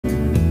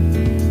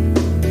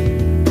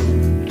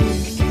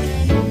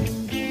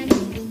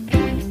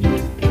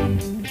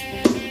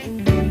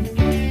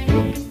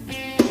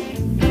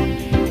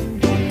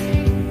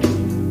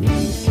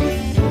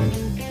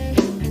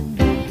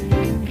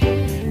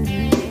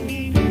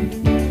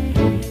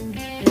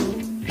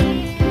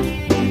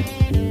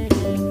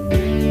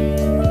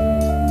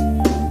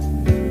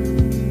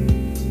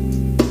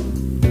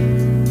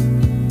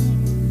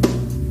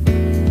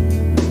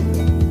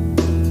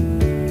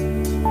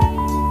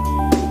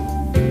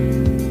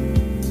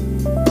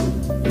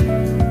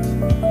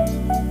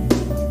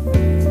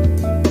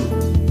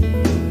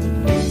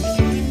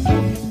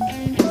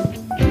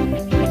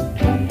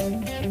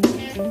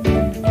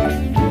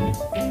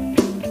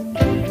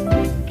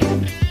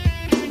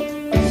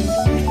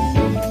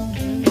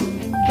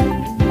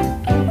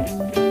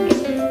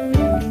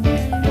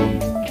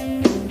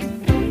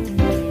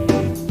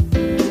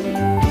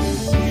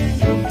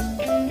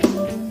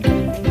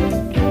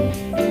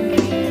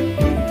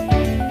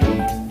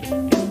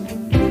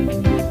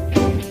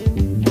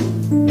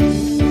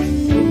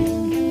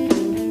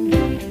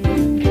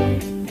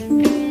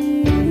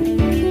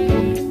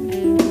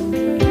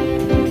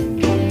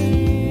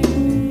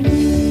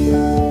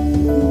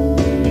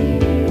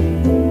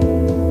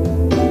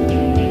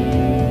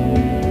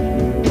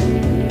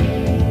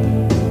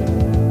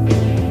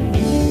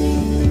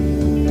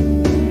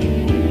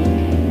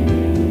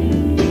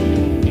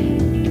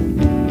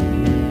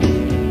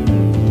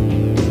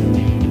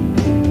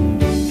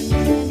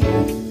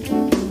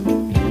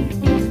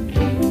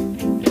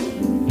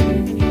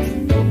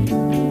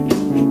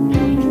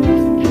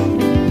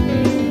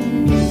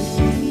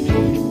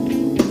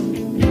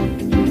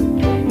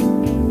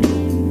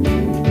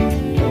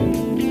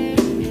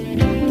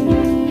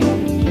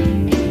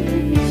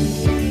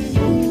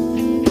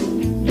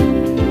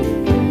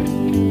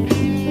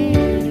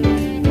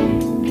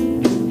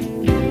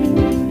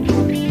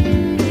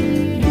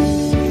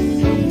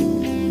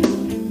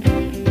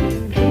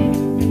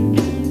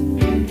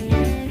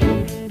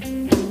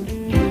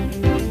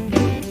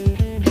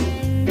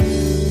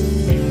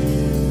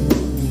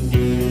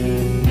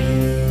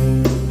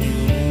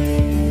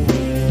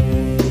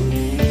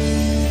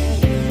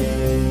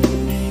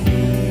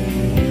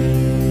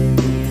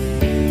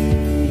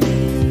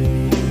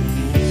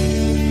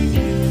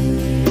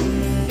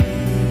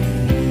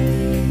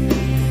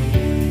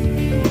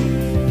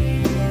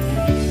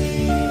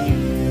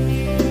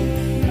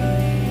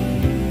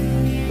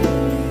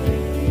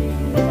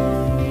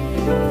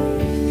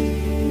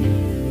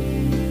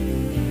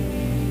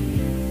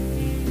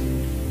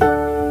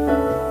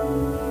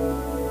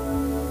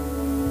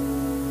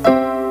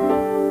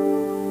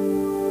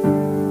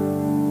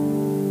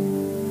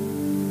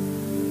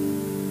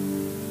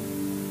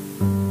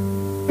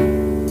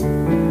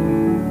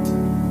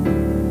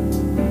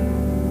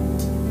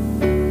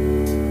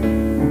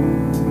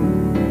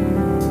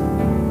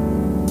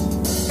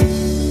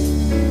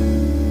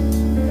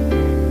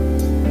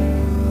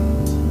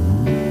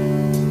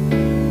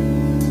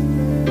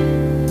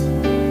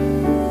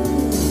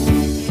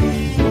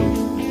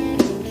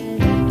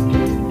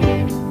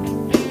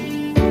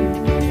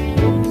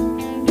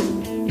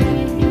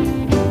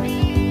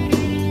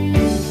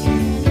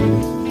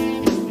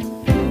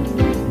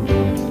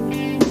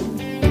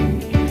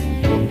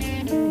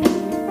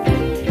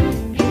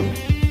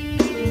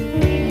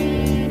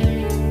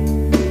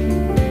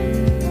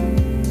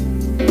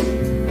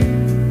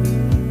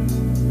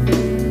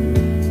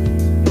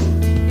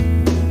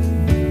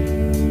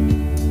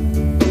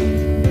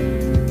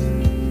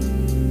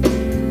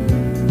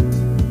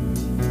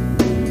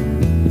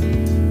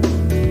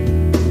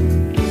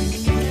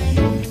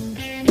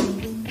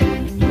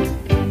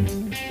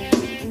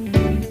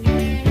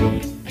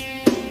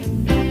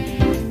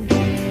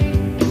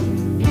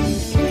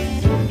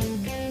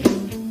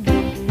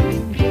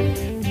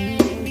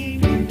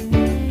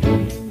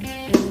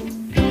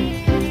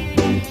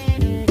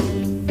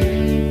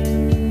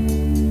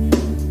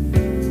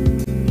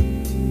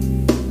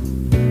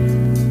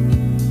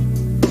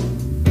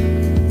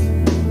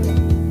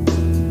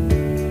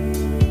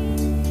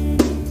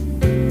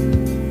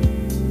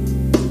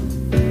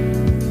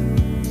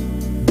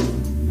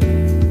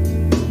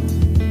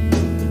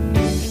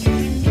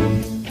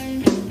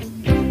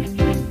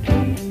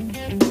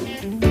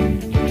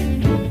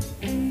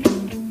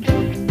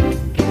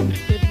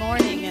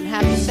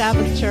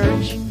Sabbath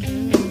Church.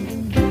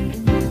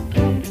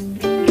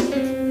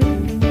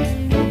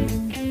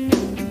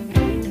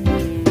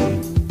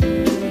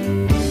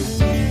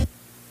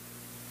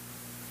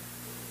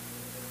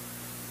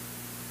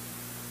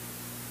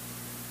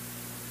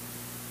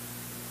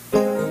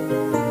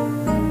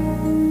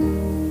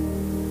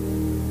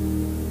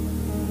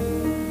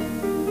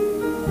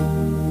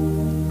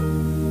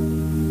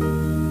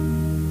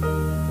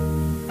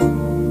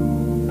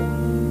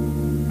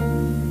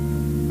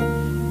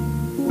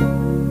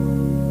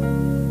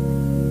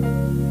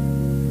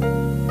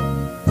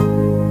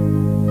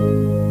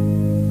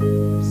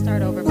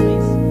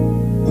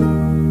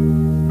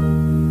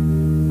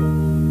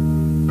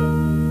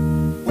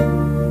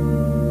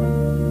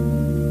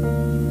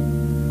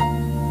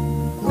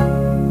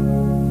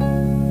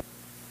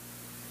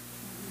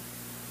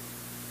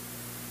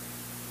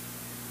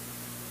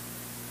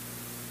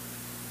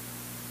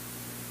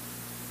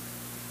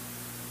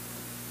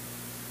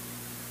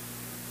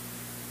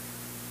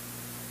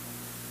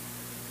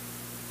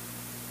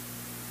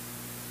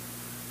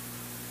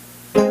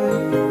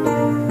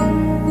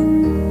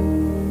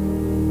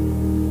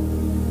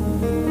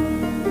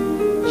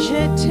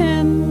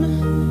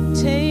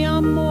 Te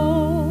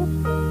amo,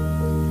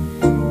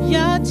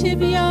 ya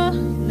tibia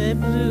le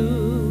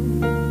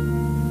blue,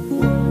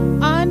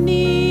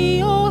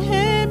 ani o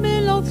he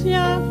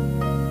melotia,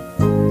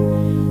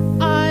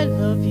 I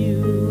love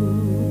you.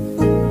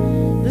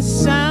 The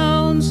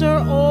sounds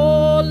are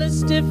all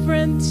as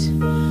different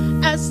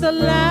as the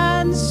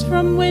lands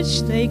from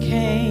which they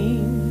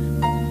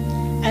came,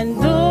 and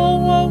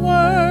though our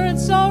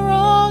words are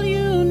all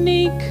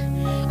unique,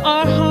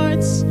 our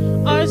hearts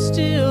are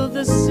still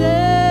the same.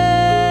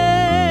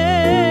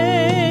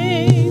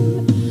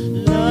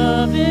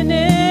 Love in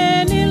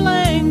any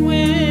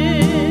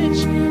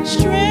language,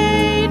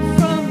 straight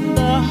from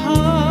the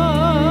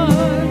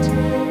heart,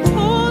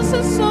 pulls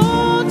us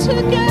all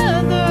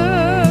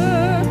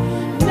together,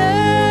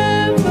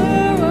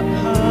 never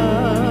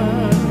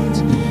apart.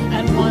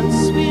 And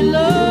once we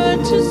learn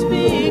to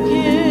speak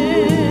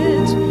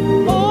it,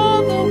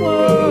 all the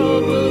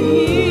world will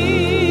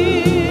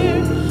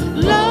hear.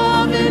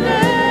 Love in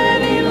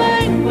any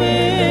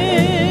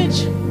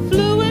language,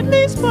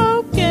 fluently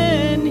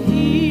spoken here.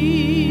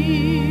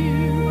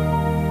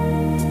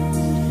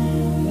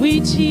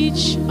 We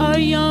teach our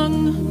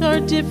young our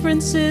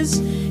differences,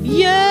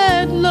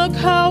 yet look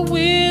how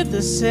we're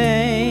the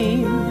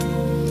same.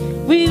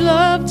 We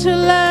love to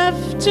laugh,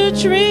 to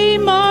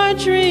dream our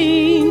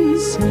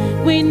dreams.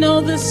 We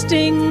know the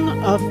sting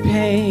of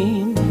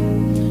pain.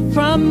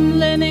 From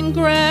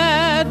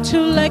Leningrad to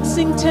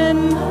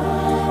Lexington,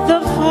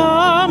 the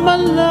farmer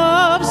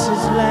loves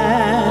his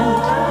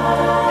land,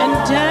 and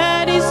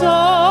daddies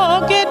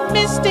all get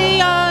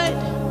misty-eyed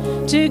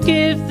to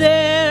give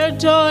their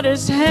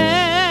daughters hands.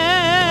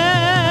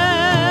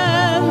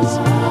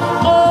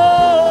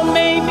 Oh,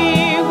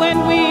 maybe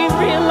when we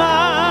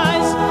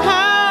realize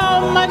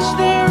how much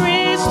there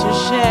is to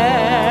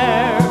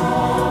share,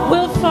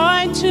 we'll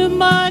find too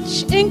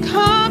much in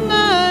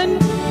common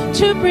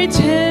to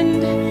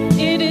pretend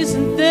it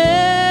isn't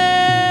there.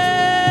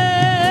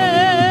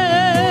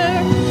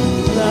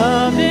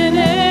 Love in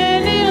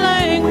any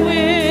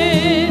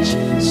language,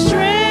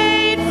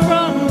 straight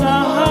from the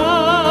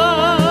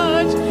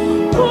heart,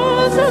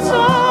 pulls us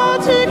all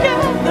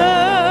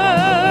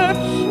together,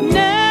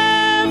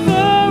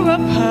 never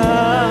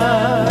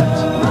apart.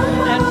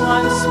 And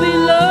once we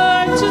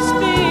learn to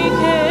speak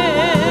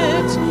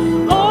it,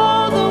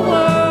 all the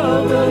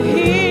world will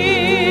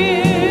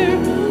hear.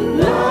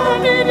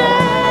 Love in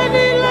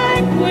any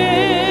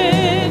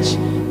language,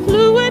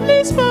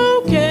 fluently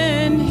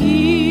spoken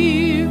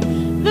here.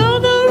 Though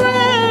the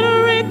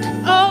rhetoric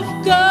of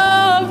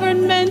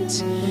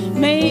government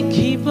may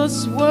keep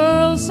us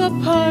worlds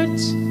apart,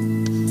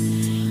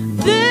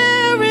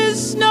 there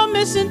is no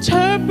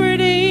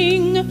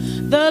misinterpreting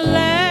the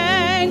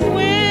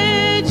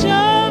language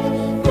of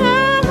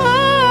the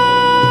heart.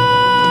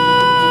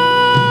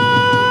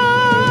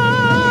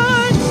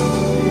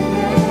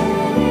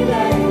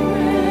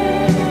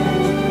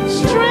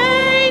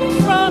 Straight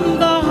from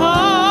the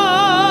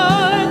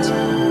heart,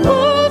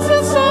 pulls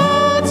us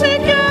all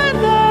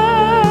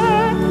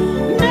together,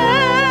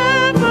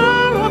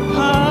 never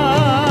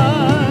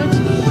apart.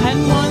 And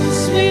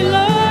once we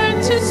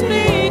learn to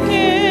speak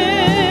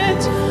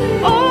it,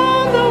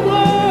 all the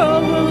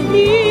world will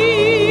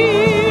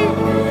hear.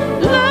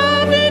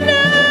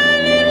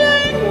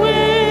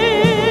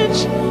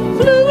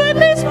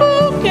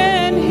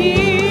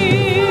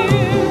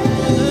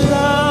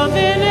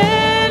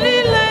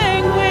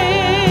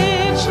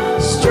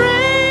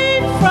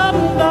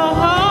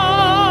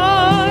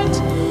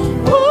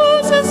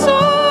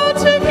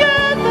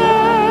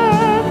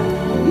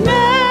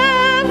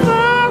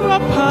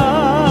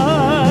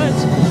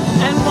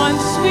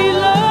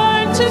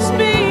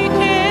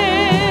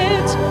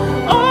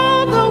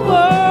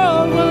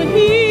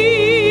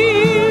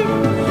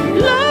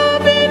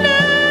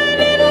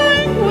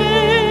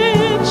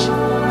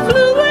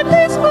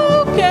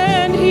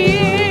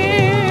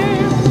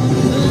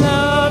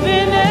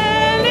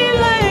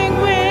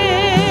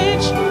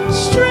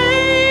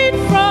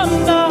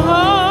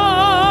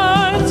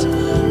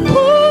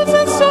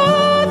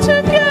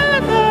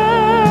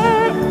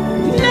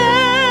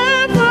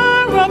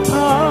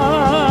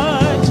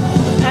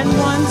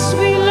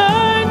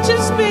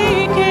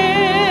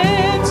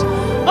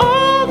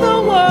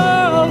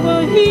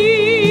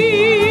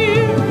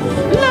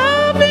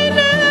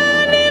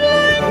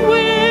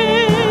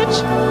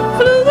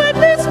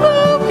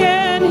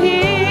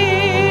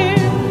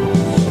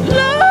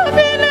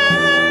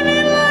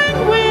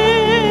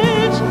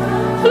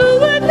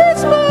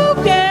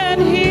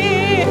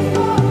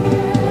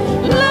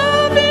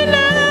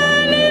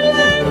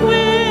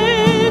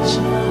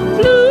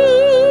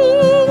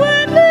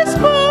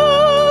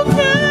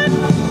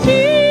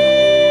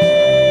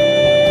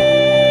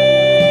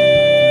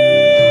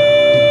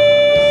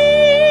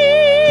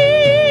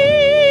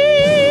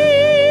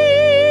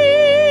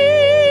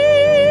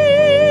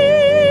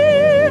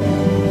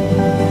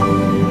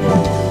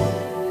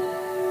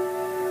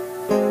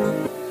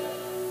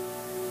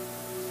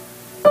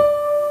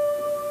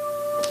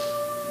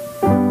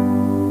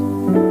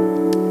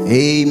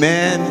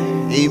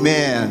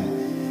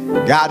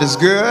 God is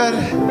good,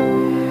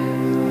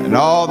 and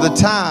all the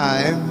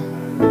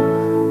time.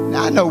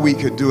 Now, I know we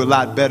could do a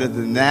lot better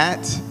than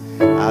that.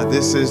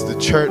 This is the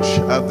church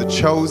of the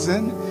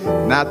chosen,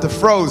 not the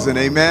frozen,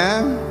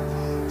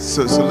 amen?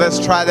 So let's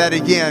try that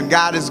again.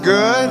 God is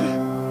good,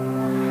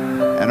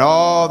 and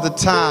all the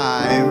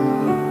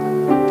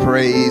time.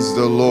 Praise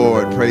the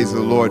Lord, praise the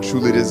Lord.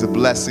 Truly it is a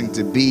blessing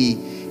to be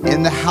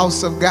in the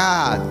house of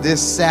God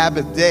this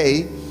Sabbath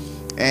day.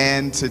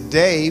 And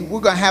today we're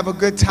going to have a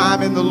good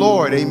time in the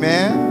Lord,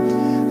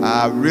 amen.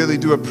 I really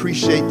do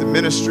appreciate the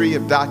ministry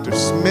of Dr.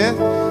 Smith.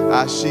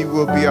 She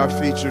will be our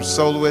featured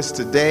soloist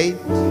today,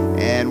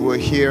 and we'll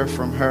hear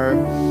from her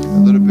a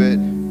little bit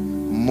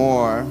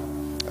more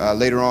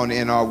later on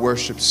in our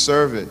worship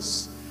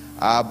service.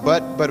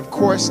 But of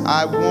course,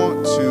 I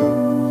want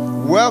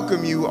to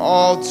welcome you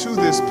all to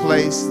this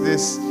place,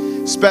 this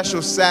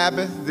special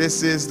Sabbath.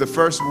 This is the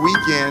first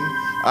weekend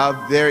of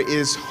There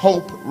Is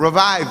Hope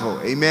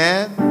Revival,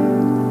 amen?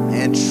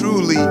 And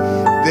truly,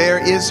 there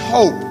is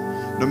hope.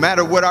 No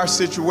matter what our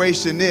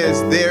situation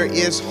is, there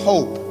is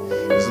hope.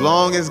 As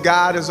long as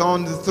God is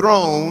on the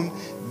throne,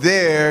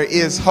 there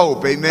is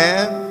hope,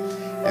 amen?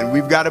 And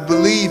we've got to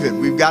believe it.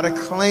 We've got to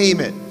claim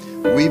it.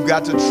 We've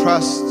got to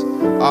trust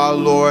our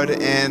Lord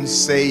and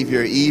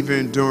Savior,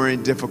 even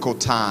during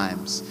difficult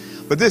times.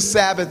 But this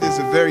Sabbath is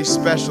a very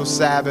special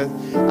Sabbath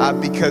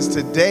because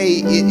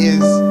today it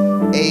is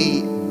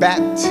a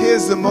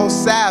baptismal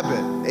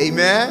Sabbath,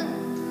 amen?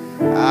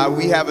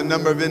 We have a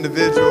number of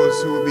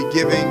individuals who will be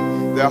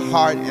giving their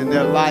heart and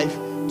their life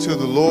to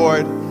the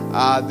Lord.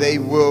 They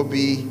will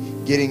be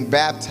getting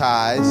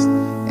baptized.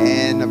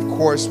 And of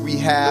course, we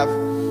have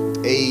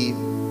a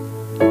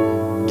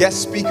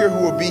guest speaker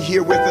who will be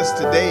here with us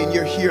today, and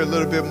you'll hear a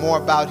little bit more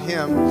about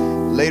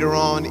him later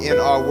on in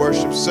our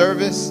worship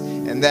service,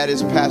 and that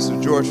is Pastor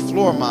George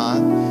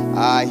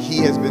Fleurimond. He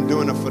has been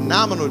doing a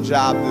phenomenal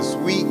job this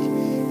week,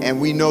 and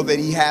we know that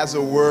he has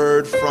a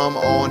word from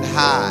on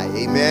high.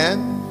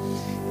 Amen.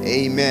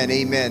 Amen.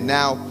 Amen.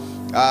 Now,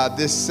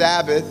 this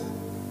Sabbath,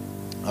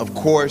 of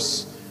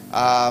course,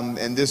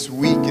 and this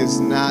week is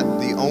not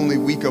the only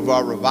week of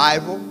our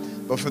revival,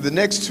 but for the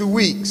next 2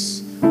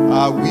 weeks,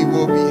 we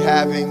will be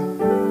having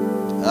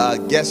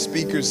guest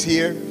speakers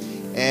here,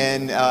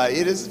 and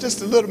it is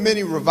just a little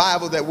mini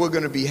revival that we're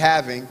going to be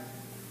having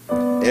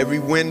every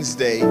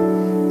Wednesday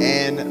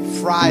and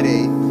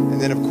Friday, and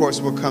then of course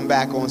we'll come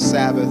back on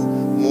Sabbath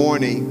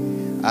morning.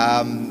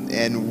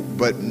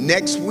 But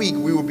next week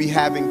we will be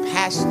having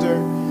Pastor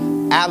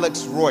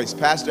Alex Royce.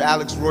 Pastor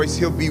Alex Royce,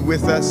 he'll be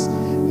with us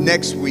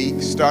next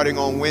week starting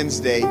on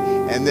Wednesday,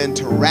 and then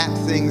to wrap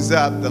things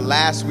up the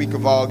last week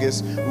of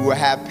August, we will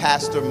have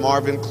Pastor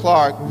Marvin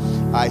Clark.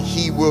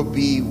 He will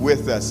be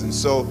with us. And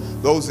so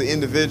those are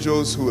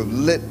individuals who have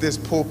lit this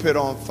pulpit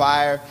on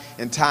fire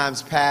in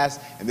times past,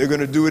 and they're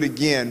going to do it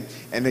again.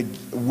 And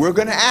we're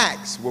going to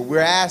ask, what we're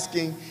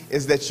asking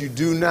is that you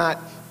do not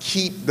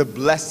keep the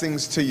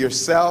blessings to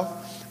yourself,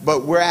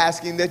 but we're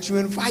asking that you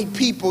invite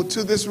people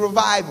to this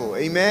revival.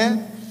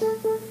 Amen?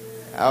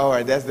 All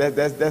right, that's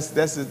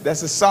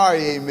a sorry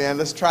amen.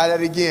 Let's try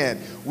that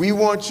again. We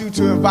want you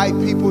to invite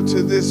people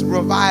to this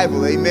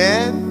revival.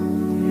 Amen?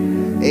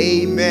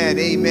 Amen,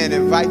 amen.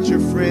 Invite your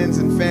friends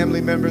and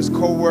family members,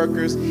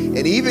 co-workers,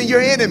 and even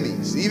your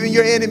enemies. Even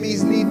your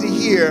enemies need to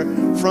hear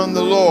from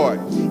the Lord.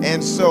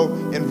 And so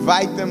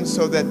invite them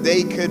so that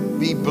they could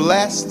be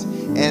blessed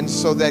and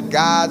so that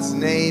God's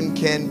name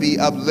can be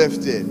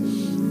uplifted.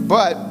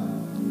 But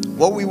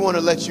what we want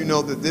to let you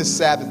know that this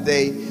Sabbath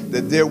day,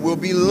 that there will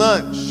be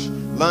lunch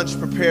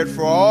prepared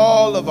for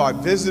all of our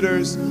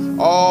visitors,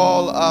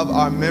 all of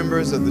our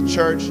members of the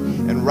church.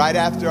 And right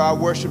after our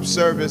worship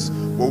service,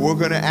 what we're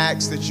going to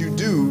ask that you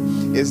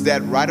do is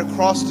that right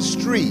across the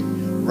street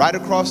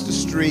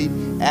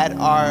at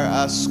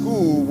our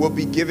school, we'll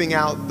be giving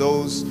out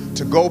those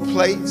to-go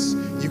plates.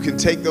 You can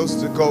take those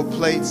to-go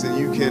plates and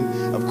you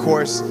can, of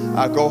course,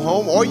 go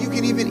home, or you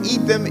can even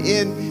eat them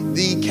in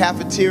the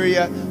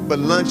cafeteria. But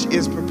lunch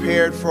is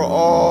prepared for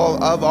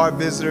all of our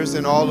visitors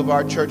and all of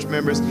our church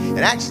members. And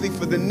actually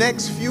for the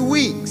next few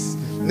weeks,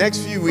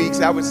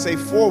 I would say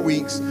 4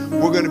 weeks,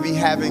 we're going to be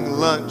having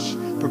lunch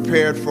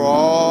prepared for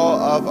all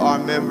of our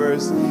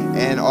members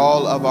and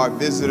all of our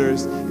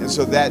visitors. And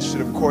so that should,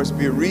 of course,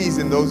 be a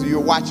reason, those of you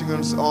who are watching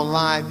us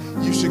online,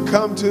 you should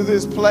come to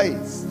this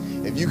place.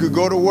 If you could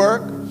go to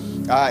work,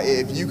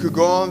 if you could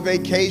go on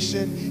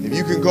vacation, if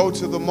you can go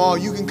to the mall,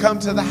 you can come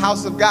to the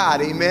house of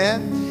God.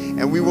 Amen?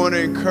 And we want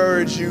to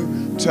encourage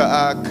you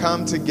to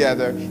come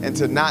together and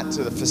to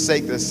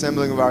forsake the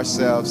assembling of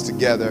ourselves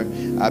together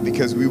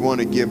because we want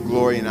to give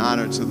glory and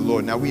honor to the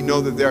Lord. Now, we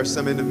know that there are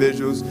some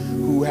individuals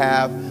who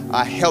have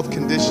health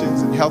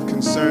conditions and health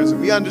concerns.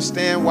 And we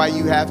understand why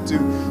you have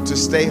to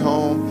stay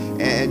home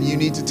and you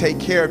need to take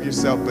care of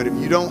yourself. But if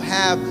you don't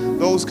have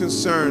those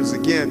concerns,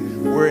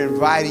 again, we're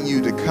inviting you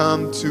to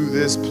come to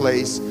this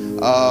place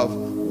of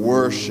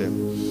worship.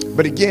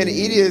 But again,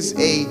 it is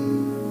a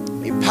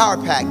Power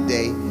Pack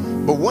Day.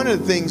 But one of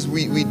the things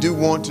we do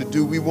want to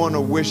do, we want to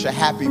wish a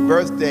happy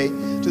birthday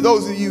to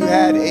those of you who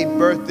had a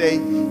birthday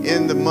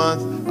in the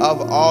month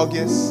of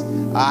August.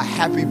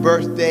 Happy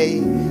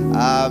birthday.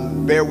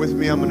 Bear with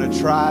me, I'm going to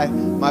try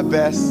my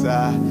best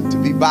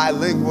to be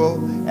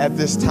bilingual at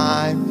this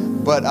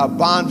time. But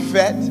bon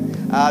fete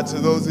to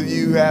those of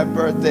you who have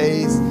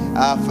birthdays.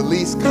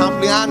 Feliz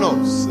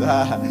cumpleaños.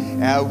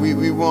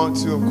 We want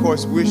to, of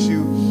course, wish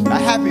you a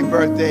happy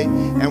birthday,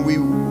 and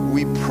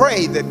we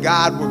pray that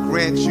God will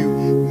grant you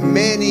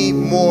many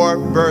more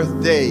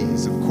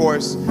birthdays. Of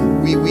course,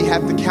 we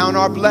have to count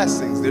our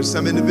blessings. There's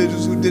some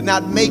individuals who did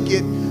not make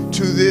it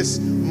to this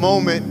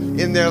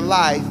moment in their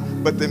life,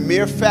 but the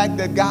mere fact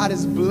that God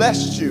has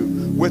blessed you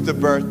with a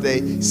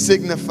birthday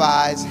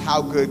signifies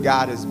how good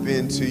God has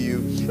been to you.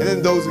 And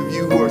then those of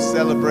you who are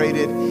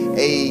celebrated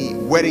a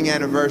wedding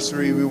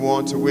anniversary, we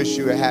want to wish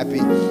you a happy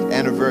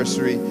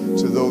anniversary.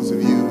 To those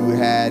of you who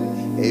had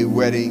a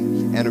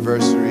wedding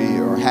anniversary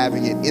or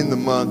having it in the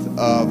month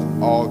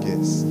of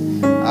August.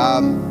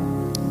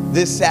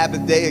 This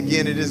Sabbath day,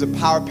 again, it is a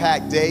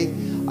power-packed day.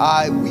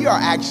 We are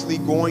actually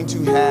going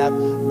to have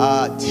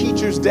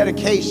teacher's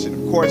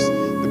dedication. Of course,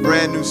 the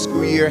brand new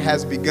school year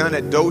has begun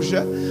at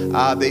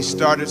DOZSDA. They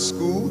started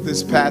school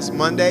this past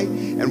Monday,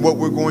 and what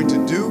we're going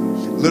to do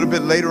a little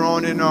bit later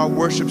on in our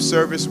worship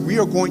service, we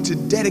are going to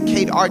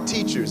dedicate our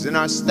teachers and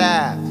our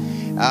staff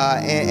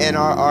and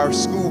our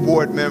school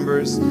board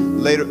members a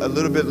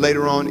little bit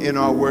later on in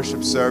our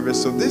worship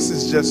service. So this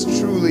is just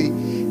truly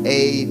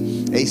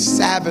a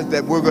Sabbath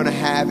that we're going to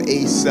have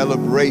a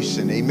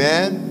celebration.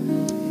 Amen?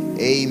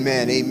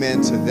 Amen.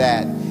 Amen to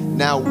that.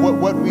 Now,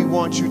 what we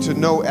want you to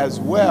know as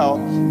well,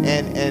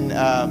 and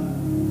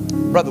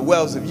Brother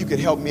Wells, if you could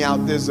help me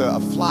out, there's a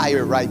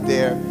flyer right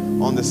there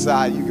on the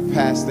side. You could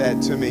pass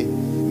that to me.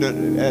 No,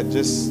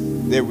 just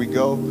there we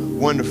go.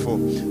 Wonderful.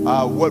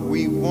 What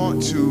we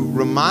want to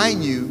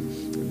remind you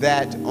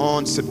that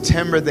on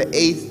September the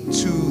 8th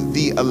to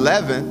the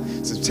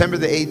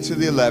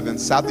 11th,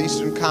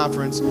 Southeastern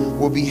Conference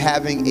will be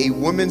having a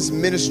women's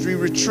ministry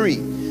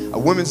retreat. A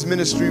women's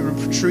ministry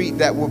retreat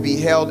that will be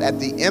held at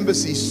the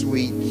Embassy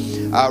Suite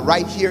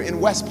right here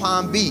in West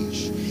Palm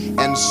Beach.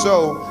 And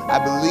so I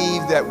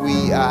believe that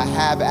we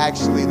have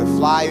actually the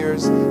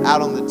flyers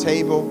out on the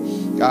table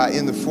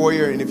in the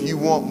foyer. And if you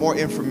want more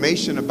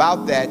information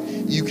about that,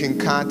 you can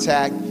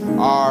contact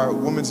our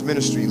women's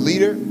ministry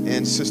leader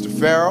and Sister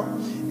Farrell.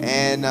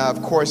 And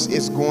of course,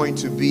 it's going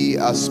to be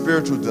a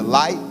spiritual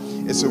delight.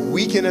 It's a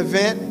weekend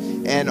event,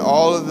 and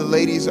all of the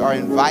ladies are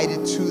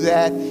invited to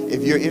that.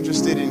 If you're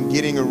interested in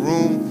getting a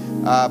room,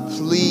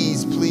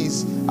 please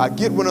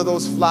get one of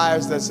those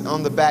flyers that's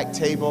on the back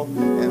table,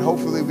 and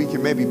hopefully we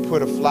can maybe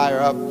put a flyer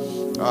up.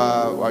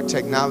 Our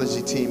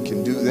technology team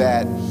can do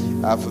that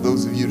for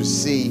those of you to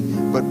see.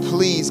 But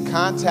please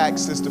contact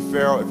Sister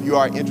Farrell if you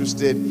are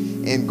interested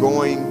in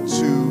going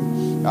to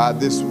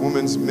this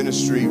women's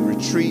ministry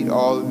retreat.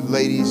 All the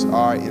ladies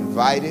are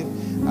invited.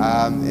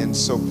 And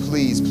so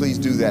please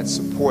do that.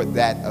 Support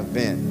that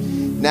event.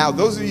 Now,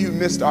 those of you who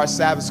missed our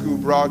Sabbath School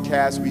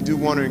broadcast, we do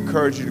want to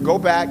encourage you to go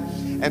back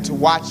and to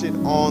watch it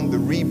on the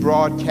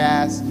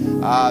rebroadcast.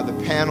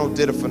 The panel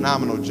did a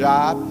phenomenal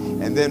job.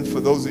 And then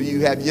for those of you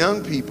who have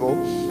young people,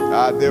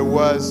 there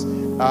was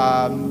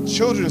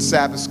Children's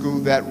Sabbath School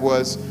that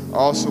was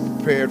also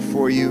prepared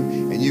for you.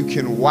 And you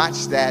can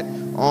watch that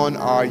on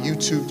our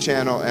YouTube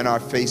channel and our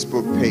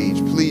Facebook page.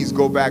 Please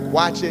go back,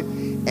 watch it.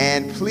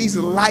 And please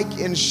like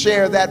and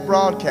share that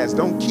broadcast.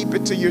 Don't keep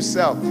it to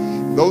yourself.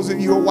 Those of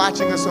you who are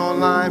watching us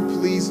online,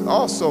 please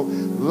also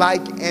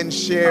like and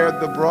share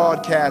the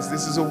broadcast.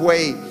 This is a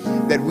way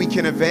that we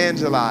can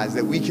evangelize,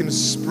 that we can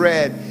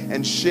spread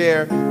and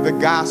share the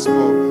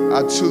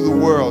gospel to the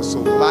world. So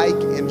like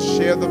and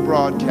share the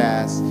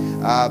broadcast.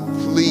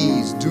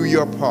 Please do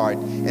your part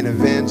in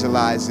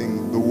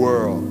evangelizing the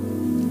world.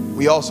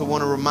 We also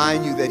want to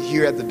remind you that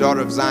here at the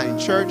Daughter of Zion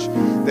Church,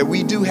 that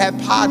we do have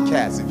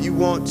podcasts. If you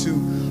want to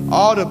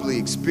audibly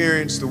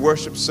experience the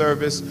worship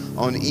service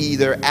on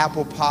either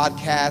Apple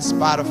Podcasts,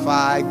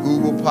 Spotify,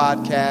 Google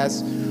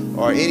Podcasts,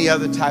 or any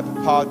other type of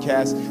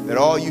podcast, that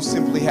all you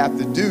simply have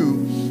to do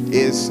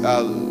is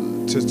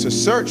to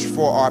search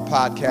for our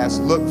podcast,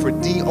 look for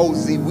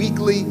DOZ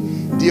Weekly,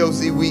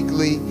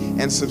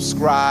 and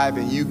subscribe,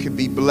 and you can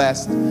be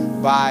blessed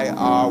by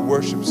our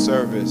worship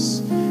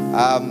service.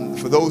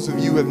 For those of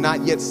you who have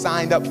not yet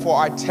signed up for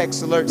our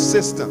text alert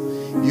system,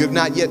 you have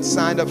not yet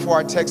signed up for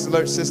our text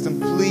alert system,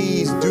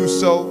 please do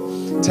so.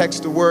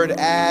 Text the word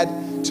 "add"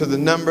 to the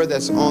number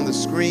that's on the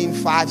screen,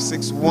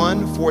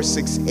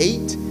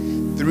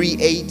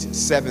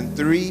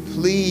 561-468-3873.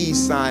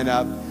 Please sign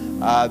up.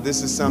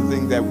 This is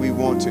something that we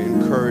want to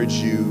encourage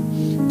you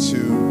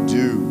to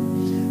do.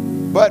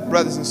 But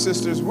brothers and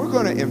sisters, we're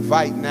going to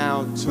invite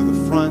now to the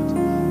front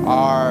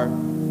our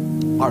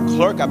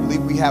clerk. I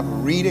believe we have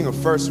a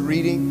first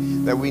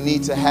reading that we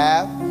need to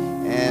have.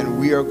 And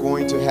we are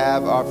going to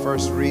have our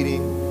first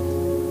reading.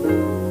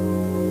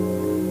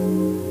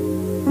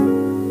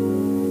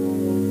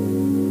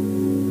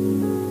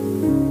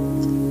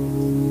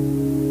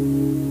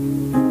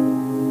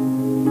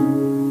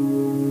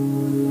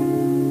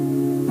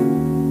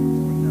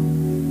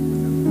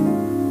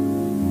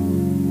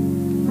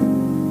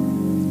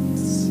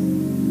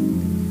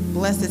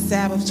 Blessed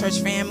Sabbath Church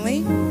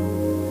family.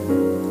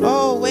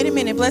 Oh, wait a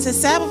minute. Blessed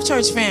Sabbath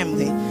Church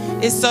family.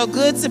 It's so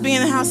good to be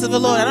in the house of the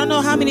Lord. I don't know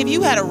how many of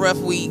you had a rough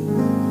week,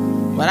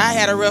 but I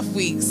had a rough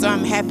week, so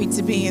I'm happy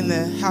to be in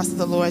the house of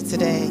the Lord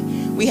today.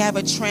 We have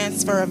a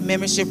transfer of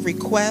membership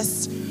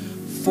request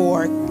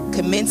for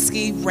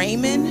Kaminsky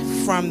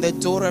Raymond from the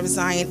Daughter of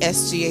Zion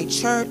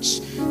SGA Church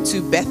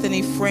to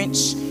Bethany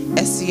French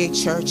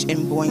SGA Church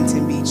in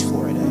Boynton Beach,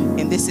 Florida.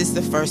 And this is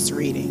the first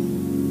reading.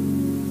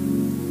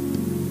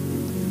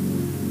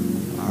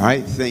 All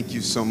right, thank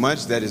you so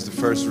much. That is the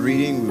first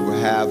reading. We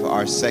will have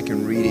our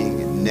second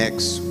reading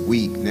next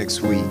week.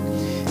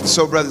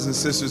 So, brothers and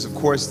sisters, of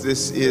course,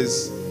 this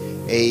is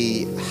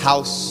a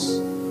house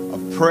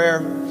of prayer,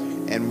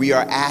 and we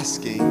are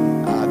asking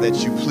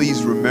that you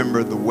please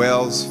remember the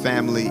Wells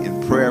family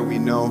in prayer. We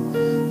know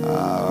one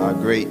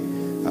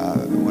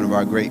of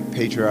our great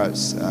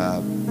patriarchs,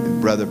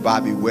 Brother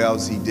Bobby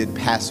Wells, he did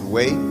pass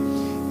away,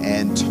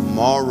 and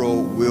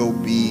tomorrow will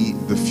be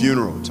the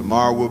funeral.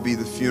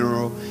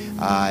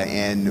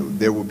 And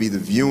there will be the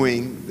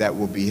viewing that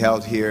will be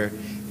held here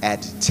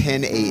at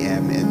 10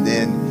 a.m. And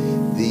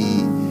then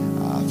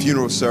the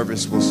funeral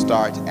service will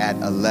start at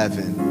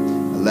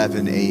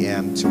 11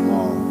 a.m.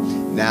 tomorrow.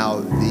 Now,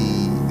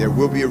 there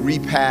will be a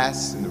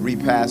repast, and the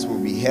repast will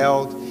be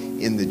held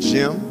in the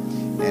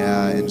gym.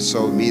 And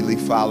so immediately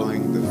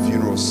following the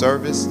funeral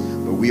service,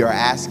 but we are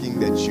asking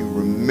that you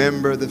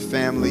remember the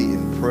family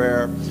in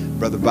prayer.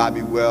 Brother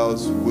Bobby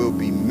Wells will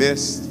be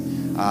missed.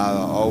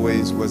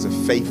 Always was a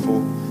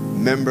faithful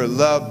member,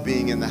 loved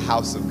being in the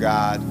house of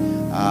God,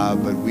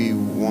 but we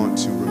want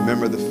to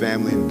remember the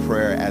family in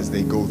prayer as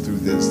they go through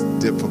this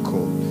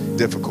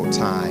difficult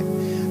time.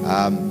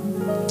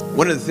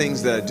 One of the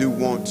things that I do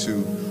want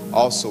to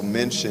also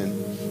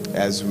mention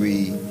as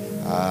we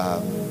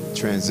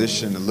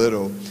transition a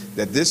little,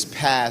 that this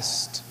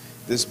past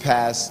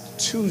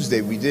Tuesday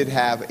we did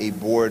have a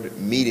board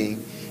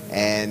meeting,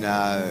 and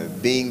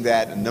being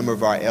that a number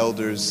of our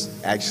elders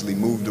actually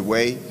moved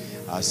away,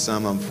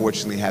 some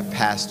unfortunately have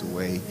passed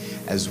away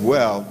as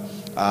well,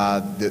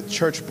 the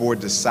church board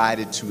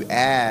decided to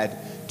add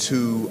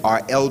to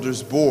our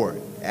elders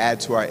board.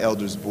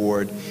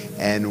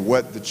 And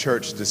what the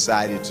church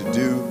decided to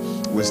do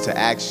was to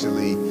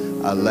actually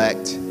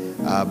elect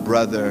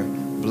Brother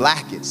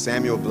Blackett,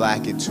 Samuel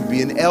Blackett, to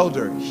be an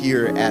elder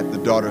here at the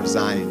Daughter of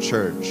Zion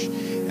Church.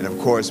 And of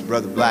course,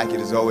 Brother Blackett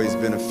has always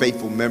been a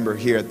faithful member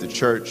here at the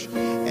church,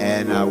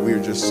 and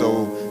we're just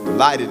so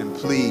delighted and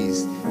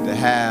pleased to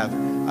have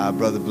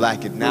Brother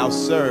Blackett now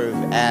serve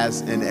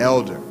as an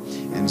elder.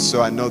 And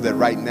so I know that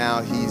right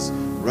now he's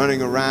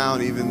running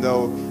around, even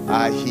though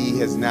he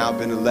has now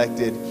been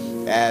elected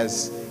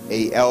as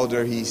an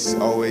elder. He's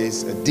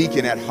always a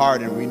deacon at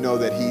heart, and we know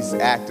that he's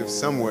active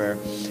somewhere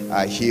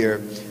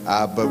here.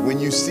 But when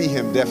you see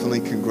him, definitely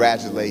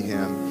congratulate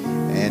him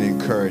and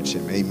encourage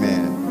him.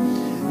 Amen.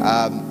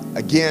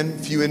 Again,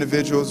 few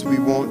individuals we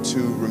want to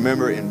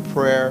remember in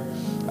prayer.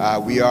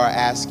 We are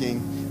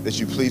asking that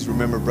you please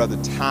remember Brother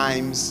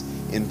Times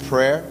in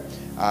prayer.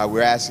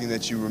 We're asking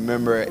that you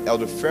remember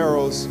Elder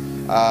Farrell's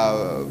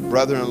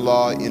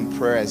brother-in-law in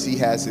prayer as he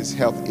has his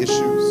health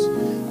issues.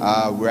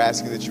 We're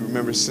asking that you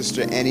remember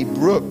Sister Annie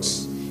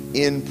Brooks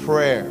in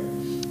prayer,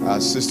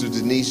 Sister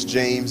Denise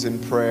James in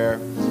prayer,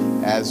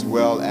 as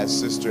well as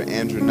Sister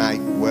Andrew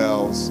Knight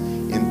Wells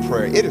in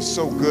prayer. It is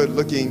so good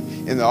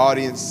looking in the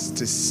audience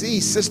to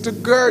see Sister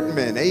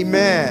Girdman.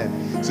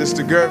 Amen.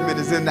 Sister Girdman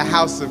is in the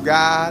house of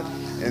God,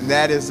 and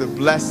that is a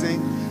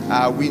blessing.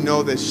 We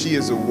know that she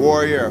is a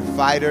warrior, a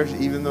fighter,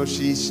 even though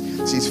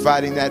she's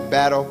fighting that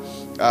battle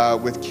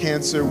with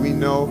cancer. We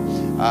know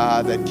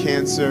that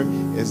cancer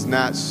is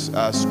not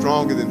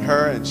stronger than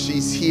her, and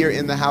she's here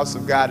in the house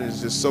of God, and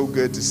it's just so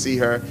good to see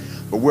her.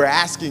 But we're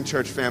asking,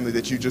 church family,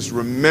 that you just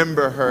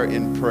remember her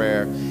in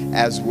prayer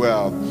as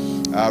well.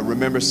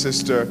 Remember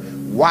Sister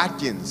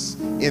Watkins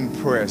in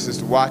prayer.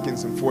 Sister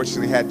Watkins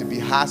unfortunately had to be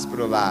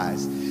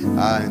hospitalized,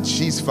 and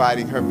she's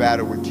fighting her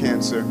battle with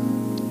cancer.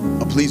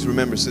 Please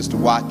remember Sister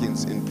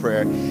Watkins in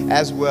prayer,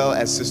 as well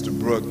as Sister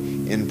Brooke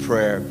in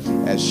prayer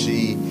as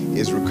she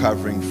is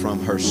recovering from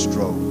her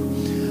stroke.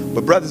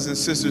 But brothers and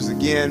sisters,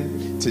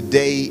 again,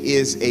 today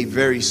is a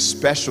very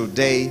special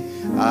day.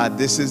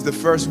 This is the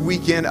first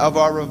weekend of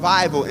our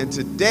revival, and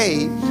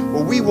today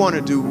what we want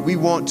to do, we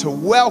want to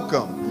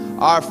welcome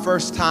our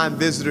first-time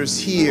visitors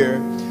here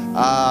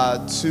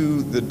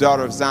to the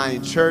Daughter of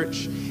Zion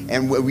Church.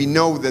 And we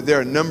know that there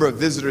are a number of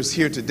visitors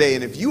here today.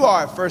 And if you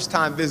are a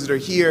first-time visitor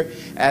here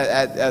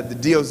at the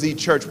DOZ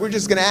Church, we're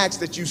just going to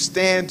ask that you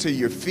stand to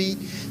your feet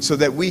so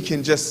that we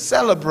can just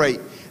celebrate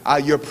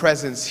your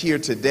presence here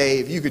today.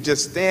 If you could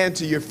just stand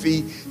to your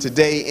feet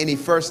today, any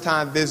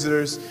first-time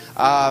visitors,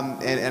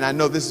 and I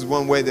know this is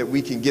one way that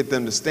we can get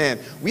them to stand.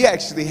 We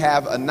actually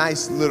have a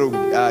nice little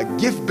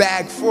gift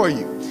bag for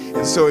you.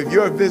 And so if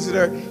you're a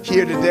visitor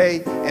here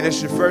today and it's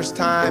your first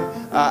time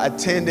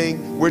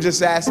attending, we're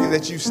just asking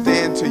that you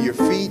stand to your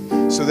feet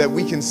so that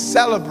we can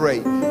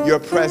celebrate your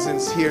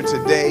presence here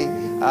today.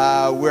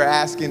 We're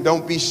asking,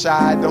 don't be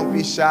shy, don't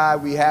be shy.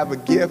 We have a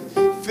gift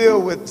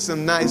filled with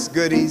some nice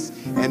goodies,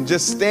 and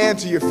just stand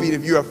to your feet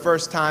if you're a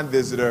first-time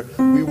visitor.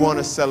 We want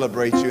to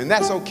celebrate you, and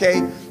that's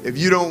okay if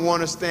you don't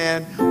want to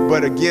stand.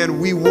 But again,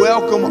 we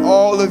welcome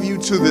all of you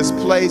to this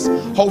place.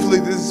 Hopefully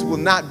this will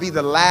not be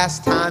the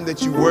last time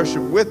that you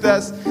worship with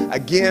us.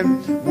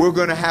 Again, we're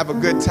going to have a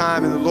good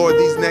time in the Lord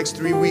these next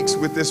 3 weeks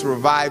with this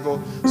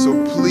revival.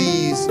 So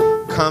please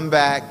come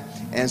back,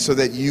 and so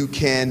that you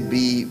can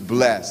be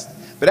blessed.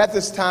 But at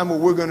this time, what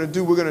we're going to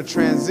do, we're going to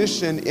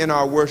transition in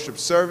our worship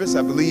service.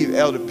 I believe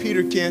Elder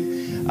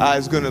Peterkin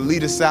is going to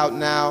lead us out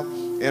now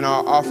in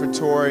our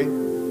offertory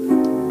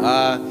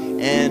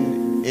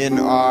and in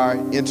our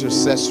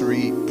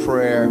intercessory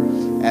prayer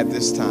at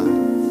this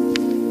time.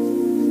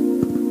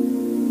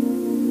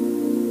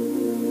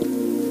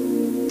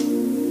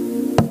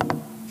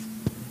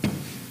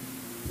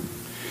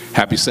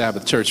 Happy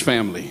Sabbath, church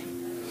family.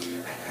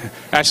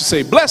 I should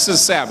say,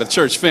 blessed Sabbath,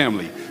 church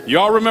family.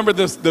 Y'all remember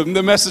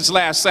the message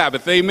last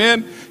Sabbath,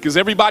 amen? Because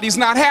everybody's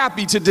not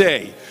happy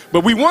today.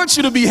 But we want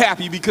you to be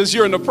happy because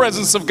you're in the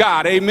presence of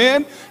God,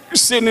 amen? You're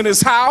sitting in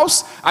his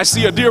house. I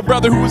see a dear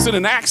brother who was in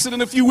an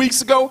accident a few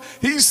weeks ago.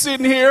 He's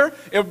sitting here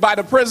by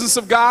the presence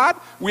of God.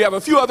 We have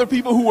a few other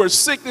people who were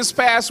sick this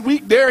past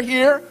week. They're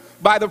here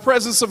by the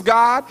presence of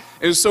God.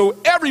 And so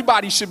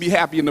everybody should be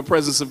happy in the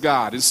presence of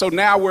God. And so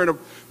now we're in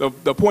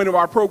the point of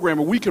our program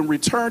where we can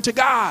return to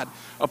God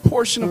a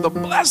portion of the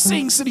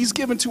blessings that he's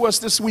given to us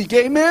this week.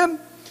 Amen?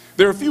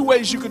 There are a few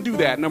ways you can do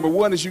that. Number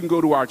one is you can go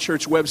to our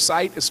church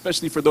website,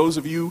 especially for those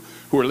of you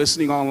who are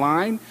listening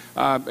online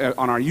on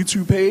our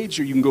YouTube page,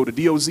 or you can go to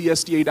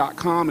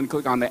DOZSDA.com and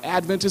click on the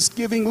Adventist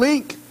Giving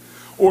link.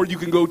 Or you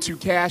can go to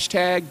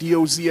hashtag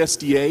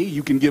DOZSDA.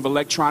 You can give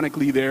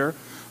electronically there.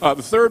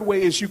 The third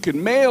way is you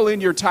can mail in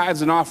your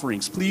tithes and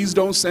offerings. Please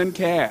don't send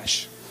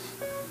cash,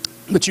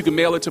 but you can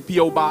mail it to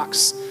P.O.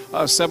 Box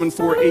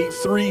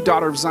 7483,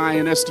 Daughter of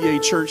Zion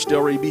SDA Church,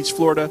 Delray Beach,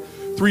 Florida,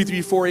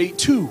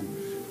 33482.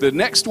 The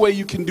next way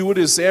you can do it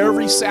is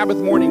every Sabbath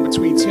morning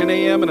between 10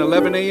 a.m. and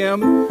 11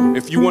 a.m.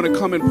 If you want to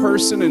come in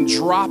person and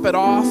drop it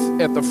off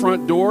at the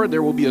front door,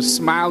 there will be a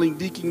smiling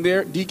deacon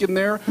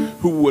there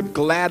who would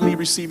gladly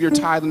receive your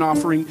tithe and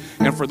offering.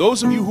 And for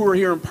those of you who are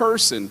here in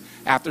person,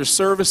 after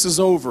service is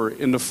over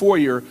in the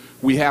foyer,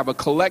 we have a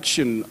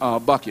collection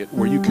bucket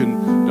where you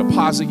can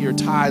deposit your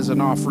tithes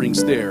and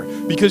offerings there.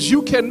 Because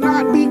you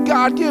cannot beat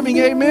God giving,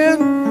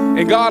 amen?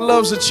 And God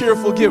loves a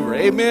cheerful giver,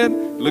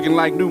 amen? Looking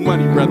like new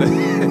money, brother.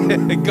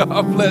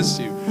 God bless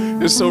you.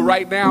 And so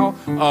right now,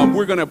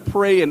 we're going to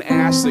pray and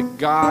ask that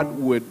God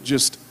would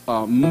just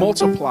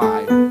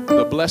multiply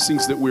the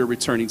blessings that we're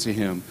returning to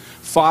him.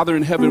 Father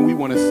in heaven, we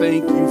want to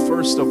thank you,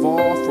 first of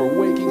all, for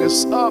waking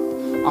us up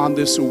on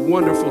this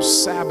wonderful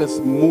Sabbath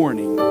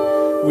morning.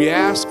 We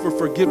ask for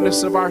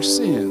forgiveness of our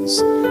sins.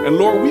 And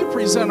Lord, we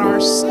present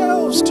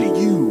ourselves to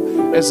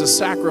you as a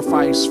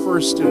sacrifice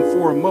first and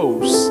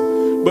foremost.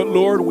 But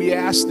Lord, we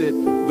ask that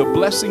the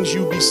blessings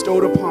you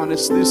bestowed upon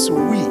us this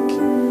week,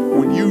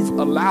 when you've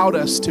allowed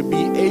us to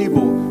be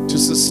able to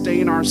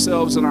sustain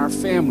ourselves and our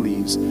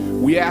families,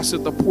 we ask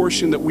that the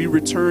portion that we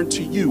return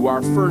to you,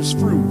 our first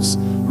fruits,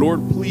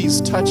 Lord,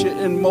 please touch it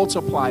and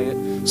multiply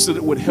it so that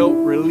it would help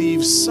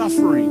relieve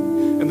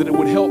suffering and that it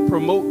would help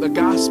promote the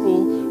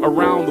gospel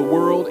around the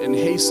world and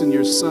hasten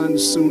your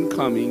son's soon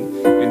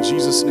coming. In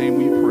Jesus' name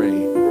we pray,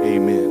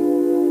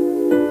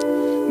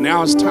 amen.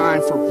 Now it's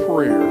time for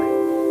prayer.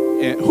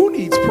 And who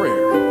needs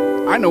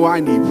prayer? I know I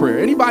need prayer.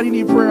 Anybody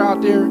need prayer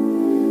out there?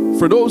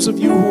 For those of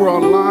you who are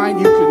online,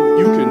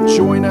 you can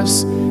join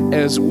us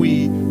as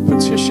we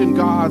petition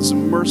God's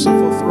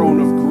merciful throne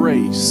of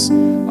grace.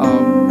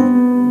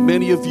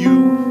 Many of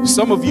you,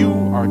 some of you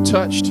are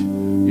touched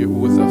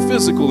with a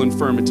physical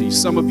infirmity.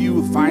 Some of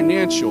you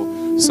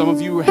financial. Some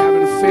of you are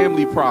having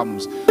family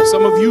problems.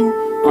 Some of you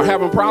are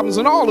having problems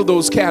in all of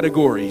those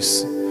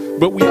categories.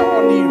 But we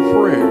all need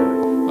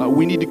prayer.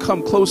 We need to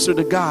come closer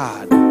to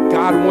God.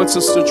 God wants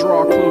us to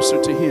draw closer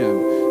to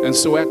him. And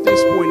so at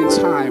this point in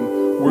time,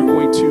 we're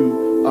going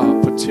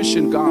to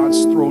petition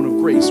God's throne of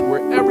grace.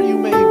 Wherever you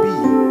may be,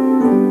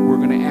 we're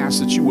going to ask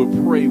that you would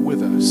pray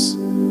with us.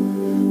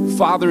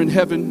 Father in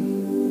heaven,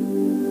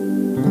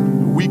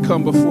 we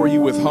come before you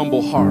with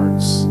humble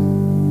hearts,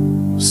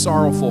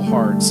 sorrowful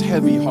hearts,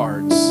 heavy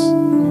hearts.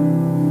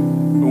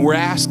 And we're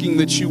asking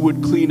that you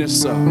would clean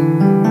us up.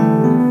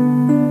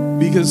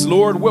 Because,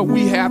 Lord, what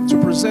we have to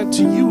present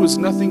to you is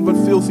nothing but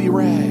filthy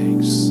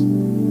rags.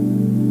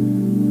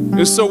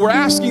 And so we're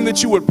asking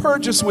that you would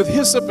purge us with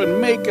hyssop and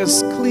make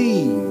us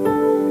clean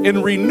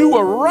and renew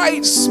a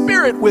right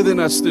spirit within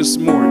us this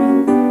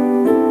morning.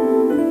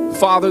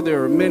 Father,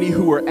 there are many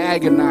who are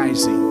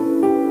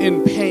agonizing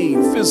in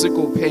pain,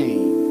 physical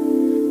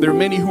pain. There are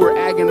many who are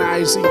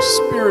agonizing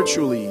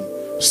spiritually,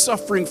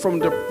 suffering from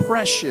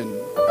depression,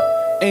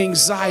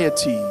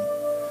 anxiety.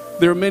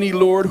 There are many,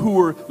 Lord, who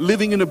are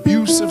living in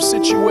abusive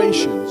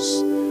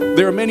situations.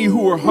 There are many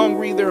who are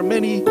hungry. There are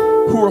many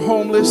who are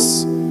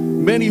homeless.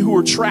 Many who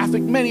are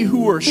trafficked, many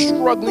who are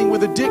struggling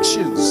with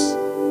addictions.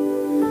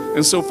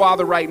 And so,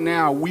 Father, right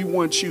now, we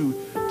want you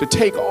to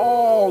take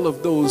all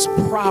of those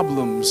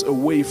problems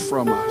away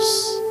from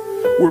us.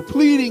 We're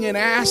pleading and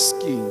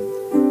asking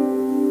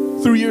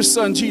through your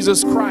Son,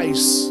 Jesus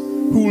Christ,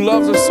 who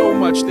loves us so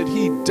much that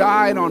he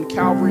died on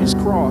Calvary's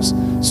cross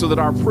so that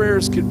our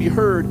prayers could be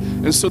heard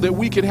and so that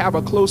we could have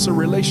a closer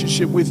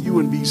relationship with you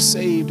and be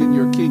saved in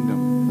your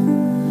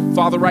kingdom.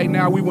 Father, right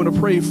now we want to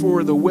pray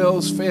for the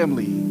Wells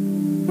family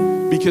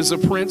because the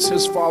prince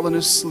has fallen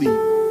asleep.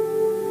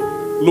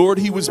 Lord,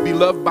 he was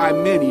beloved by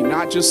many,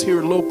 not just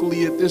here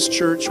locally at this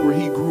church where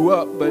he grew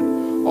up, but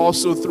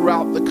also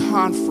throughout the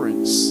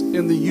conference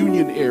in the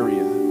Union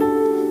area.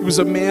 He was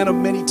a man of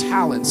many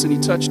talents and he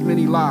touched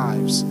many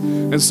lives.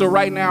 And so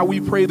right now we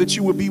pray that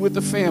you would be with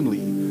the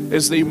family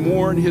as they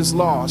mourn his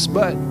loss.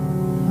 But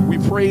we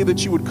pray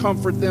that you would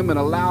comfort them and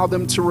allow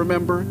them to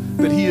remember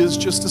that he is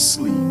just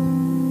asleep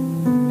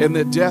and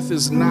that death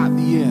is not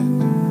the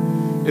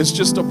end. It's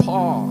just a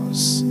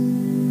pause.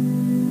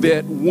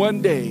 That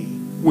one day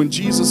when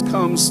Jesus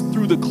comes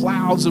through the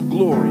clouds of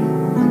glory,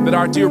 that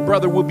our dear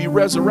brother will be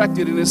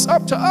resurrected, and it's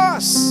up to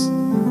us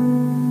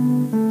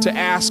to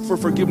ask for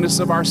forgiveness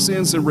of our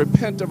sins and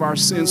repent of our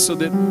sins so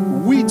that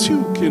we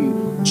too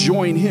can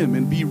join him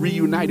and be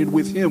reunited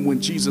with him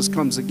when Jesus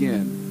comes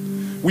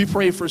again. We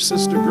pray for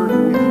Sister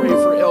Gertrude. We pray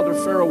for Elder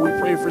Farrell. We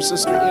pray for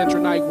Sister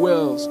Andronike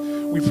Wells.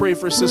 We pray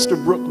for Sister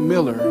Brooke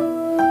Miller.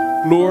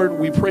 Lord,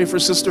 we pray for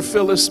Sister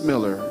Phyllis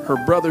Miller,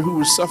 her brother who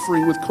was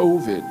suffering with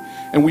COVID.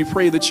 And we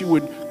pray that you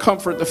would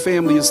comfort the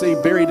family as they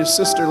buried a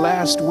sister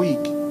last week.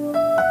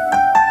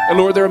 And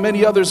Lord, there are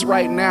many others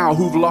right now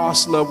who've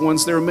lost loved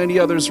ones. There are many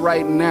others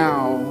right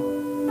now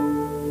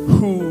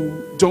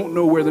who don't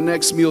know where the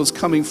next meal is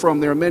coming from.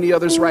 There are many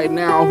others right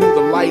now who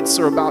the lights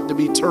are about to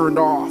be turned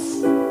off.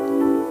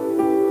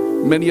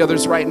 Many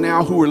others right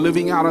now who are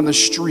living out on the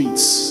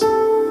streets.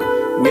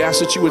 We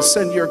ask that you would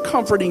send your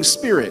comforting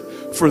spirit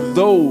for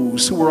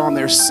those who are on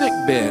their sick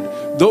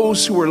bed,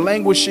 those who are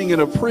languishing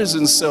in a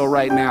prison cell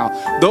right now,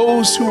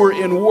 those who are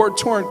in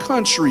war-torn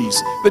countries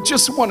that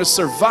just want to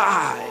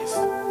survive.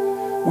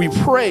 We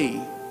pray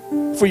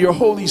for your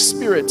Holy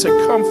Spirit to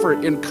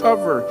comfort and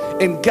cover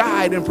and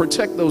guide and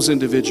protect those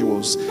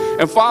individuals.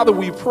 And Father,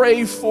 we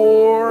pray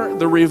for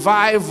the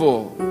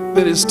revival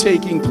that is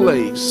taking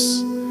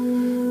place.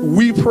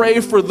 We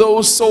pray for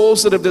those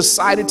souls that have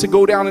decided to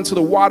go down into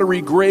the watery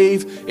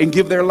grave and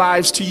give their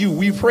lives to you.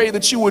 We pray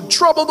that you would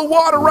trouble the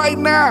water right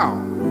now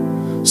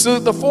so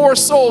that the 4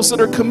 souls that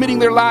are committing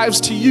their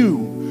lives to you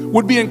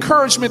would be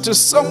encouragement to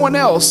someone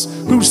else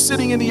who's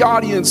sitting in the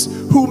audience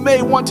who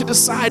may want to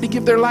decide to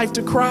give their life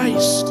to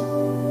Christ.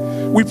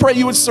 We pray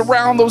you would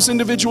surround those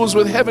individuals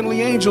with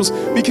heavenly angels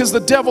because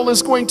the devil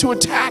is going to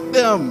attack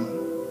them.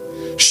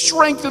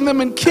 Strengthen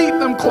them and keep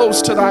them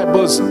close to thy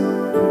bosom.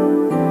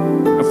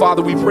 And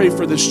Father, we pray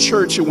for this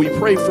church and we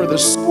pray for the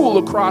school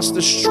across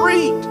the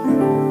street,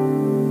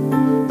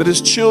 that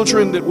his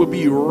children that would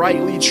be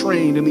rightly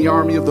trained in the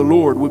army of the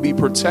Lord would be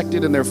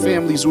protected and their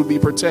families would be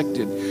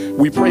protected.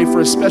 We pray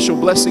for a special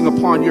blessing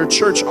upon your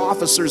church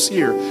officers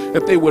here,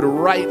 that they would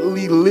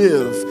rightly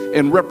live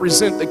and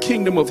represent the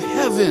kingdom of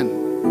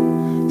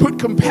heaven. Put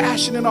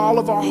compassion in all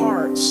of our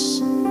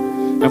hearts.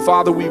 And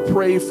Father, we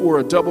pray for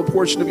a double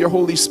portion of your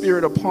Holy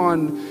Spirit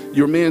upon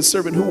your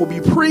manservant who will be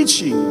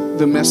preaching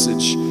the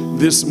message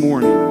this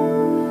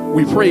morning.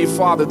 We pray,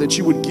 Father, that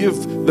you would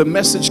give the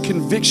message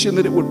conviction,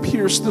 that it would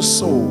pierce the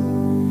soul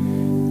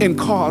and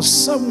cause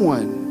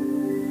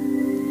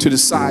someone to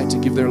decide to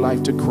give their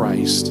life to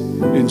Christ.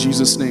 In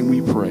Jesus' name we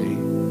pray.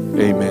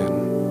 Amen.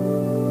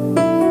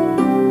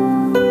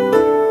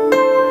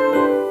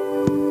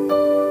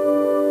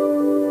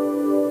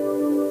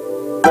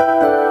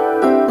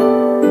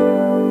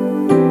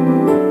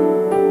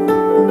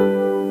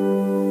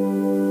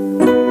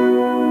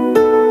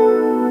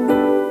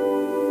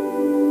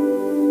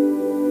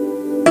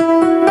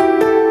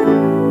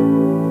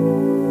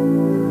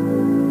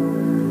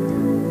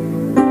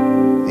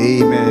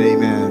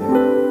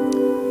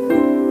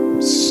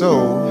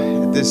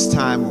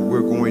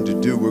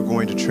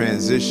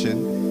 Transition.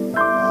 We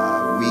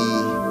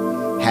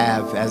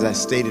have, as I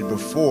stated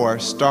before,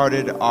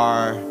 started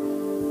our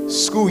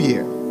school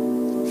year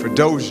for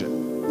DOZSDA.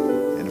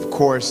 And of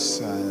course,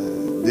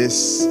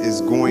 this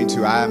is going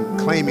to, I'm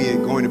claiming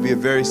it, going to be a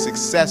very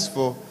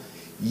successful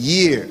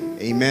year.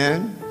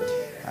 Amen.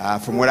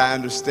 From what I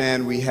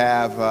understand, we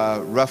have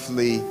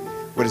roughly,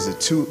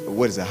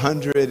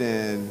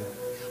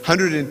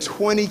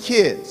 120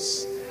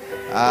 kids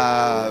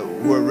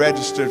who are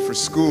registered for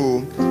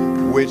school,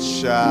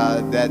 which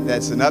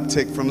that's an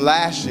uptick from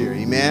last year.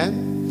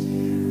 Amen.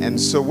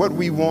 And so what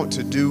we want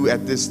to do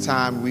at this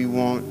time, we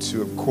want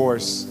to, of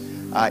course,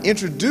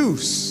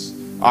 introduce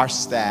our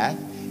staff.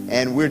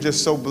 And we're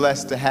just so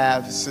blessed to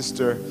have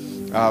Sister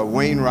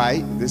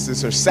Wainwright. This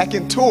is her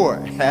second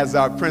tour as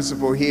our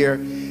principal here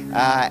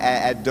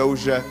at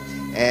DOZSDA.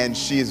 And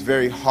she is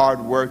very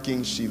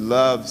hardworking. She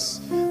loves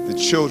the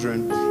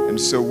children.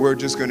 And so we're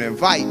just going to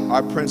invite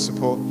our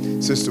principal,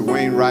 Sister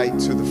Wainwright,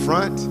 to the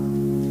front.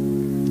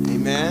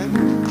 Amen.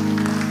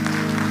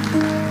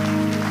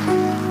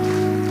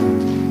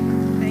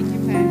 Thank you,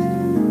 Pastor.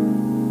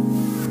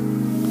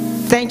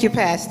 Thank you,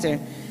 Pastor.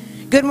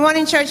 Good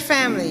morning, church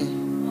family.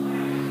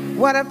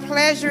 What a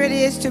pleasure it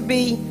is to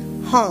be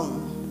home.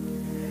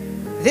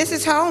 This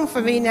is home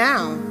for me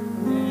now.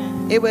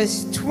 It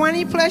was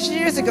 20 plus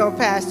years ago,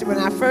 Pastor, when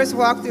I first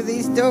walked through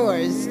these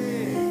doors,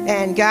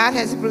 and God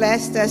has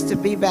blessed us to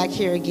be back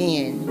here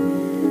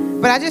again.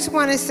 But I just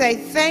want to say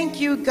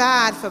thank you,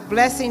 God, for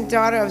blessing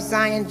Daughter of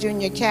Zion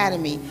Junior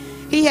Academy.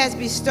 He has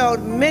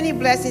bestowed many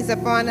blessings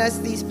upon us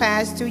these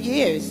past 2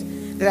 years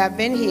that I've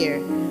been here.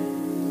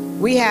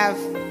 We have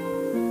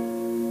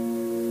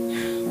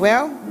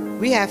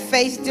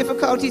faced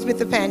difficulties with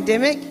the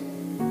pandemic,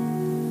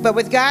 but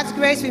with God's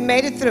grace, we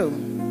made it through.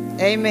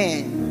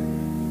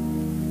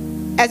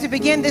 Amen. As we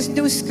begin this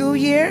new school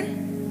year,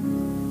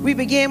 we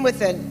begin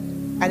with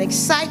an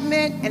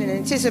excitement and an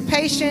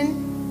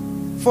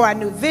anticipation for our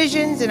new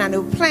visions and our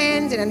new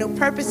plans and our new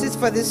purposes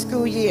for this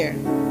school year.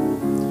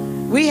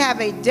 We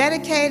have a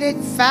dedicated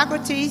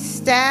faculty,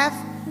 staff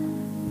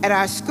at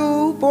our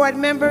school, board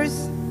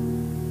members,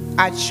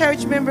 our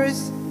church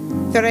members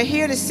that are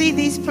here to see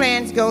these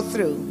plans go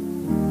through.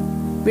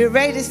 We're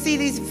ready to see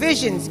these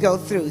visions go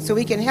through so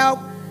we can help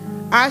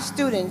our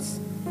students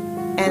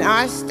and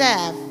our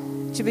staff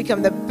to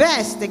become the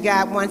best that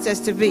God wants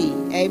us to be.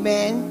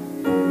 Amen.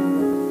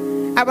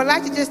 I would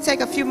like to just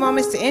take a few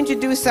moments to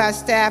introduce our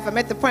staff. I'm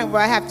at the point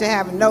where I have to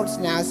have notes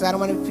now, so I don't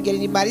want to forget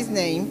anybody's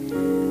name.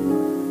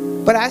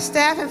 But our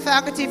staff and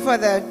faculty for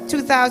the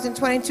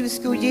 2022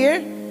 school year,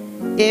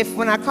 if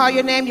when I call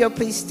your name, you'll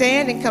please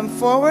stand and come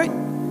forward.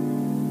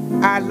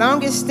 Our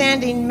longest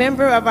standing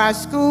member of our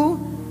school,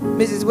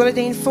 Mrs.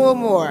 Willardine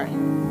Fullmore.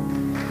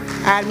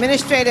 Our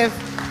administrative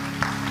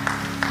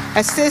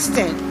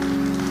assistant,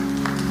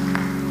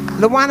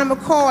 Luana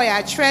McCoy,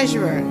 our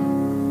treasurer,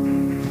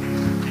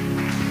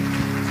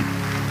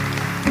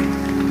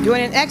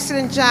 doing an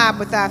excellent job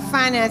with our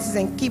finances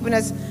and keeping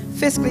us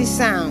fiscally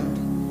sound.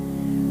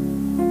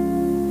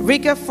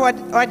 Rika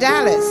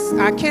Ordalis,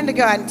 our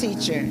kindergarten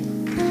teacher.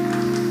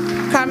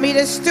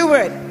 Carmita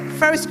Stewart,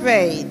 first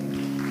grade.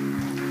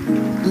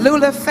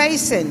 Lula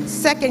Faison,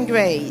 second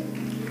grade.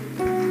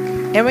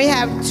 And we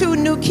have 2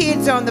 new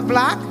kids on the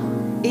block,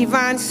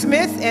 Yvonne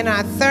Smith in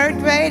our 3rd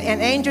grade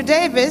and Angel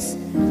Davis,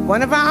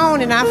 one of our own,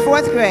 in our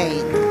 4th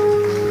grade.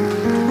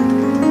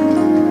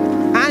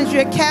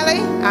 Andrea Kelly,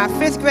 our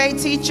 5th grade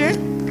teacher.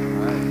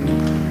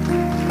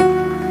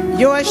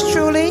 Yours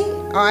truly,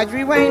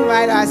 Audrey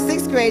Wainwright, our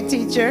 6th grade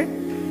teacher.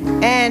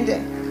 And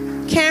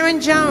Karen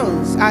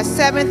Jones, our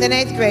 7th and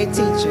 8th grade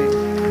teacher.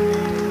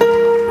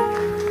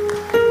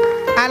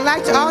 I'd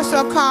like to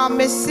also call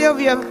Miss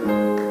Sylvia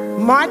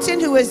Martin,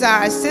 who is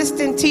our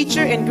assistant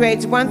teacher in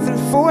grades 1 through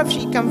 4, if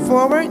she'd come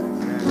forward.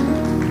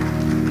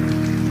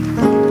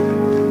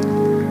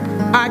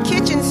 Our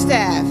kitchen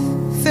staff,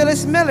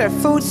 Phyllis Miller,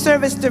 food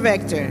service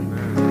director.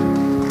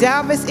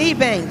 Dalvis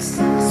Ebanks,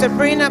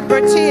 Sabrina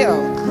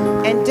Bertil,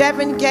 and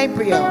Devin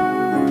Gabriel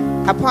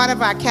are part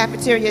of our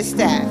cafeteria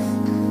staff.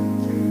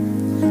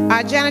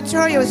 Our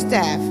janitorial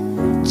staff,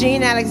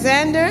 Jean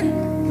Alexander,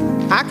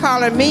 I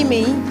call her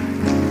Mimi,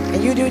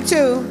 and you do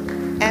too,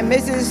 and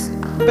Mrs.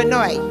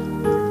 Benoit.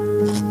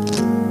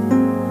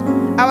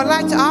 I would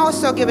like to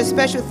also give a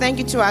special thank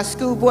you to our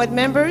school board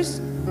members,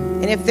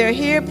 and if they're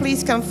here,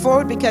 please come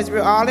forward because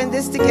we're all in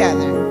this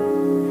together.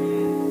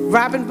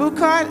 Robin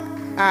Buchart,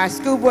 our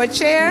school board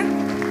chair.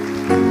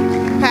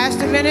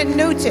 Pastor Leonard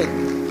Newton.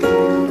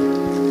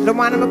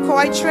 Luana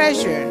McCoy,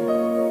 treasurer.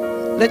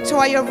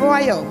 Latoya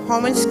Royal,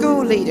 home and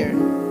school leader.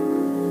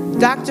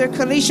 Dr.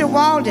 Kalisha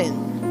Walden.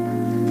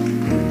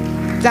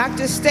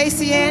 Dr.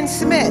 Stacey Ann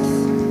Smith.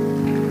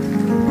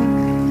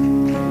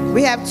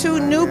 We have 2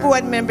 new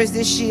board members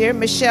this year,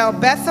 Michelle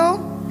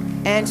Bethel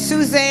and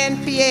Suzanne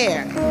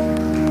Pierre,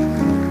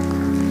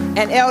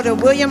 and Elder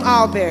William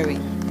Alberry.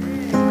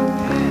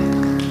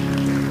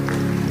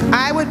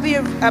 I would be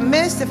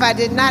amiss if I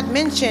did not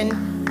mention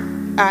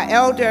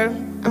Brother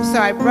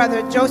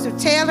Joseph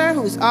Taylor,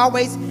 who's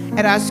always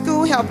at our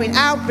school helping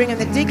out, bringing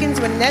the deacons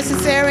when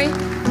necessary,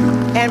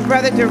 and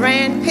Brother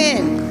Duran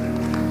Penn,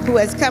 who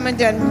has come and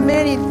done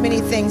many, many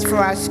things for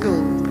our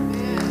school.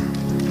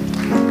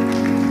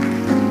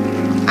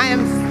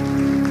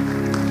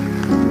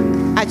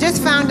 I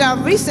just found out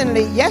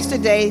recently,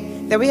 yesterday,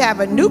 that we have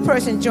a new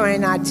person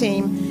joining our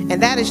team,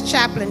 and that is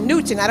Chaplain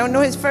Newton. I don't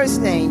know his first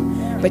name,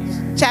 but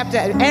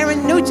Chaplain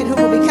Aaron Newton, who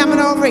will be coming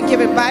over and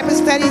giving Bible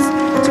studies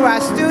to our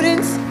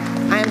students.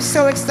 I am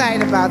so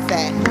excited about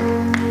that.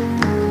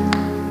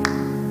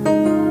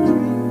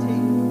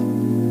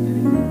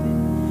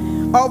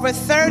 Over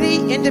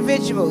 30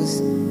 individuals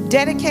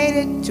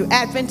dedicated to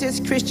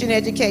Adventist Christian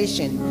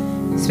education,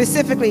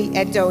 specifically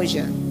at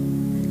DOZSDA.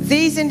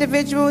 These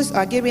individuals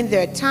are giving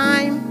their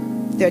time,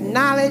 their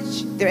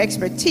knowledge, their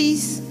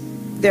expertise,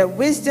 their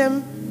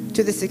wisdom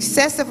to the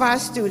success of our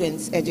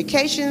students'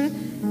 education,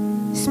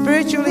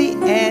 spiritually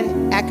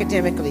and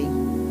academically.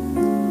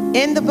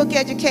 In the book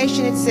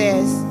Education, it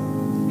says,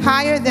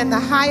 higher than the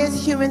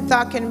highest human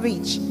thought can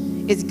reach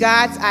is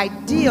God's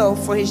ideal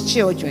for his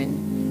children.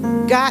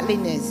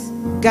 Godliness,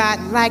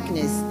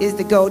 God-likeness is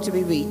the goal to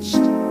be reached.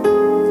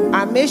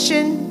 Our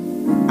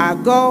mission, our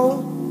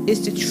goal,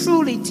 is to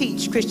truly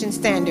teach Christian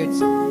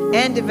standards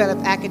and develop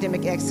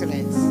academic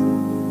excellence.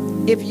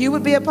 If you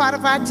would be a part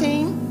of our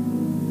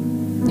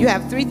team, you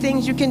have 3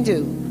 things you can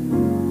do.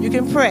 You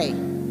can pray,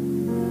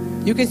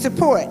 you can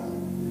support,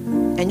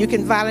 and you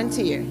can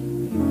volunteer.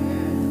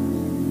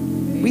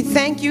 We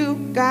thank you,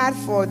 God,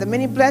 for the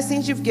many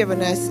blessings you've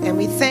given us, and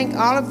we thank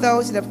all of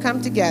those that have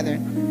come together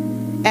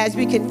as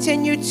we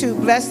continue to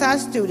bless our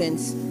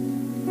students.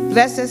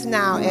 Bless us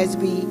now as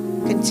we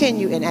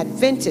continue in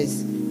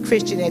Adventist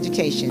Christian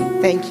education.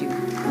 Thank you.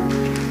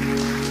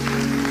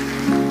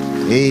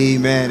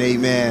 Amen,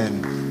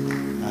 amen.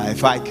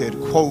 If I could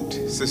quote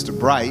Sister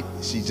Bright,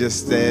 she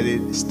just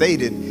stated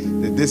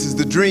that this is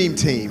the dream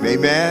team,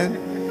 amen?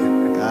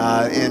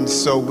 And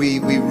so we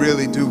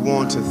really do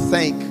want to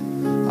thank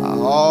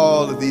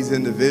all of these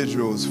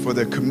individuals for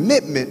their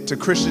commitment to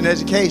Christian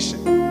education.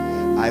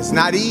 It's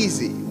not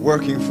easy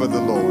working for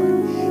the Lord.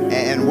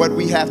 And what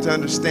we have to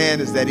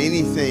understand is that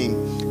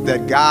anything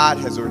that God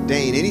has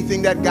ordained,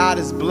 anything that God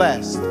has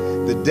blessed,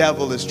 the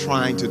devil is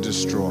trying to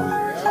destroy.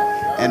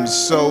 And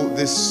so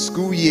this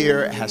school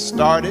year has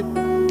started,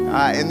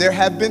 and there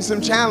have been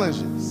some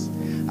challenges,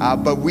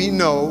 but we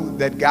know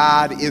that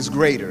God is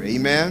greater,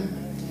 amen?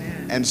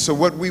 And so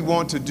what we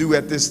want to do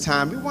at this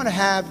time, we want to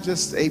have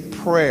just a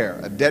prayer,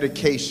 a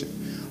dedication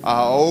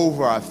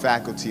over our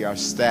faculty, our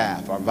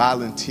staff, our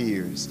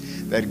volunteers,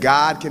 that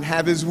God can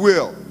have his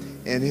will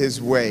and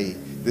his way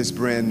this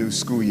brand new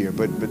school year.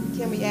 But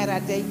can we add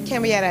our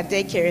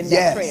daycare in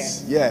that prayer?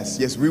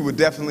 Yes, we would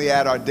definitely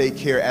add our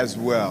daycare as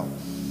well.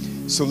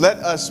 So let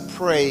us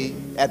pray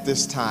at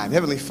this time.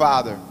 Heavenly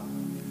Father,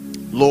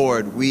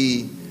 Lord,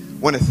 we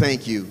want to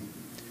thank you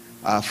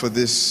for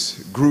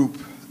this group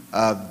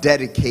of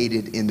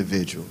dedicated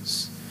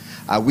individuals.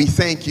 We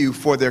thank you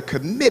for their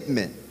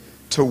commitment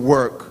to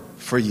work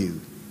for you.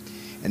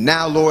 And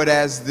now, Lord,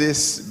 as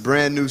this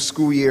brand new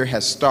school year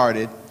has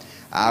started,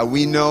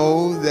 we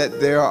know that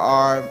there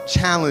are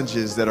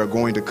challenges that are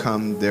going to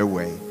come their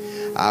way.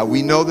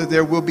 We know that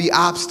there will be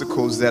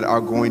obstacles that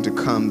are going to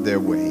come their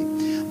way.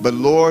 But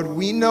Lord,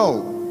 we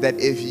know that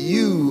if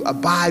you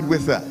abide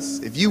with us,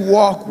 if you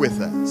walk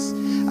with us,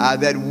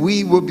 that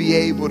we will be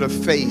able to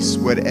face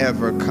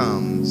whatever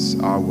comes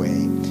our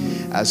way.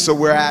 So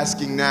we're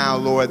asking now,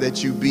 Lord,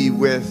 that you be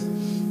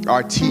with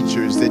our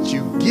teachers, that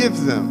you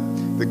give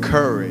them the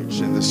courage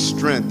and the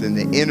strength and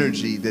the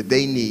energy that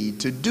they need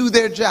to do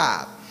their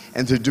job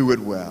and to do it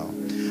well.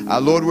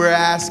 Lord, we're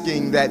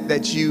asking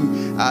that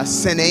you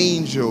send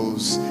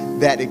angels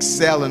that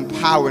excel in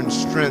power and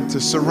strength to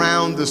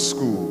surround the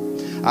school.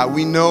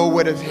 We know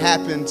what has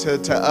happened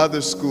to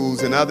other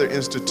schools and other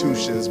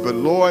institutions, but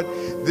Lord,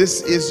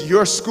 this is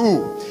your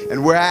school,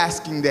 and we're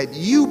asking that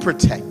you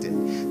protect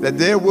it, that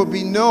there will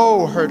be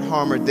no hurt,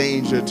 harm, or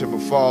danger to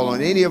befall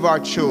on any of our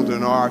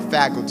children or our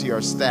faculty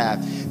or staff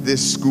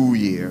this school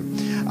year.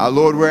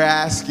 Lord, we're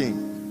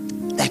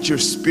asking that your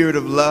spirit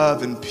of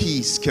love and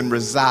peace can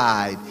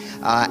reside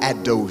at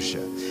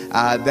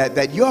DOZSDA,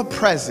 that your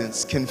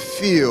presence can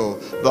fill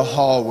the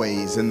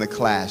hallways in the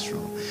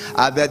classroom,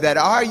 that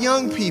our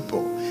young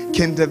people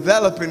can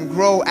develop and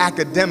grow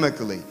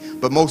academically,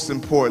 but most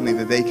importantly,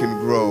 that they can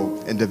grow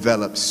and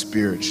develop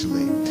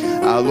spiritually.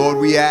 Lord,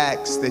 we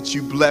ask that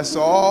you bless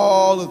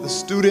all of the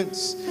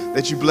students,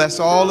 that you bless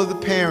all of the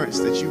parents,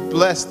 that you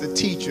bless the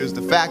teachers,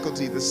 the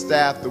faculty, the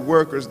staff, the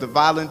workers, the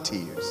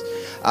volunteers,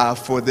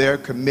 for their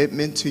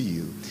commitment to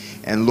you.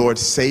 And Lord,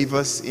 save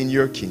us in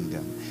your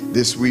kingdom.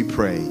 This we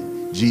pray.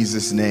 In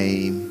Jesus'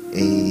 name,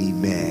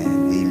 amen.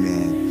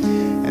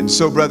 Amen. And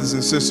so, brothers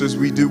and sisters,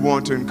 we do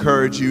want to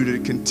encourage you to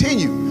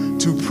continue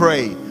to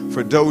pray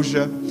for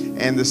DOZSDA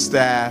and the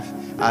staff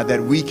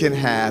that we can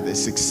have a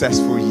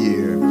successful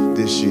year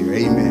this year.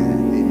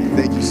 Amen. Amen.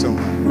 Thank you so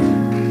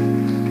much.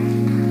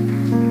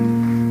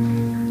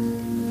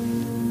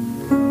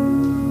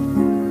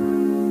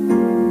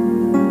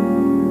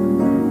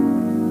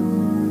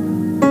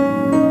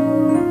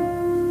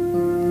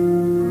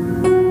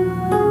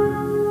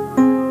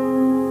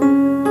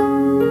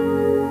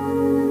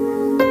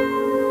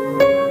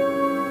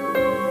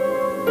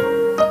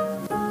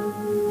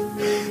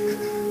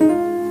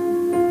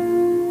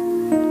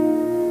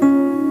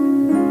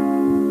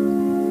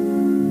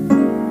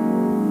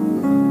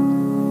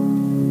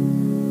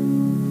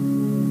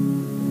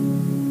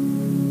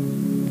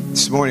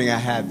 This morning I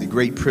have the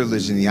great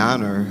privilege and the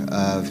honor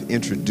of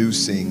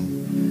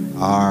introducing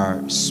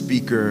our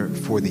speaker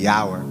for the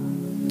hour.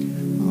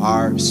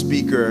 Our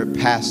speaker,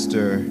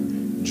 Pastor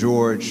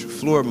George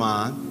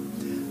Fleurimond,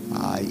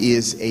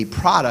 is a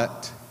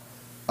product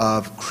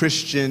of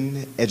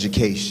Christian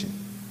education.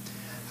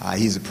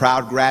 He's a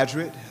proud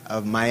graduate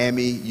of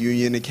Miami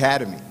Union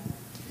Academy.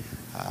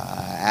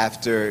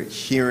 After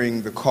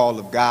hearing the call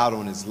of God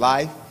on his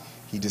life,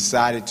 he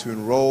decided to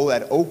enroll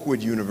at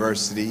Oakwood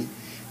University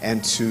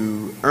and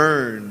to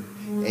earn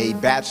a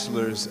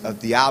bachelor's of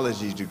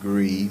theology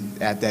degree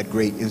at that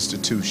great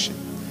institution.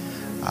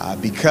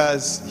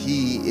 Because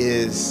he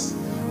is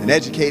an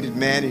educated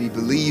man and he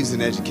believes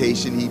in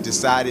education, he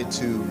decided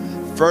to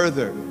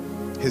further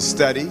his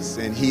studies,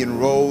 and he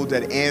enrolled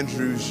at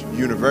Andrews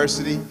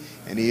University,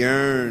 and he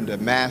earned a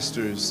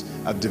Master's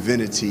of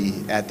Divinity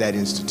at that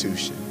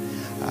institution.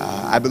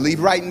 I believe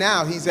right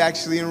now he's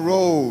actually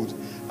enrolled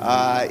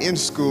in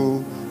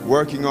school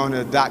working on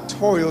a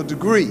doctoral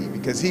degree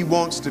because he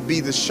wants to be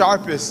the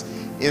sharpest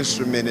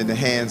instrument in the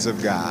hands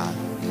of God.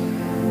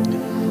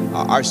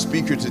 Our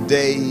speaker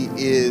today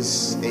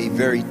is a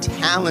very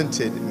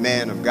talented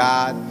man of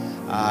God.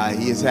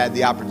 He has had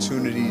the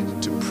opportunity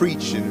to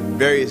preach in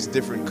various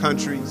different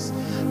countries,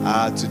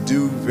 to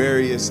do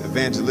various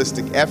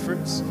evangelistic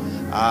efforts.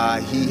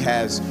 He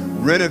has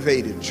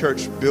renovated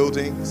church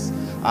buildings.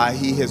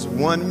 He has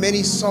won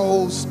many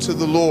souls to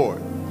the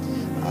Lord.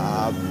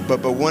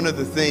 But one of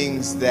the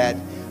things that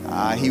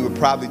he would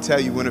probably tell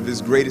you one of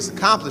his greatest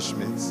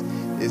accomplishments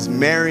is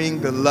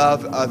marrying the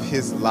love of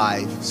his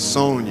life,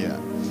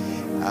 Sonia.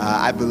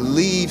 I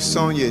believe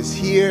Sonia is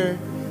here.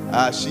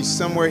 She's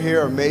somewhere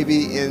here or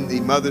maybe in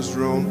the mother's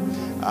room.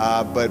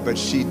 But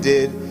she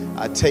did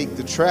take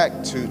the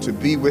trek to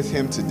be with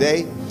him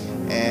today.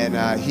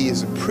 And he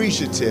is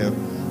appreciative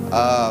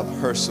of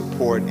her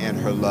support and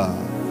her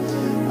love.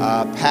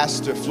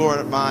 Pastor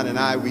Fleurimond and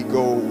I, we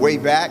go way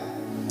back.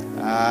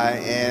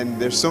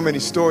 And there's so many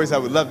stories I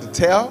would love to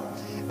tell,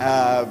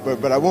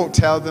 but I won't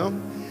tell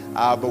them.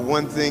 But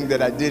one thing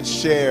that I did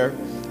share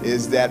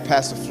is that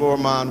Pastor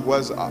Fleurimond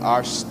was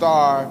our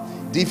star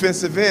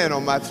defensive end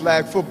on my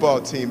flag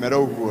football team at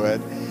Oakwood.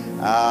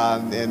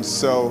 And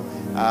so,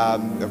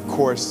 of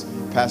course,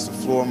 Pastor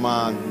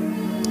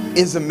Fleurimond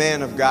is a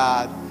man of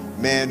God,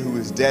 man who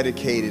is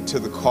dedicated to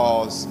the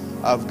cause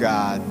of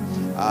God.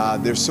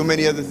 There's so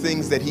many other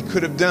things that he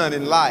could have done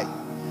in life,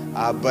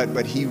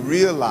 but he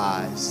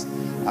realized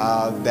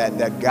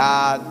that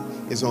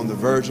God is on the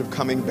verge of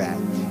coming back,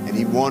 and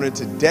he wanted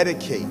to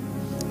dedicate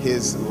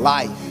his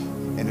life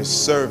and his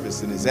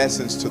service and his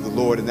essence to the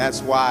Lord. And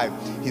that's why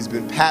he's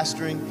been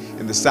pastoring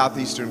in the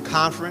Southeastern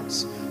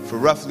Conference for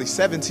roughly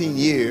 17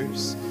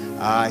 years.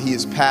 He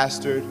has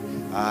pastored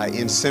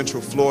in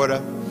Central Florida.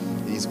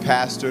 He's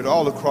pastored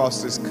all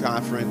across this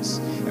conference.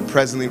 And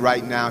presently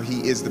right now,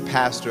 he is the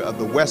pastor of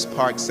the West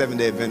Park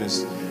Seventh-day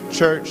Adventist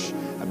Church.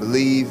 I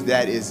believe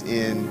that is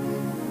in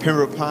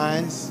Pembroke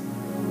Pines.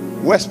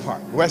 West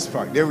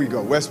Park, there we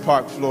go, West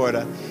Park,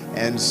 Florida.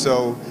 And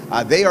so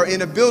they are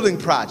in a building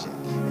project,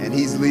 and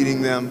he's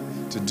leading them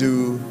to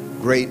do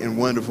great and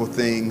wonderful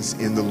things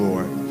in the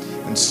Lord.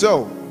 And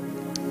so,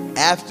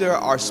 after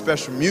our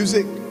special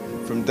music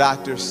from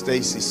Dr.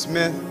 Stacy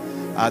Smith,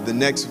 the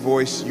next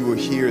voice you will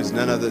hear is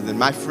none other than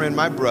my friend,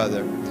 my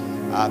brother,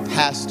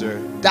 Pastor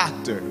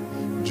Dr.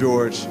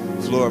 George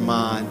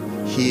Fleurimond.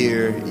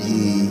 Hear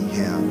ye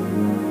him.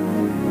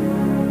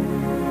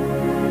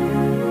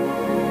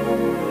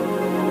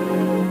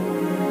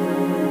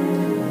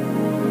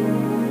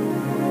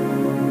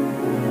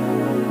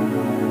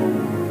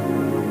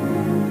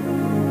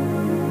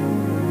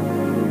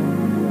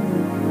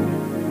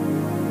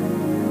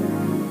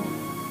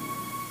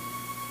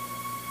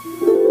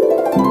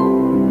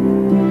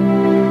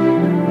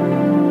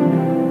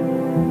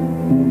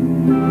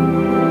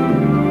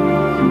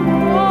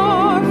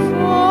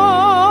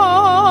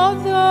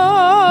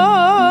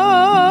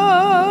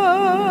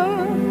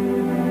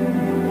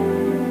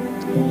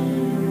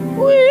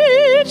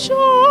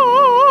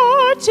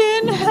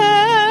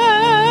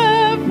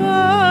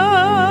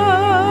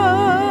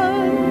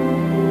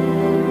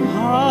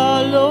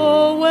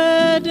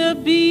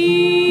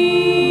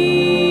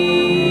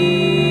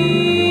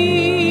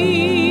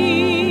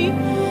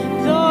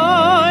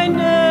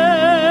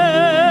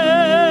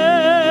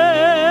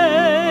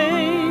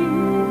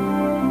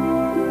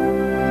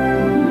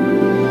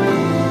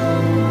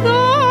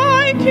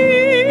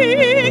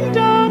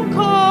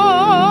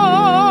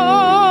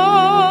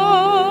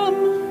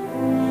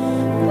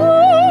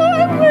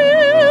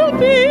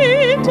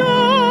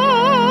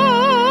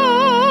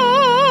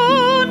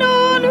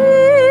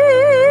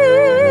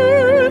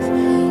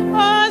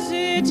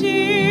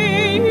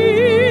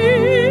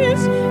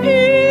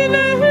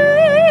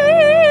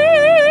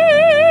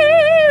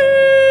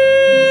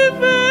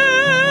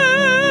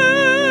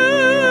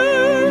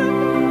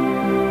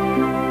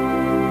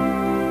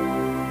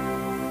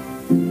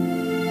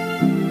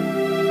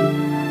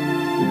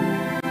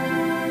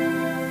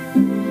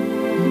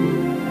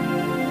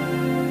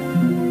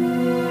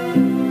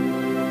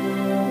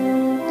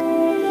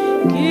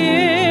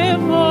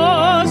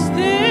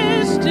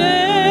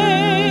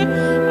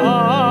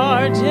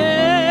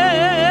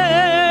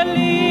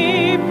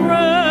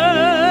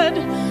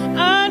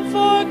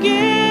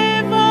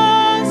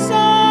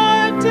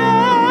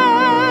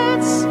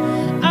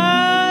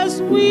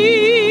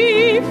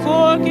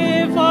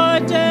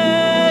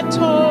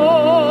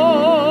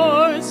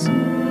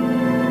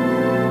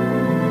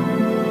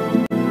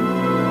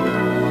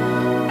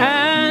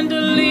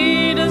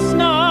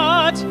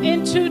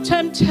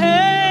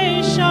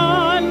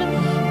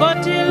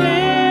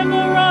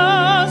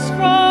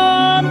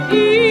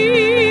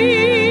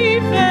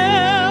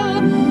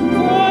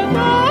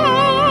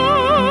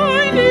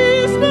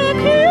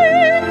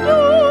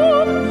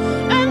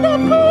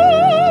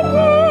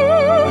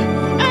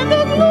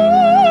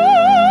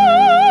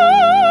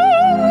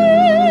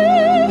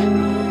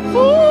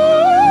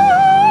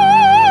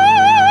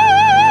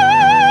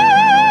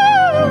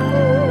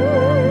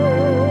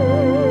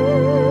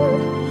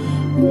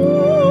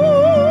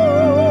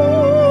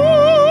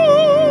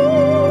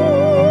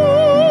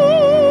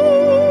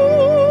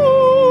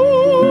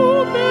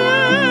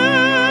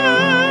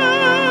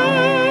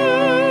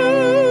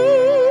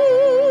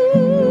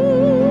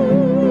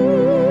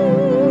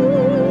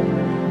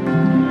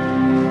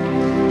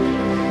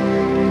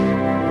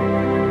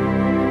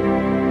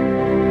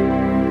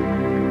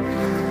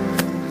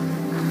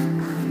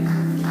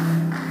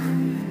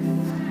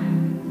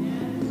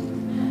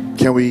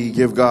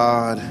 give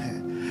God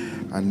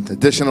an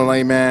additional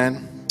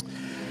amen.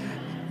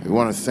 We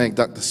want to thank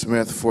Dr.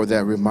 Smith for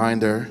that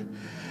reminder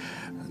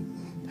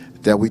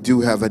that we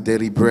do have a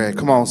daily bread.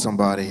 Come on,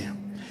 somebody.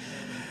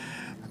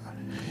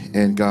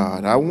 In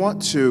God. I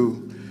want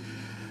to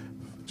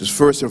just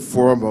first and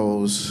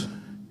foremost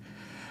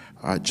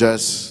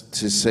just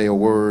to say a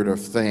word of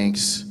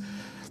thanks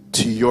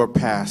to your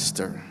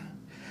pastor,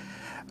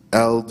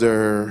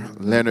 Elder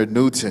Leonard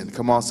Newton.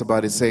 Come on,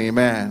 somebody, say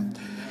amen.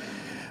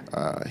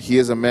 He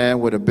is a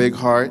man with a big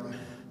heart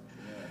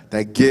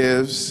that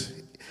gives.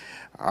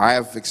 I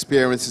have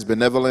experienced his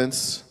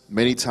benevolence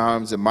many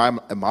times in my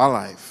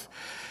life,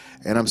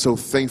 and I'm so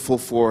thankful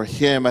for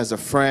him as a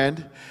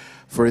friend,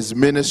 for his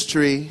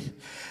ministry,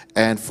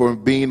 and for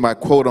being my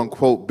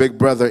quote-unquote big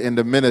brother in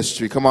the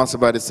ministry. Come on,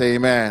 somebody, say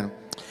amen.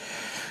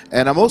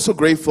 And I'm also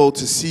grateful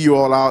to see you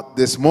all out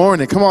this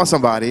morning. Come on,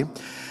 somebody.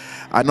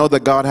 I know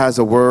that God has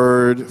a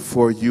word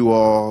for you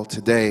all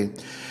today,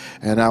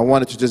 and I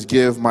wanted to just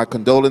give my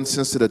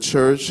condolences to the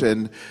church,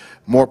 and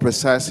more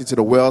precisely to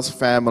the Wells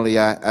family,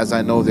 as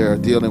I know they're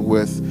dealing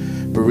with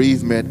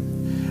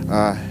bereavement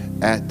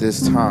at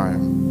this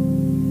time.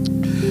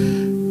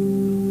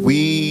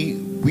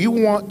 We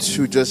want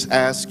to just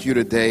ask you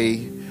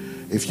today,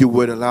 if you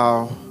would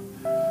allow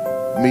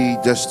me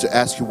just to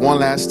ask you one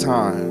last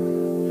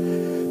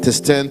time to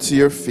stand to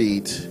your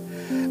feet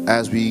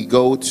as we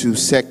go to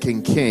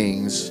 2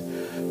 Kings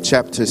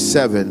chapter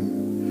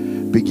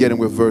 7, beginning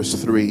with verse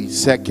 3.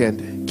 2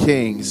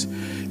 Kings.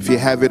 If you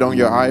have it on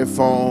your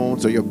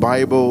iPhones or your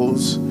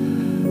Bibles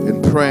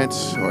in print,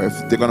 or if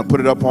they're going to put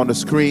it up on the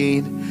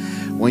screen,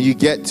 when you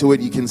get to it,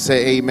 you can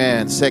say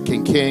amen. 2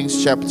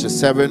 Kings chapter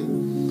 7.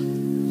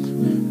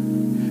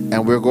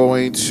 And we're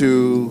going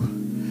to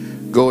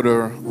go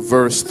to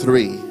verse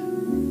 3.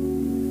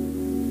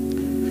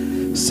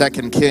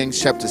 2 Kings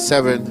chapter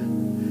 7,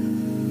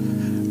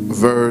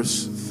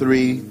 verse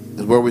 3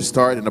 is where we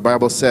start. And the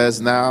Bible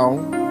says, "Now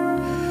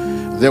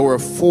there were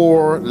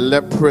 4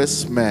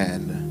 leprous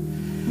men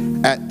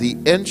at the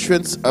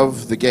entrance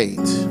of the gate,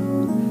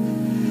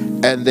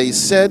 and they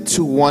said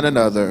to one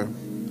another,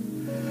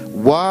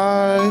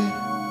 'Why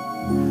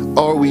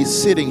are we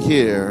sitting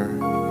here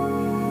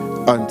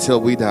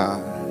until we die?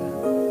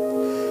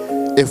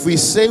 If we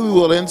say we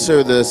will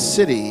enter the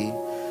city,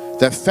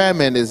 the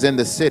famine is in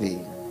the city,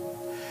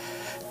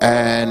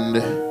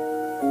 and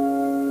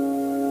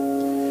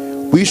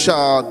we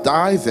shall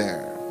die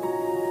there.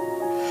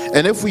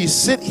 And if we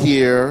sit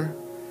here,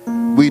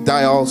 we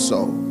die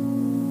also.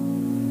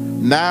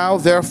 Now,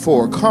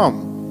 therefore,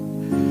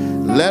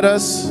 come, let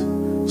us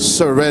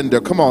surrender.'"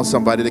 Come on,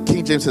 somebody. The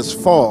King James says,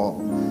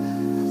 "fall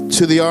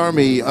to the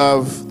army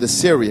of the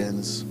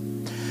Syrians.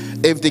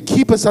 If they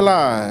keep us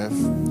alive,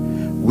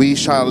 we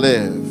shall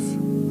live.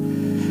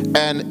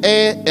 And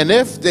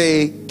if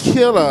they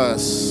kill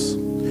us,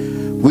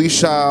 we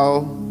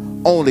shall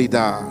only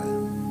die."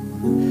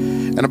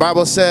 And the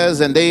Bible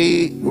says, "And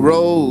they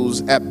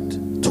rose at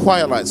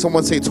twilight,"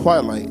 someone say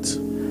twilight,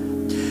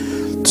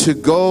 "to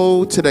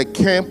go to the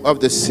camp of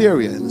the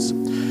Syrians.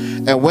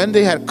 And when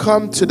they had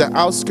come to the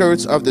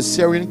outskirts of the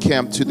Syrian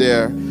camp, to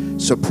their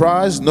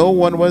surprise, no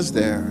one was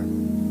there."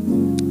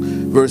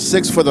 Verse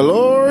 6, "For the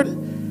Lord,"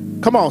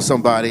 come on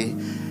somebody,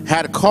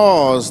 "had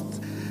caused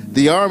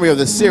the army of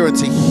the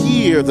Syrians to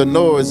hear the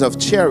noise of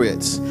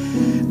chariots,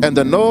 and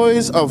the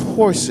noise of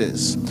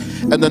horses,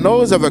 and the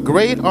noise of a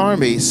great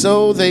army.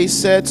 So they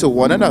said to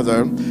one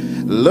another,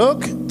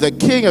 'Look, the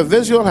king of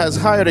Israel has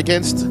hired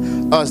against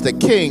us the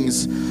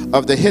kings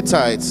of the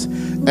Hittites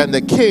and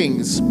the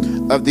kings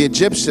of the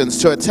Egyptians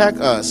to attack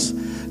us.'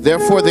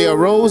 Therefore they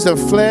arose and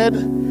fled."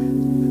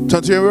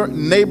 Turn to your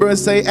neighbor and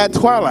say, "At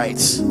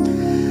twilight."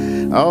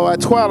 Oh,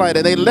 at twilight.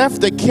 "And they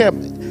left the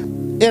camp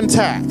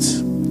intact,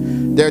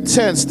 their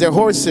tents, their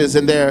horses,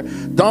 and their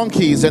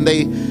donkeys, and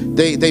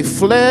they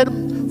fled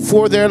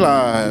for their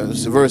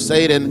lives." Verse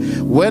 8,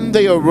 "And when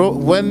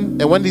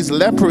these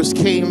lepers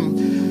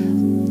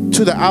came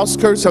to the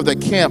outskirts of the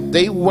camp,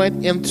 they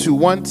went into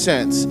one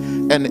tent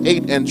and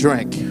ate and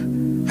drank."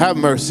 Have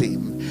mercy.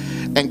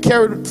 "And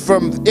carried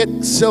from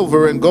it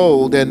silver and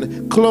gold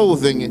and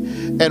clothing,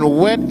 and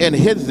went and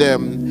hid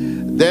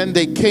them. Then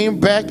they came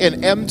back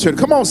and entered,"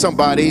 come on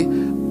somebody,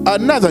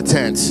 "another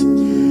tent,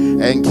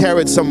 and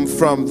carried some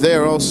from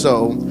there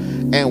also,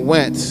 and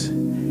went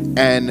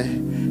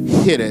and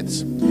hid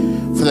it."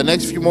 For the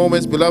next few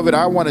moments, beloved,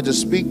 I want to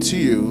just speak to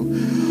you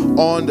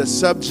on the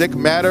subject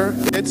matter,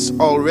 it's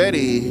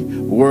already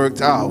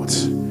worked out.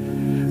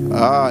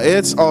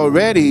 It's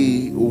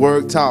already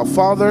worked out.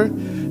 Father,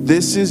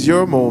 this is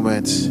your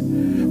moment.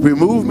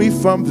 Remove me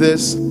from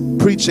this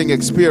preaching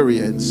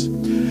experience.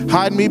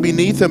 Hide me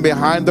beneath and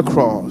behind the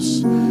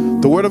cross.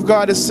 The word of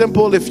God is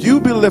simple. If you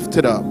be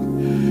lifted up,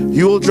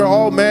 you will draw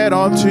all men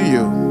unto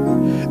you.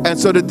 And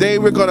so today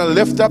we're going to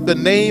lift up the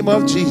name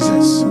of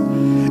Jesus.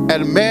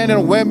 And men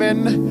and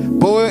women,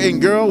 boy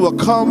and girl will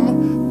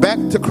come back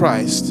to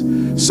Christ.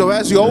 So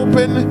as you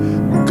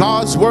open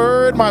God's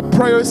word, my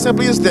prayer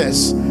simply is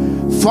this.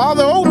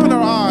 Father, open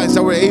our eyes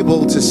that we're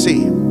able to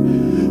see.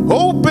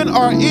 Open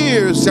our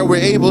ears that we're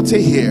able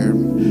to hear.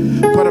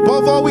 But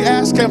above all, we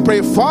ask and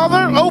pray,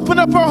 Father, open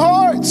up our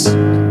hearts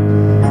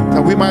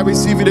that we might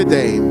receive you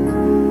today.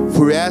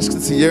 For we ask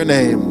it in your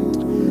name.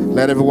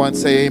 Let everyone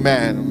say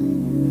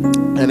amen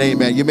and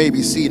amen. You may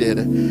be seated.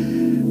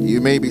 You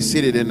may be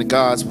seated in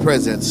God's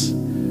presence.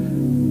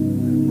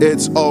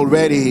 It's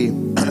already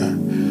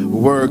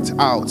worked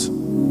out.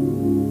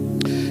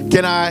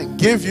 Can I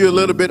give you a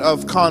little bit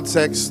of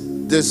context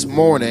this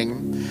morning?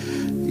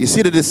 You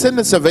see, the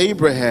descendants of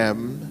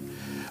Abraham,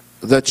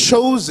 the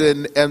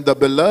chosen and the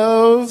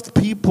beloved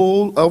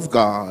people of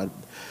God,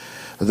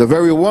 the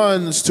very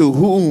ones to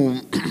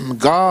whom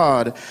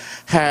God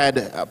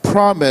had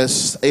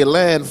promised a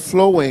land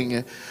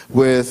flowing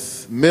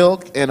with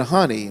milk and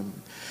honey,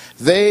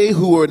 they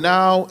who are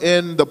now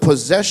in the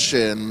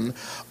possession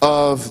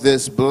of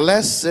this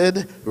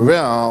blessed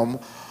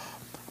realm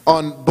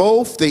on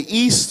both the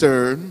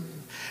eastern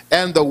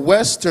and the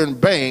western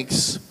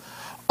banks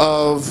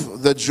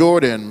of the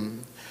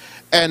Jordan,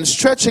 and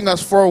stretching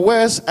as far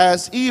west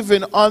as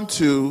even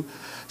unto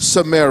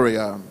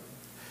Samaria.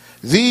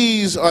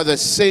 These are the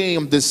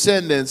same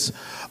descendants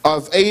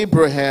of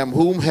Abraham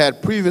whom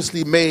had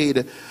previously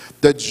made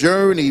the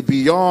journey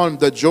beyond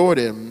the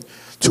Jordan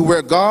to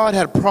where God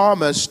had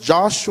promised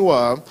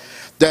Joshua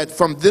that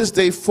from this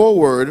day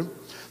forward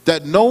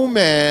that no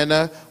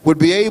man would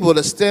be able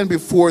to stand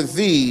before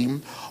thee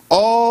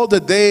all the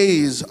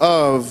days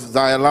of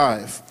thy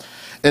life.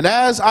 And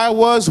as I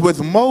was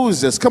with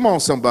Moses, come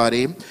on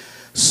somebody,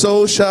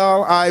 so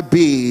shall I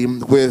be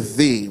with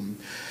thee.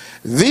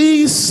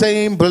 These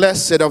same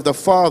blessed of the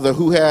Father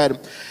who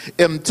had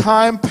in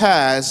time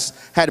past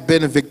had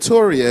been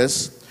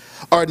victorious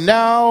are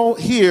now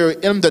here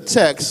in the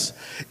text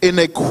in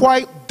a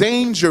quite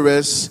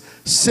dangerous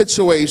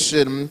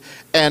situation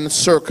and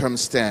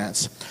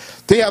circumstance.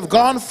 They have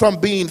gone from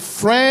being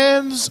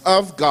friends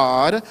of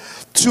God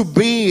to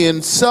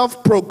being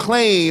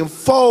self-proclaimed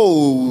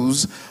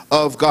foes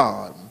of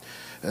God.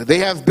 They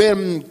have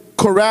been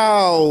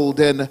corralled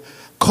and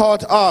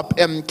caught up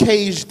and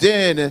caged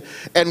in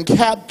and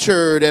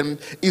captured, and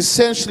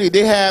essentially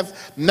they have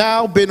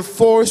now been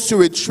forced to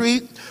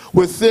retreat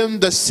within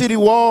the city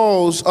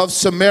walls of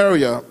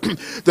Samaria,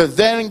 the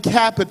then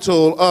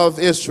capital of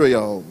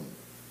Israel.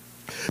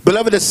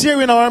 Beloved, the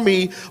Syrian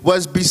army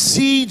was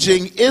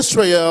besieging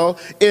Israel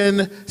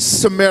in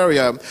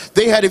Samaria.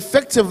 They had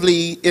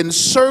effectively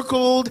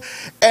encircled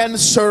and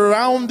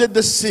surrounded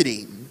the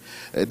city.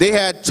 They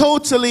had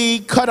totally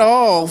cut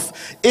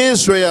off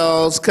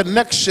Israel's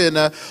connection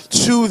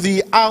to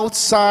the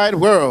outside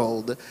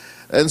world.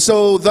 And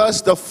so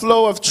thus the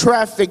flow of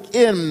traffic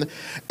in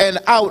and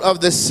out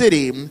of the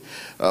city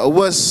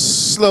was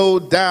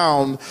slowed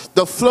down.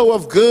 The flow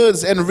of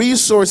goods and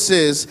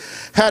resources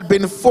had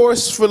been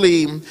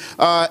forcefully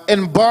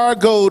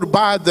embargoed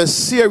by the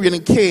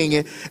Syrian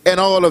king and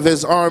all of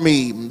his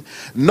army.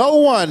 No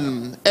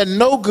one and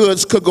no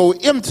goods could go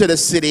into the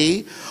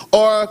city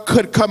or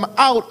could come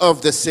out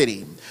of the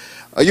city.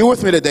 Are you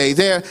with me today?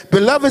 Their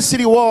beloved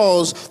city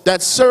walls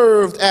that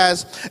served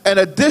as an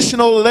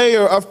additional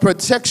layer of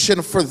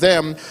protection for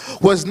them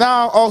was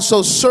now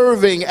also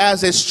serving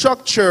as a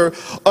structure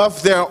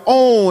of their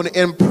own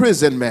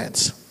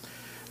imprisonment.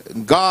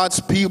 God's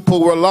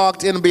people were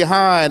locked in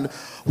behind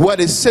what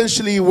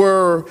essentially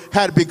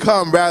had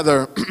become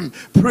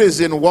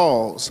prison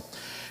walls.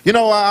 You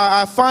know,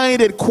 I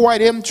find it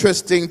quite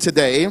interesting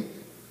today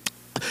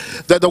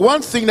that the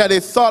one thing that they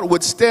thought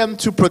would stand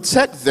to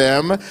protect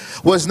them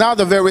was now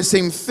the very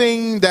same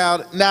thing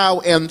that now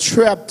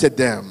entrapped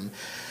them.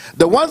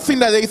 The one thing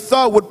that they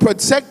thought would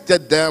protect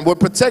them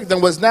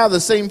was now the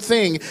same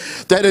thing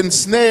that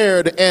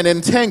ensnared and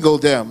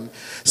entangled them.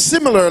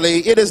 Similarly,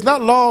 it is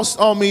not lost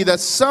on me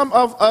that some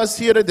of us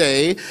here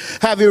today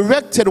have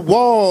erected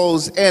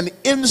walls and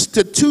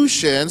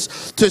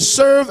institutions to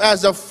serve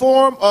as a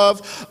form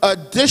of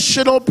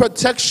additional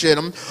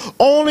protection,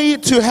 only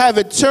to have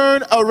it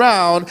turned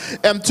around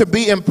and to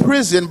be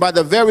imprisoned by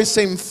the very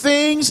same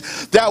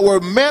things that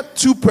were meant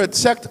to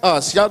protect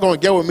us. Y'all gonna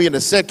get with me in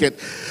a second.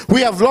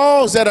 We have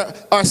laws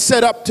that are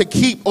set up to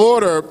keep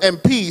order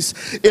and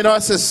peace in our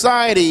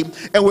society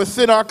and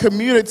within our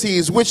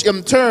communities, which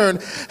in turn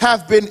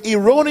have been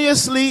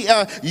erroneously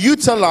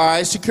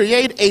utilized to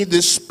create a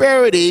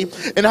disparity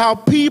in how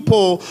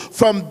people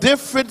from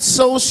different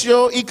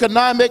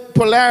socio-economic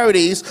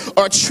polarities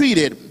are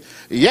treated.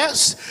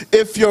 Yes,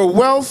 if you're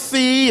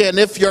wealthy and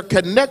if you're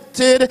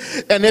connected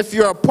and if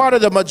you're a part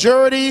of the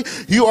majority,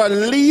 you are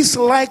least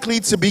likely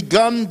to be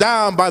gunned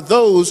down by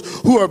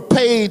those who are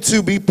paid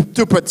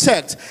to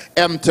protect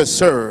and to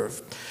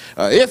serve.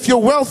 If you're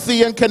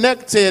wealthy and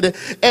connected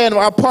and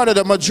are part of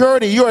the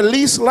majority, you're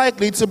least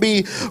likely to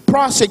be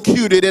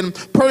prosecuted and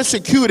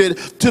persecuted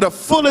to the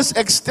fullest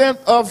extent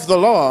of the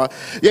law.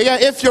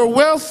 If you're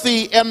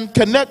wealthy and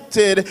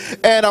connected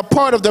and are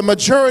part of the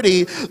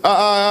majority,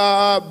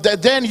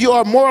 then you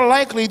are more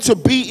likely to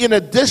be in a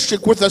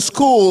district with a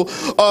school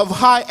of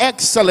high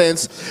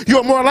excellence.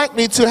 You're more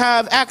likely to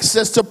have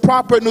access to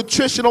proper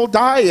nutritional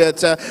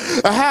diet,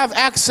 have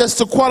access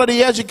to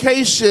quality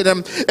education,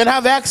 and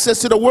have access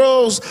to the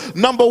world's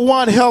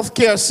 #1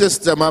 healthcare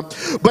system.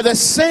 But the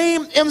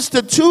same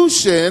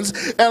institutions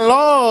and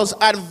laws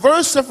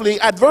adversely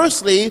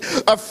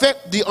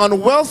affect the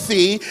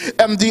unwealthy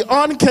and the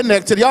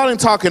unconnected. Y'all ain't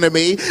talking to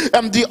me.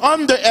 And the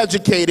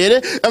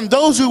undereducated and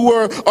those who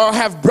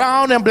have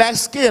brown and black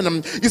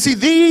skin. You see,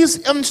 these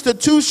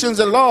institutions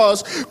and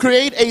laws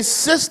create a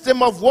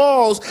system of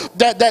walls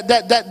that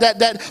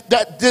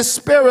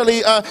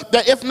disparately,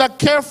 that if not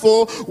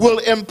careful, will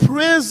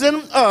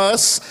imprison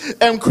us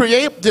and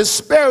create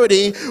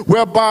disparity,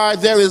 whereby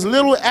there is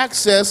little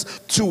access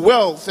to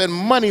wealth and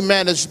money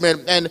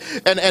management and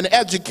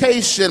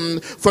education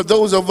for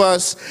those of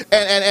us,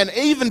 and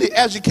even the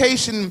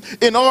education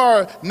in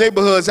our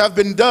neighborhoods have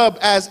been dubbed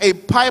as a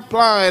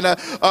pipeline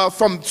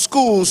from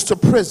schools to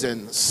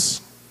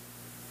prisons.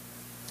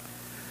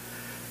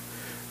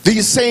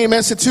 These same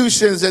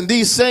institutions and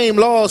these same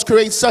laws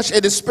create such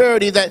a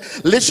disparity that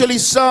literally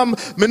some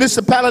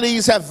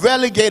municipalities have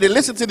relegated,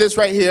 listen to this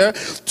right here,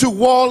 to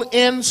wall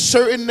in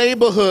certain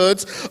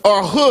neighborhoods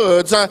or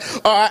hoods,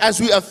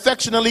 as we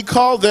affectionately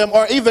call them,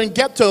 or even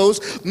ghettos,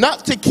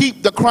 not to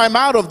keep the crime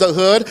out of the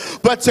hood,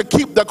 but to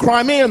keep the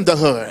crime in the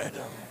hood.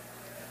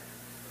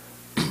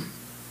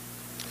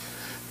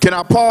 Can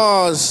I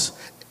pause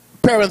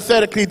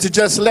parenthetically to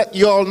just let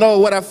you all know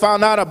what I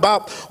found out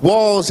about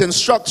walls and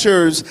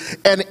structures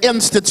and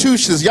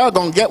institutions? Y'all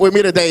gonna get with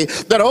me today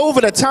that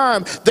over the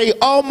time they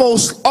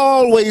almost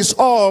always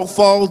all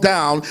fall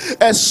down,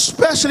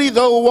 especially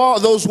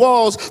those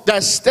walls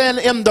that stand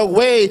in the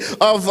way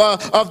of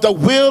the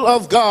will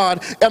of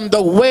God and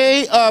the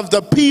way of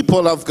the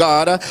people of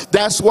God.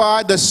 That's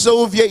why the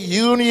Soviet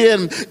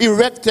Union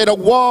erected a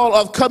wall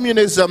of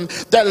communism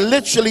that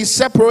literally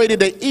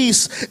separated the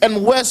East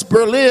and West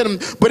Berlin,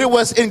 but it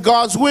was in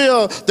God's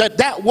will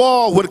that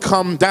wall would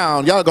come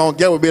down. Y'all gonna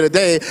get with me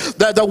today.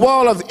 That the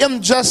wall of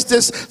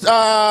injustice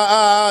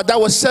that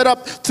was set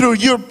up through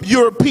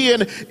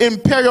European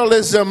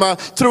imperialism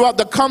throughout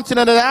the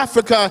continent of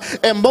Africa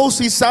and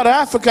mostly South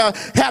Africa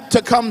had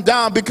to come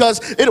down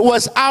because it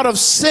was out of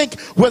sync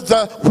with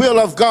the will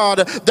of God.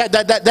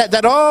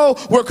 That all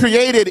were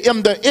created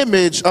in the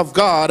image of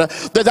God.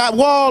 That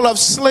wall of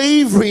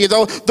slavery,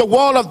 the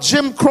wall of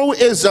Jim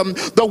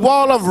Crowism, the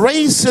wall of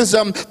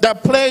racism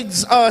that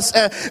plagues us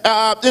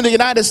in the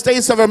United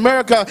States of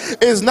America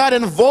is not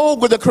in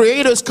vogue with the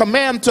Creator's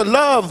command to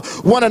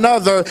love one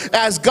another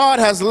as God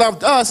has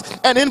loved us.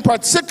 And in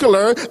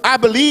particular, I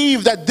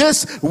believe that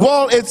this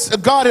wall, it's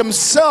God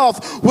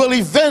Himself will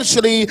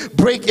eventually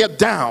break it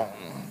down.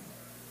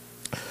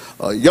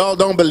 Y'all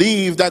don't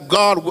believe that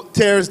God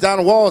tears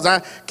down walls.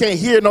 I can't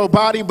hear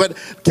nobody, but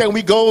can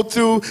we go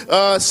through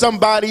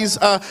somebody's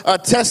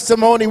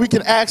testimony? We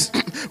can ask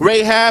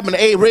Rahab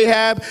and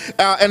Rahab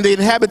and the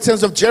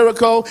inhabitants of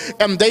Jericho,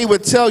 and they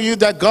would tell you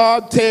that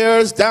God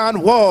tears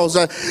down walls.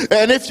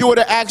 And if you were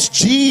to ask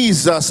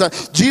Jesus,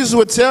 Jesus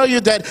would tell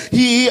you that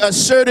He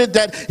asserted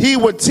that He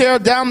would tear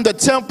down the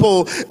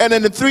temple, and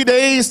in the 3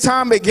 days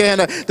time again,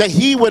 that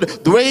He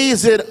would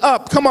raise it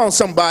up. Come on,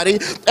 somebody.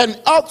 And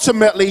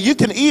ultimately, you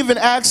can even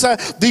ask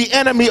the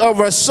enemy of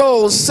our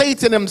souls,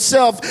 Satan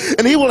himself,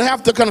 and he will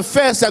have to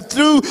confess that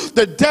through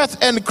the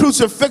death and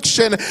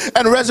crucifixion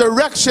and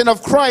resurrection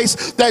of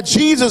Christ, that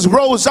Jesus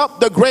rose up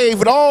the grave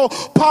with all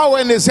power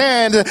in His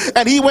hand,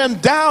 and He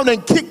went down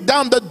and kicked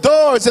down the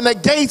doors and the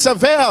gates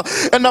of hell.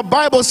 And the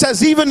Bible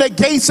says even the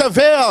gates of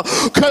hell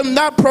could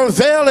not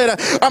prevail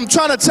it. I'm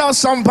trying to tell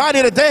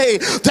somebody today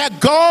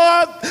that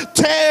God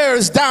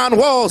tears down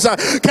walls.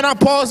 Can I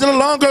pause a little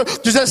longer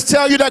to just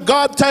tell you that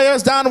God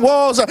tears down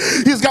walls?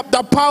 He's got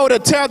the power to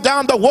tear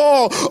down the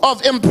wall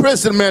of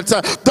imprisonment,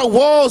 the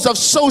walls of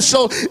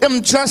social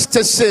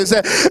injustices,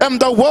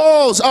 and the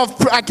walls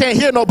of, I can't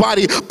hear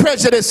nobody,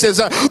 prejudices,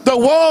 the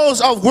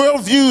walls of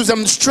worldviews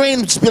and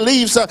strange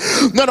beliefs.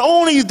 Not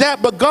only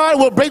that, but God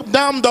will break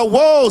down the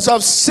walls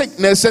of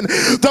sickness and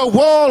the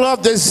wall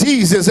of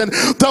diseases and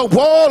the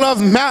wall of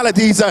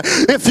maladies.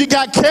 If you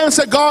got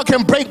cancer, God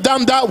can break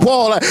down that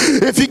wall.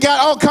 If you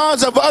got all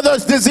kinds of other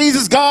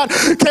diseases, God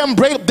can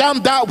break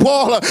down that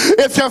wall.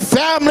 If your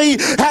family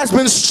has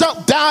been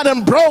struck down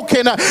and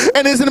broken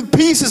and is in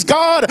pieces,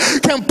 God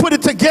can put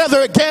it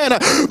together again,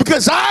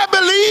 because I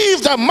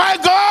believe that my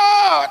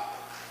God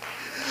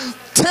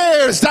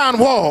tears down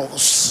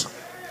walls.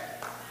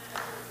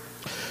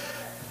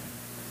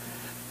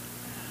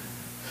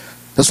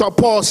 That's why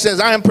Paul says,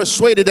 I am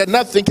persuaded that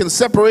nothing can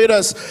separate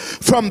us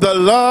from the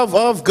love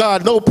of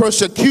God. No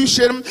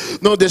persecution,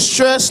 no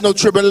distress, no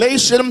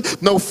tribulation,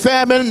 no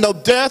famine, no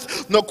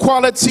death, no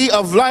quality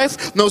of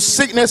life, no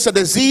sickness or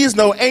disease,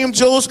 no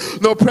angels,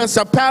 no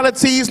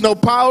principalities, no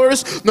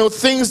powers, no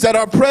things that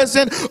are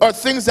present or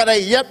things that are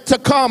yet to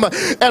come.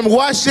 And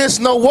watch this,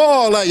 no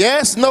wall,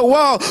 yes, no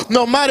wall,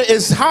 no matter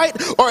its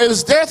height or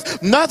its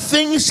depth,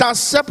 nothing shall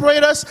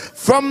separate us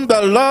from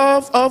the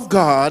love of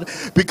God,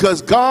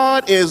 because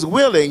God is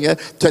willing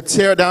to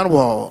tear down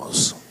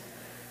walls.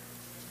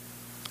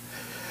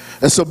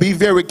 And so be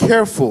very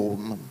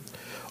careful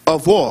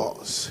of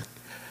walls.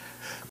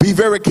 Be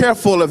very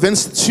careful of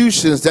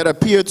institutions that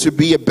appear to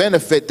be a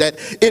benefit, that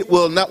it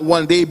will not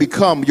one day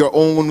become your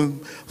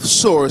own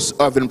source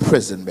of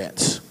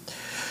imprisonment.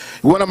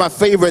 One of my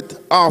favorite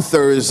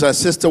authors,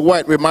 Sister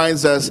White,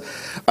 reminds us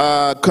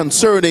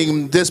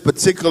concerning this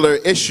particular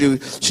issue.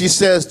 She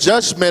says,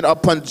 judgment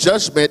upon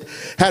judgment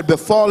had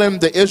befallen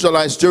the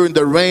Israelites during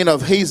the reign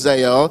of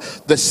Hazael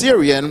the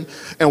Syrian,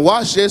 and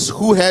watch this,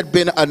 who had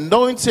been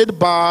anointed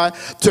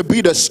to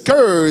be the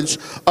scourge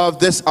of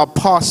this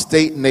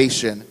apostate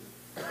nation.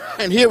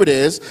 And here it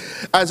is,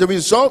 as a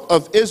result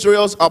of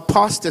Israel's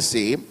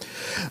apostasy,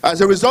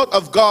 as a result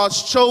of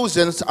God's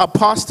chosen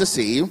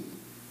apostasy,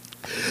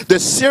 the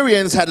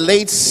Syrians had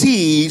laid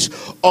siege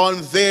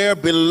on their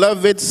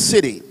beloved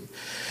city.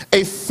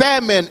 A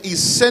famine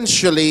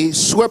essentially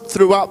swept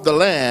throughout the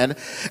land,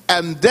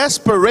 and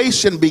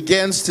desperation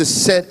begins to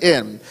set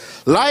in.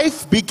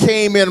 Life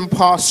became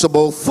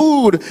impossible,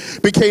 food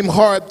became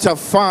hard to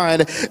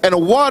find,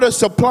 and water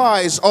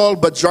supplies all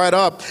but dried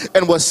up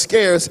and was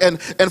scarce,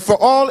 and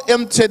for all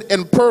intent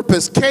and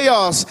purpose,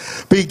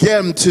 chaos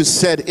began to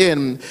set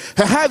in.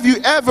 Have you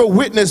ever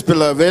witnessed,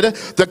 beloved,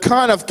 the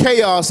kind of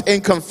chaos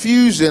and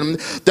confusion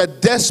that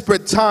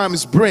desperate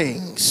times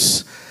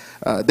brings?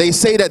 They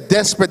say that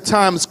desperate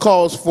times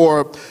calls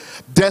for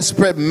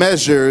desperate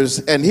measures,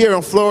 and here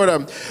in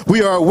Florida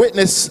we are a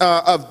witness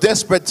of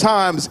desperate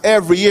times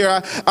every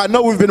year. I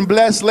know we've been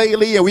blessed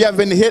lately and we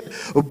haven't been hit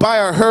by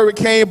a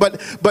hurricane,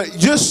 but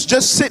just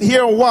sit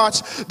here and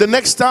watch. The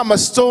next time a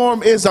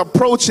storm is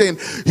approaching,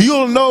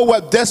 you'll know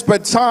what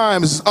desperate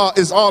times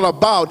is all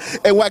about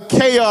and what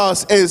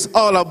chaos is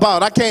all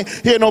about. I can't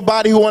hear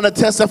nobody who want to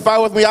testify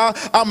with me. I'm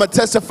gonna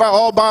testify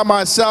all by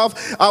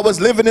myself. I was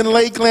living in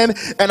Lakeland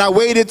and I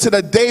waited to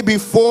the day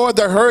before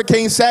the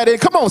hurricane set in.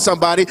 Come on,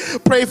 somebody.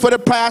 Pray for the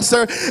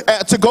pastor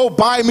to go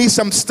buy me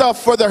some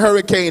stuff for the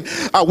hurricane.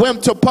 I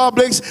went to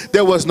Publix.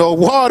 There was no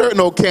water,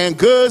 no canned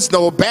goods,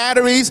 no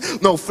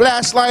batteries, no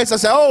flashlights. I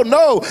said, oh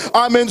no,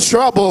 I'm in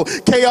trouble.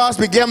 Chaos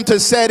began to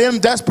set in.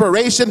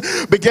 Desperation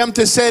began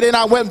to set in.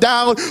 I went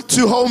down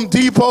to Home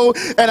Depot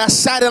and I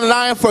sat in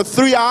line for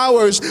 3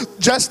 hours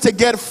just to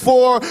get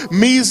 4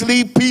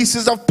 measly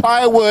pieces of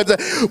plywood.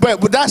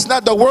 But that's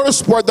not the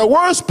worst part. The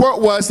worst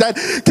part was that,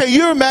 can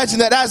you imagine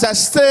that as I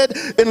stood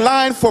in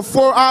line for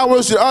 4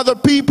 hours with other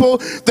people,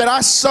 that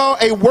I saw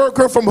a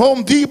worker from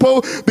Home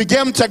Depot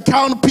begin to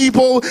count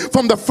people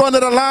from the front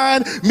of the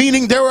line,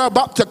 meaning they were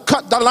about to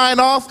cut the line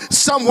off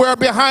somewhere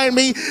behind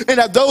me, and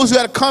that those who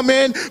had come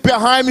in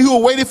behind me who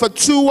were waiting for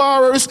 2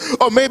 hours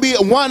or maybe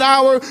 1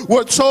 hour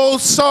were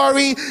told,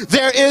 sorry,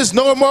 there is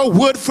no more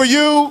wood for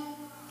you.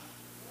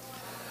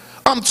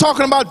 I'm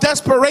talking about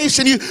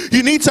desperation.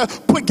 You need to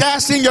put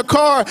gas in your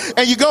car,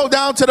 and you go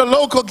down to the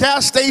local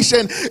gas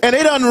station and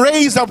they done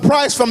raise the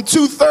price from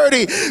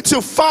 $2.30 to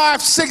 $5,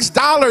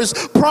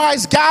 $6,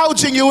 price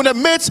gouging you in the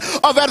midst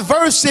of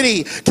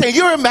adversity. Can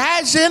you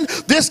imagine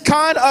this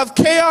kind of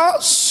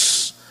chaos?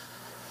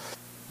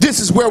 This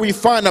is where we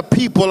find the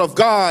people of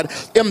God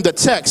in the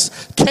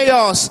text.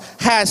 Chaos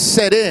has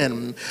set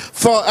in.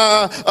 For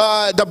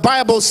the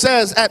Bible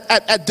says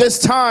at this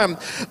time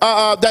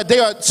that they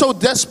are so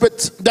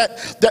desperate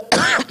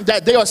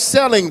that they are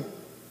selling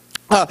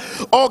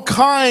all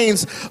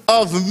kinds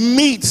of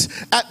meat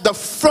at the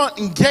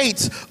front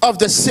gate of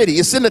the city.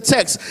 It's in the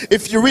text.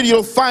 If you read,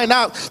 you'll find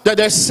out that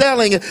they're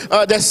selling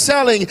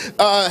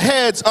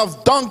heads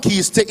of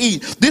donkeys to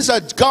eat. These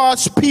are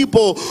God's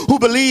people who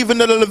believe in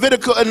the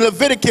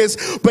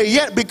Leviticus, but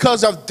yet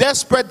because of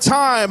desperate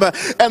time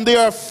and they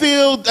are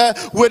filled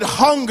with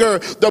hunger,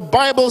 the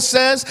Bible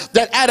says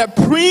that at a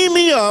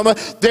premium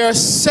they're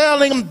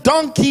selling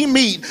donkey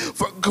meat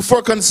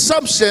for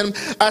consumption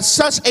at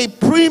such a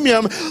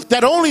premium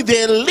that only the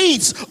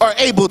elites are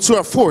able to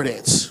afford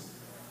it.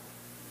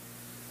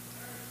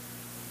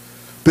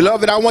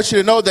 Beloved, I want you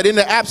to know that in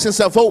the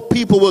absence of hope,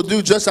 people will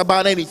do just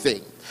about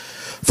anything.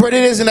 For it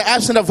is in the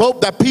absence of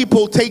hope that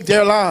people take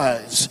their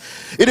lives.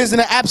 It is in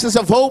the absence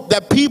of hope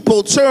that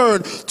people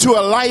turn to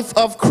a life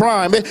of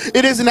crime.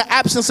 It is in the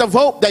absence of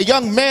hope that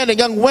young men and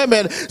young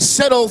women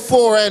settle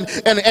for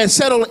and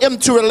settle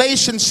into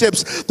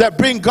relationships that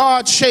bring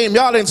God shame.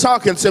 Y'all ain't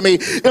talking to me.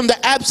 In the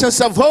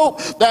absence of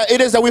hope, that it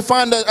is that we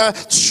find a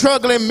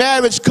struggling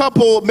married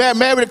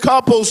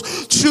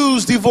couples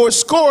choose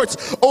divorce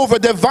courts over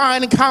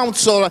divine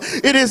counsel.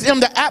 It is in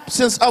the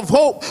absence of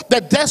hope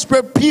that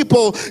desperate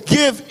people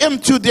give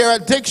into their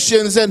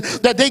addictions and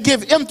that they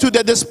give into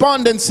their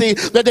despondency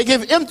that they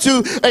give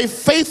into a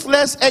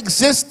faithless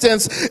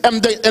existence.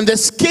 And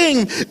this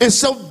king is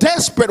so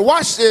desperate,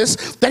 watch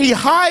this, that he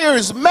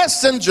hires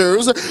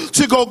messengers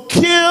to go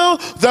kill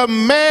the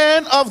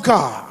man of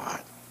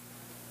God.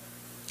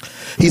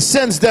 He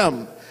sends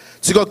them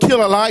to go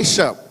kill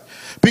Elisha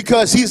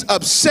because he's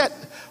upset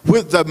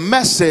with the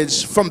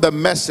message from the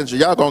messenger.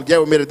 Y'all gonna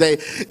get with me today.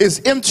 It's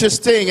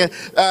interesting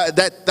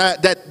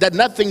that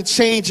nothing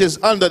changes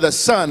under the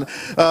sun.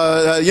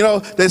 You know,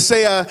 they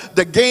say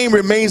the game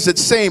remains the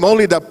same,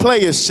 only the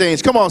players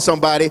change. Come on,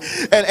 somebody.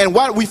 And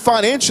what we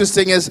find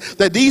interesting is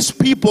that these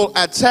people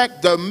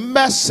attack the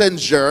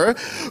messenger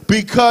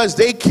because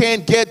they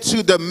can't get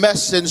to the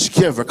message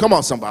giver. Come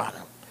on, somebody.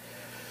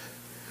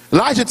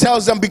 Elijah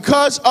tells them,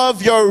 because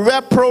of your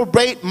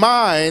reprobate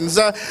minds,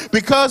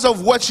 because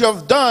of what you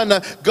have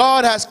done,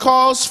 God has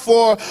caused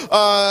for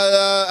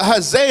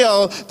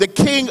Hazael, the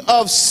king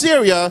of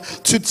Syria,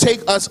 to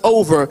take us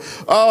over.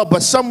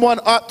 But someone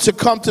ought to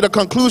come to the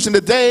conclusion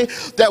today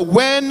that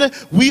when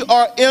we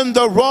are in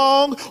the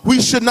wrong, we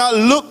should not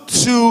look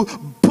to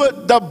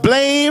put the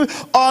blame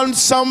on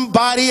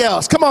somebody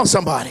else. Come on,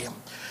 somebody.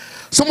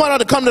 Someone ought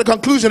to come to the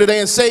conclusion today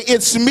and say,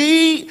 it's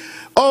me.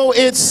 Oh,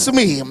 it's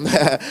me.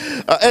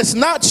 It's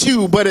not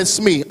you, but it's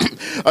me.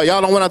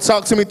 Y'all don't want to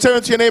talk to me.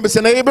 Turn to your neighbor.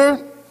 Say,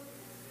 neighbor.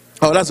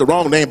 Oh, that's the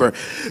wrong neighbor.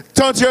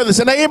 Turn to your other.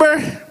 Say,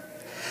 neighbor.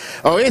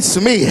 Oh, it's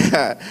me.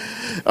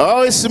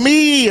 Oh, it's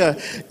me.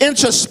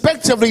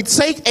 Introspectively,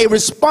 take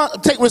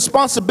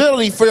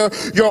responsibility for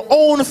your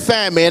own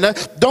famine.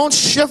 Don't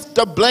shift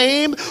the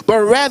blame, but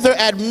rather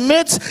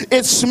admit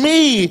it's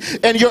me.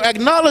 And your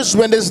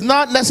acknowledgement is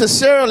not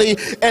necessarily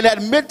an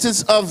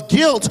admittance of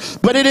guilt,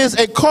 but it is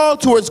a call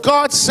towards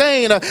God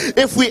saying,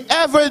 if we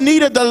ever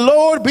needed the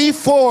Lord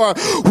before,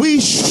 we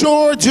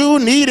sure do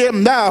need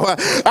him now.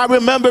 I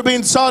remember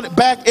being taught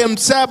back in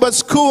Sabbath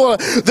school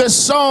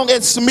this song,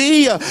 it's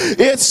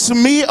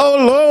me, oh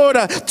Lord,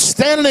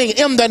 standing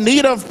in the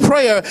need of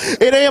prayer.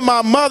 It ain't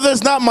my mother,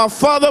 it's not my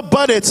father,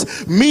 but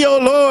it's me, oh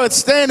Lord,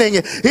 standing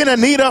in the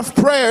need of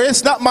prayer.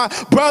 It's not my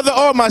brother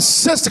or my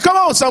sister, come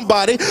on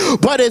somebody,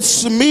 but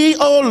it's me,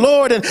 oh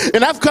Lord.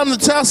 And I've come to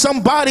tell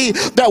somebody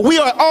that we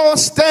are all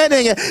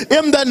standing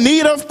in the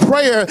need of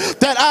prayer,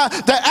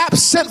 that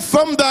absent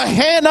from the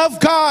hand of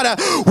God,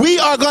 we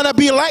are going to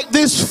be like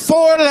these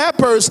 4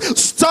 lepers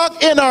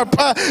stuck in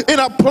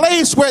a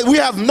place where we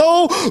have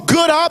no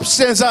good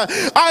options.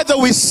 Either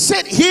we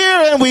sit here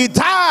and we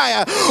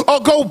die, or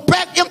go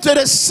back into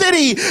the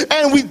city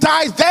and we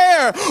die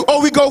there,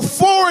 or we go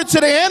forward to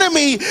the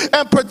enemy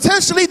and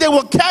potentially they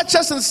will catch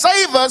us and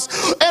save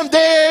us, and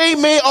they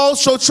may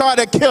also try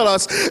to kill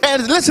us.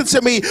 And listen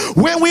to me,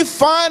 when we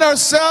find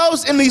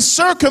ourselves in these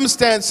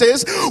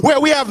circumstances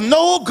where we have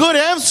no good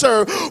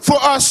answer for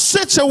our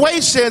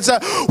situations,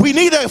 we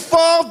need to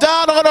fall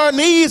down on our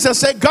knees and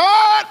say,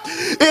 God,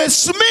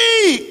 it's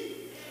me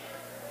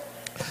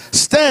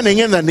standing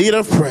in the need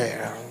of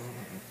prayer.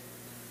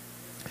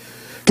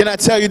 Can I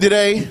tell you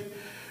today,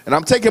 and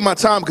I'm taking my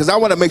time because I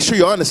want to make sure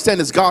you understand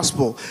this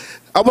gospel.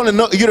 I want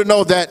you to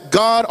know that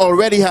God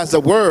already has a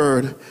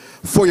word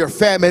for your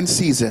famine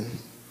season.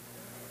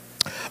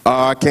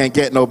 I can't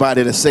get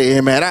nobody to say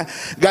amen.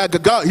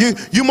 God,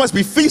 you must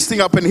be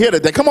feasting up in here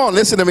today. Come on,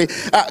 listen to me.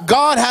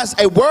 God has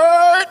a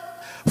word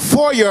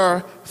for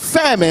your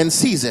famine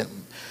season.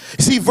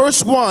 You see,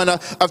 verse 1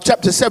 of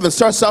chapter 7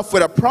 starts off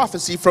with a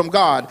prophecy from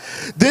God.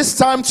 This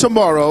time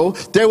tomorrow,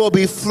 there will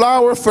be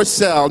flour for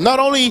sale. Not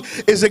only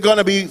is it going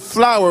to be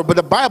flour, but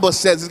the Bible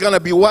says it's going to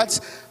be what?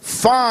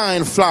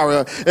 Fine flour.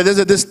 And there's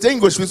a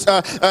distinguish.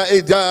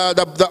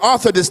 The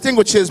author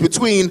distinguishes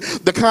between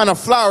the kind of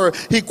flour.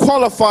 He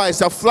qualifies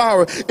the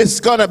flour. It's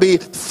going to be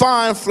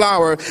fine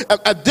flour.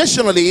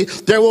 Additionally,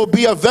 there will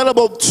be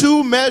available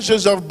 2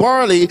 measures of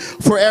barley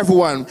for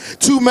everyone.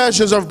 2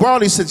 measures of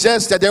barley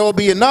suggests that there will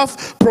be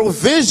enough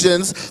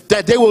provisions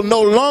that they will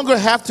no longer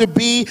have to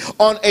be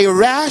on a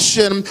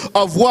ration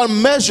of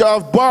 1 measure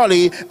of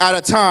barley at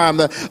a time.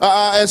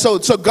 And so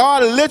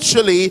God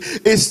literally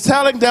is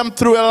telling them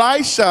through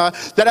Elisha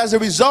that as a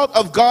result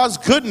of God's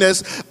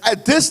goodness,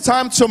 at this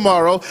time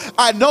tomorrow,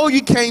 I know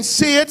you can't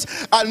see it.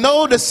 I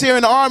know the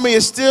Syrian army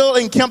is still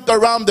encamped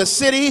around the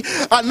city.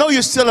 I know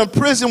you're still in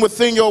prison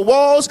within your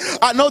walls.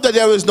 I know that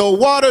there is no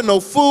water, no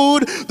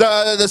food.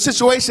 The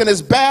situation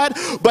is bad.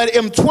 But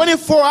in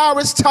 24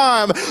 hours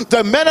time,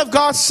 the man of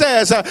God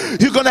says,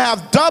 you're going to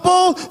have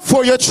double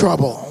for your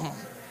trouble.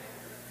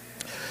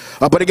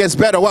 But it gets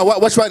better.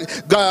 What's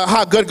right?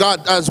 How good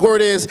God's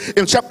word is.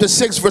 In chapter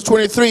 6, verse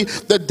 23,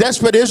 the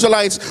desperate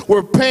Israelites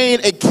were paying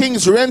a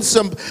king's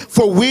ransom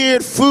for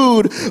weird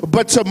food.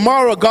 But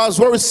tomorrow, God's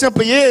word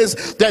simply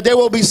is that there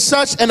will be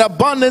such an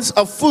abundance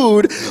of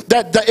food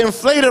that the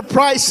inflated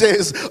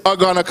prices are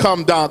going to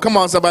come down. Come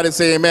on, somebody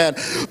say amen.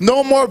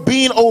 No more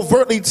being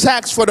overtly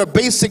taxed for the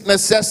basic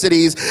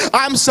necessities.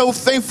 I'm so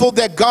thankful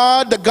that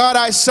God, the God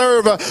I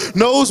serve,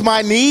 knows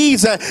my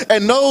needs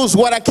and knows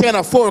what I can't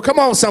afford. Come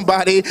on,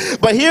 somebody.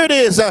 But here it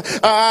is.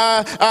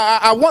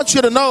 I want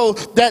you to know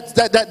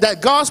that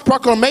God's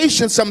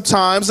proclamation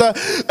sometimes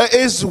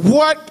is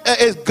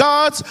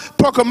God's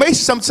proclamation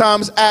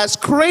sometimes, as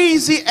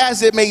crazy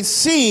as it may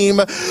seem,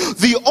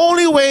 the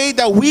only way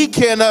that we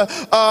can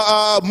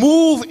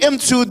move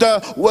into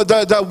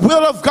the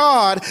will of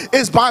God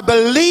is by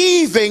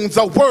believing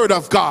the word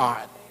of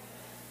God.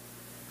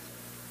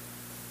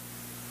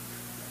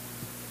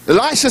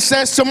 Elisha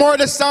says, tomorrow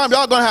this time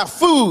y'all gonna have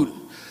food.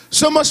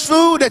 So much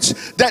food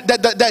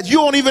that you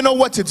don't even know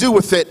what to do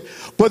with it.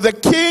 But the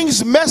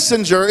king's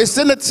messenger, it's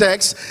in the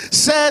text,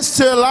 says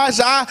to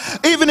Elijah,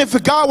 even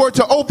if God were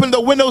to open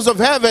the windows of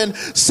heaven,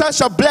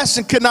 such a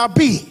blessing could not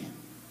be.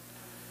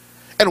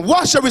 And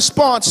what's your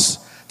response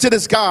to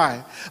this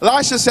guy?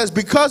 Elisha says,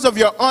 because of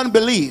your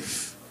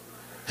unbelief,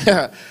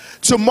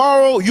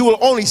 tomorrow you will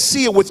only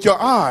see it with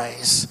your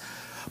eyes,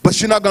 but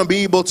you're not going to be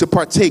able to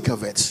partake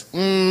of it.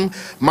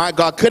 My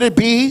God, could it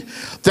be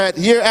that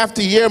year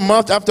after year,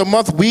 month after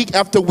month, week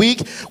after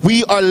week,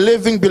 we are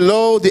living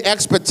below the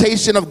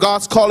expectation of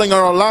God's calling in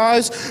our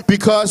lives?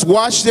 Because,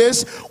 watch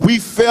this, we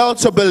fail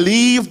to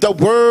believe the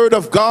word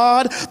of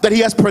God that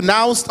he has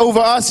pronounced over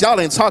us. Y'all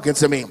ain't talking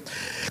to me.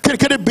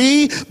 Could it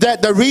be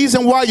that the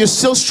reason why you're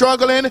still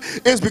struggling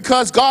is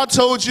because God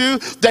told you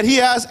that he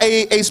has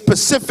a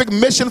specific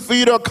mission for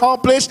you to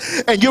accomplish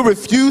and you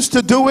refuse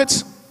to do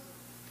it?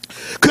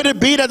 Could it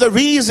be that the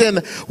reason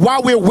why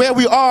we're where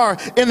we are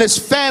in this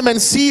famine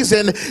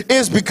season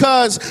is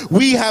because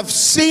we have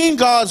seen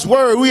God's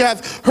word, we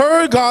have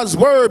heard God's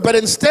word, but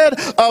instead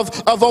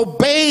of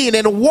obeying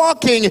and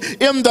walking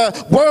in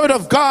the word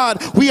of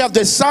God, we have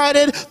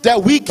decided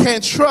that we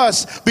can't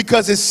trust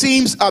because it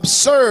seems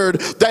absurd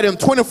that in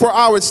 24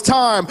 hours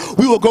time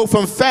we will go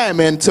from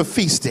famine to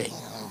feasting.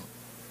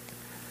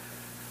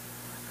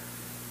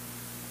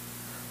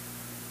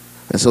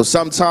 And so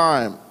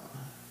sometime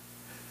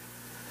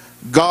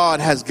God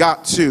has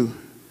got to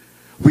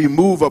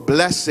remove a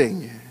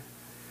blessing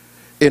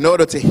in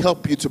order to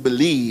help you to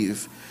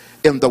believe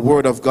in the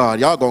word of God.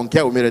 Y'all gonna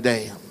get with me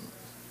today.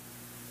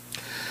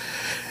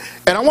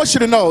 And I want you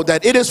to know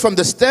that it is from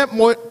the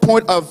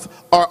standpoint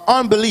of our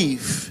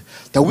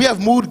unbelief that we have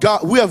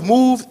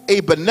moved a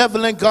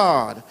benevolent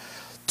God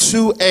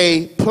to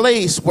a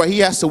place where he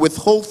has to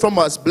withhold from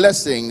us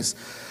blessings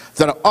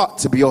that ought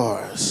to be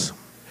ours.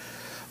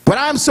 But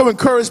I'm so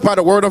encouraged by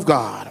the word of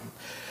God.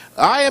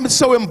 I am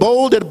so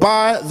emboldened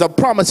by the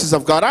promises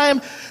of God. I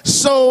am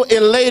so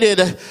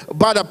elated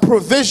by the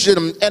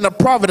provision and the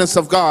providence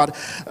of God.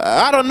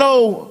 I don't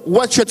know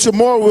what your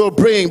tomorrow will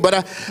bring,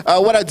 but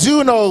what I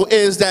do know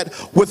is that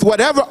with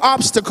whatever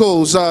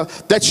obstacles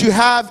that you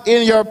have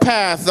in your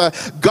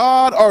path,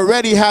 God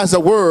already has a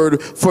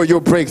word for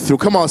your breakthrough.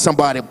 Come on,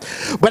 somebody.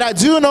 But I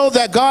do know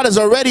that God is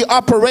already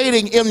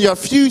operating in your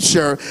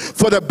future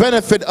for the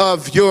benefit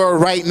of your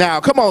right now.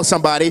 Come on,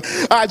 somebody.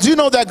 I do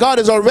know that God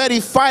is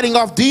already fighting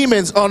off demons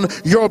on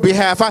your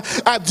behalf.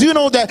 I do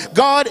know that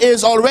God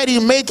is already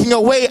making a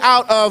way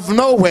out of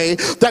no way,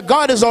 that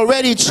God is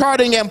already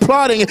charting and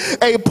plotting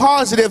a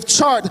positive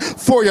chart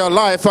for your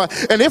life.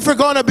 And if we're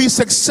going to be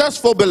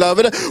successful,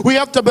 beloved, we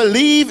have to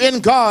believe in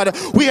God.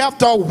 We have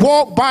to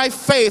walk by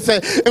faith,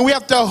 and we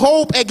have to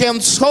hope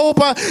against hope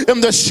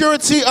in the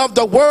surety of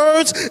the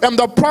words and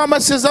the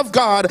promises of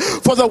God.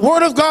 For the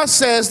word of God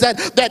says that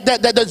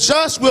the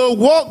just will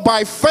walk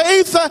by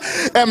faith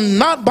and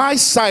not by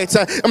sight.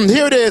 And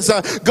here it is.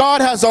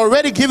 God has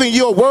already given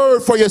you a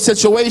word for your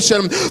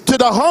situation. To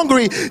the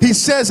hungry, he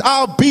says,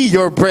 I'll be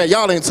your bread.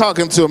 Y'all ain't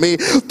talking to me.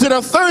 To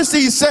the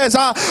thirsty, he says,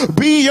 I'll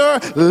be your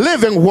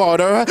living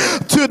water.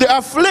 To the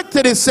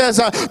afflicted, it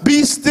says,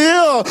 be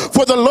still,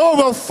 for the Lord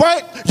will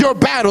fight your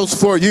battles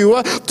for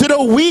you. To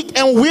the weak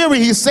and weary,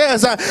 he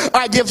says,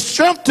 I give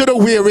strength to the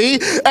weary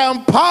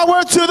and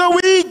power to the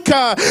weak.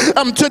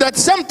 To the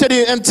tempted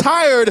and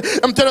tired,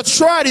 and to the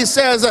tried, he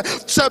says,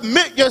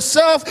 submit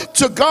yourself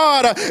to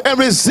God and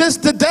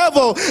resist the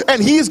devil,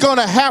 and he's going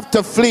to have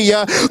to flee.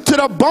 To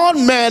the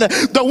bondman,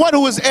 the one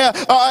who is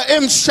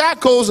in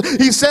shackles,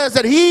 he says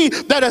that he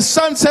that the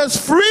Son sets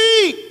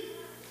free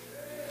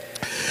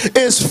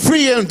is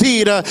free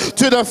indeed.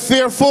 To the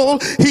fearful,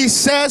 he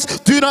says,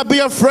 do not be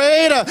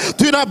afraid,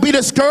 do not be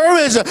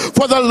discouraged,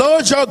 for the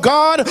Lord your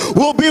God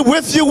will be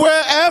with you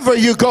wherever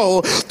you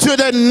go. To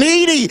the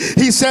needy,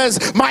 he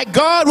says, my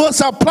God will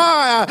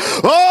supply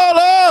all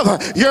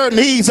of your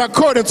needs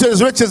according to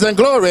his riches and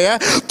glory.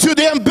 To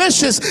the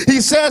ambitious,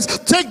 he says,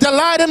 take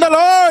delight in the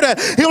Lord,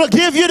 he will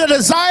give you the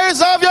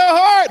desires of your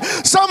heart.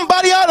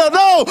 Somebody ought to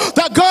know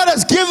that God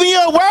has given you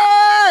a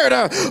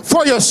word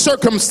for your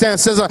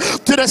circumstances.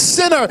 To the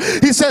sinner,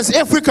 he says,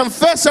 if we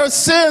confess our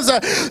sins,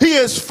 he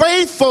is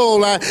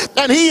faithful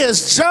and he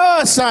is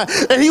just,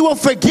 and he will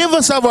forgive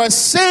us of our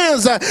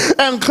sins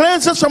and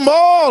cleanse us from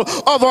all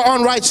of our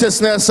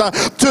unrighteousness.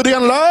 To the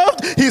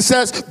unloved, he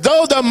says,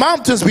 though the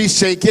mountains be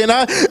shaken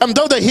and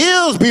though the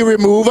hills be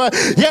removed,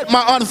 yet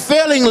my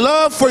unfailing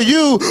love for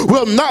you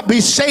will not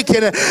be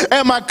shaken,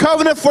 and my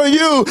covenant for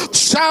you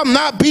shall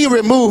not be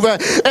removed.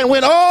 And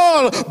when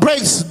all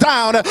breaks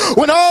down,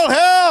 when all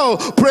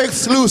hell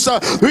breaks loose,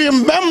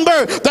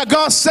 remember that God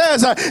God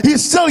says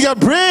he's still your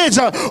bridge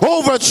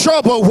over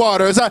troubled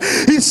waters.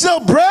 He's still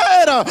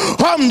bread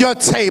on your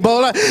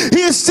table.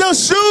 He's still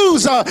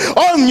shoes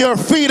on your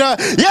feet.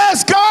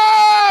 Yes,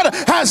 God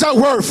has a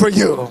word for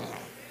you.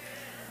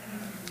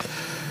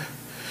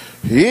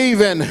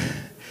 Even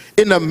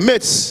in the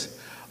midst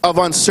of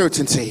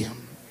uncertainty.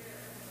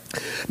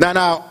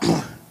 Now,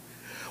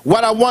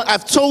 what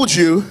I've told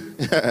you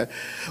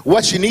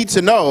what you need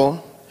to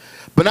know,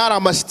 but now I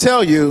must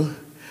tell you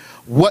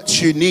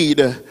what you need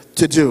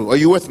to do. Are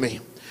you with me?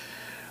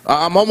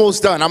 I'm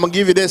almost done. I'm going to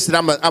give you this, and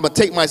I'm going to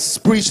take my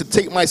preach to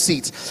take my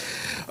seat.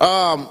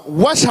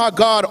 Watch how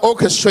God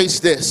orchestrates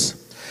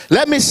this.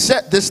 Let me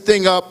set this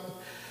thing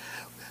up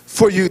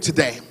for you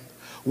today.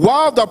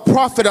 While the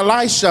prophet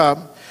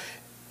Elisha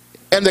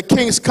and the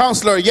king's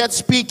counselor are yet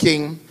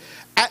speaking,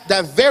 at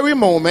that very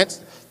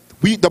moment,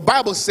 the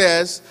Bible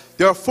says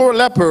there are 4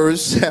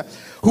 lepers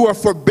who are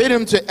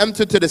forbidden to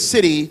enter to the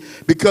city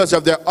because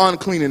of their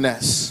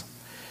uncleanness.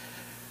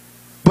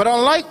 But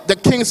unlike the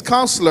king's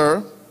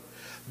counselor,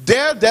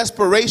 their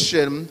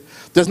desperation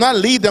does not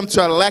lead them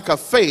to a lack of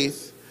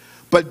faith,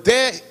 but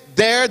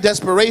their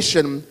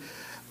desperation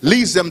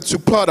leads them to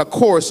plot a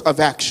course of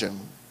action.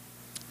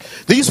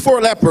 These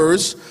 4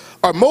 lepers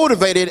are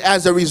motivated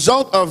as a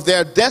result of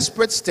their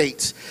desperate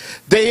state.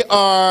 They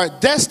are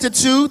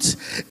destitute,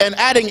 and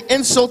adding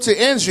insult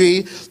to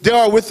injury, they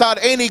are without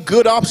any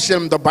good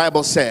option, the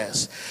Bible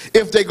says.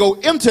 If they go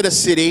into the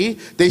city,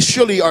 they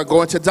surely are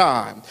going to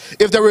die.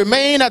 If they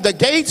remain at the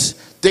gates,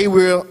 they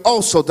will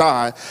also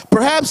die.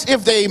 Perhaps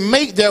if they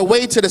make their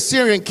way to the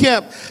Syrian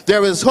camp,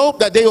 there is hope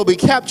that they will be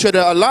captured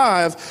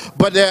alive,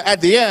 but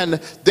at the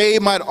end, they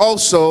might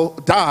also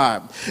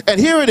die. And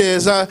here it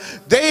is,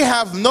 they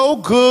have no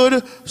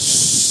good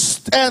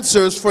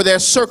answers for their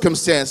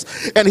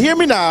circumstance. And hear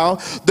me now,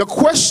 the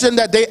question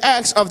that they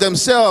ask of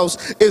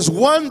themselves is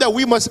one that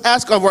we must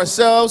ask of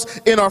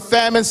ourselves in our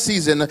famine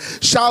season.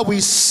 Shall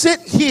we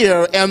sit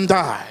here and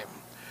die?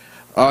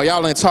 Oh,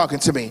 y'all ain't talking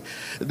to me.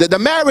 The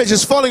marriage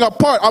is falling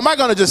apart. Am I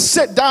going to just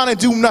sit down and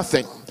do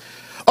nothing?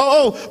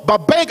 Oh, my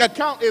bank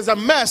account is a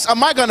mess.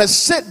 Am I going to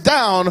sit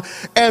down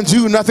and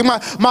do nothing?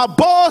 My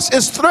boss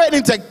is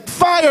threatening to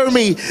fire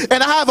me,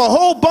 and I have a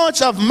whole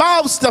bunch of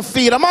mouths to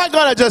feed. Am I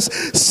going to just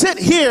sit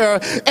here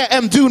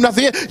and do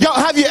nothing? Y'all,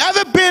 have you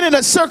ever been in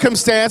a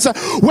circumstance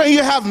where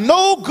you have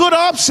no good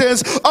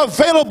options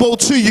available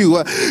to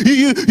you?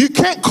 You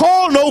can't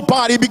call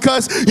nobody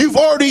because you've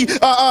already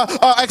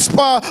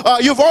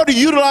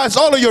utilized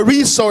all of your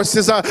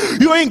resources.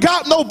 You ain't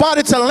got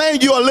nobody to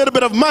lend you a little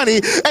bit of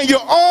money, and you're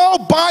all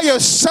by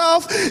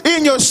yourself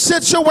in your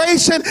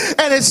situation,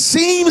 and it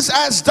seems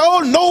as though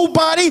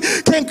nobody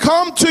can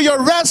come to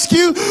your rescue.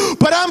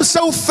 But I'm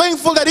so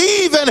thankful that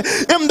even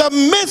in the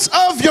midst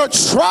of your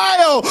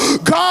trial,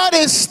 God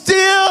is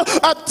still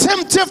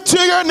attentive to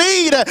your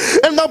need.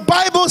 And the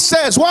Bible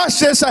says, watch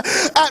this,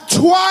 at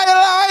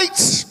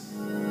twilight,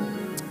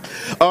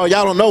 oh,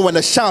 y'all don't know when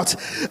to shout.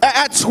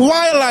 At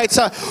twilight,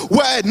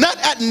 well, not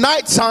at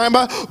nighttime,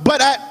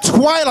 but at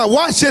twilight.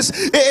 Watch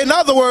this. In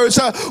other words,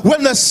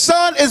 when the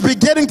sun is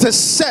beginning to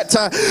set,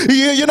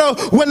 you know,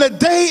 when the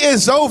day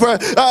is over,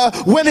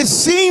 when it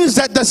seems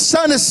that the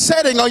sun is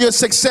setting on your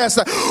success,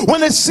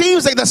 when it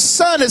seems like the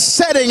sun is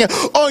setting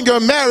on your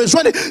marriage,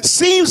 when it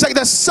seems like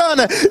the sun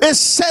is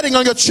setting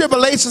on your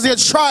tribulations and your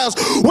trials,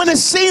 when it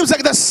seems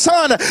like the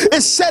sun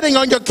is setting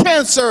on your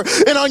cancer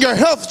and on your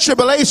health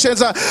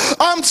tribulations,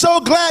 I'm so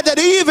glad that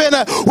even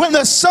when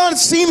the sun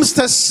seems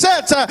to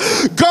set,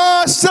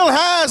 God still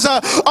has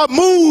a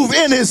move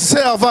in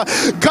himself.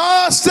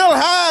 God still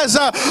has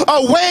a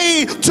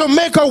way to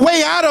make a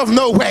way out of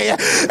no way.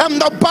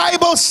 And the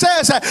Bible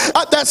says at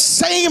that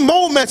same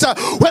moment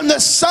when the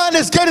sun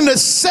is getting to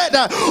set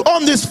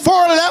on these 4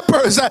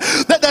 lepers,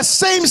 that the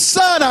same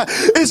sun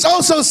is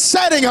also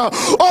setting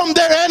on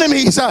their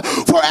enemies.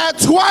 For at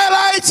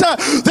twilight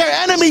their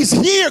enemies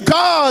hear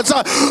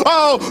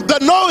the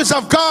noise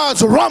of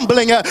God's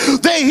rumbling.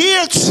 They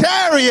hear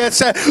chariots,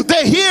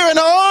 they hear an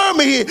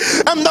army,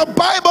 and the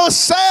Bible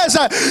says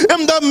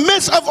in the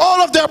midst of all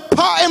of their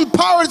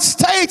empowered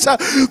states,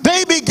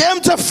 they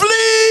begin to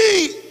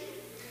flee.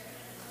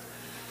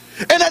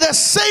 And at the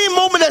same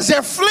moment as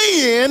they're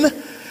fleeing,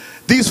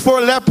 these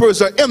 4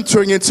 lepers are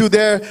entering into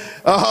their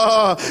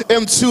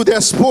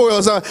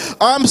spoils.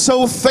 I'm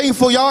so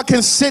thankful y'all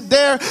can sit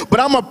there, but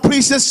I'm gonna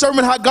preach this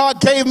sermon how God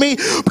gave me,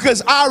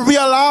 because I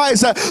realize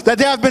that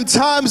there have been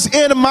times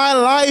in my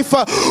life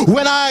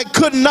when I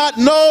could not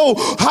know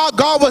how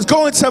God was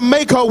going to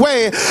make a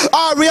way.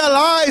 I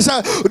realize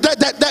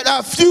that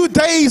a few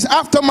days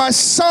after my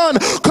son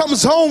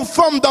comes home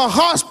from the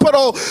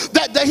hospital,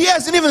 that he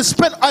hasn't even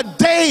spent a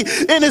day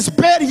in his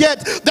bed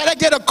yet, that I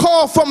get a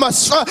call from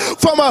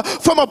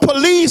from a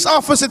police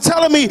officer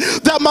telling me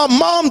that my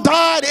mom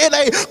died in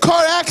a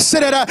car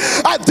accident.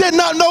 I did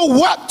not know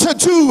what to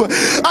do.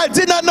 I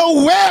did not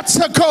know where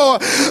to go.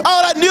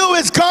 All I knew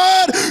is,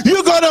 God,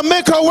 you're going to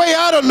make a way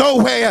out of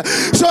nowhere.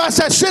 So I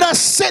said, should I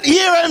sit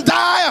here and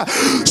die?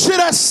 Should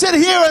I sit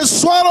here and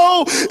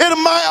swallow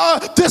in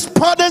my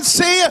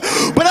despondency?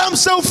 But I'm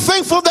so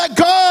thankful that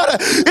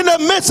God, in the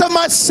midst of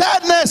my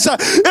sadness,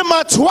 in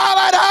my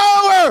twilight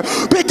hour,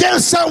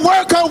 begins to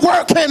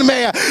work in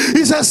me.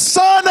 He says,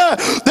 son,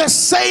 the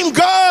same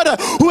God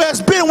who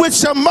has been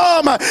with your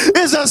mom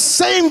is the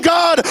same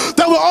God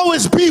that will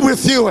always be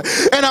with you.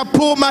 And I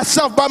pulled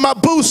myself by my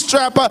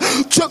bootstrap,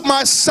 took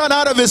my son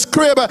out of his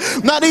crib,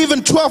 not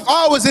even 12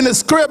 hours in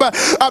his crib.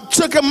 I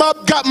took him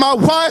up, got my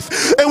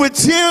wife, and with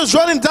tears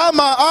running down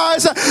my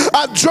eyes,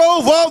 I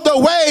drove all the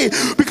way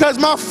because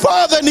my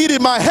father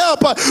needed my help.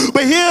 But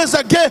here's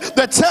again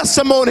the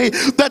testimony.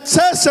 The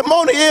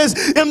testimony is,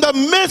 in the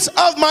midst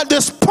of my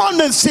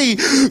despondency,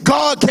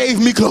 God gave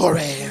me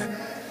glory.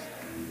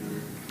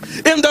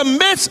 In the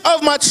midst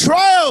of my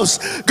trials,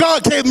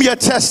 God gave me a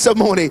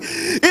testimony.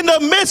 In the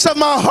midst of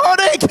my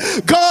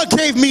heartache, God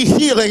gave me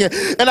healing.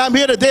 And I'm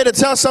here today to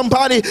tell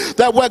somebody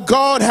that what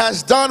God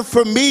has done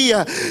for me,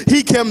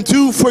 he can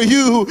do for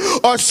you.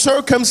 Our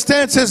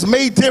circumstances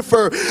may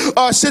differ.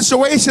 Our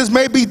situations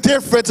may be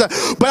different.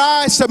 But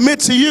I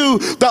submit to you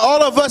that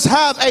all of us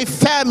have a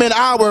famine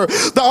hour.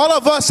 That all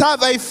of us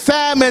have a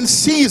famine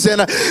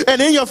season.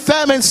 And in your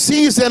famine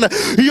season,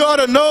 you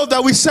ought to know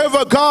that we serve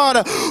a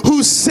God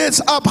who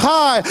sits up high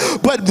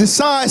but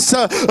decides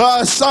to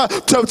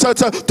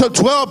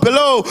dwell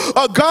below.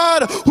 A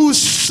God who's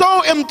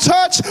so in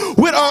touch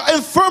with our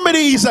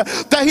infirmities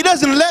that he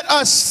doesn't let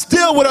us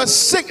deal with our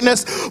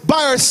sickness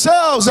by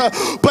ourselves,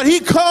 but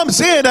he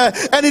comes in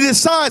and he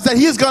decides that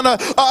he's gonna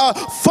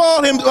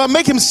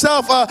make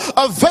himself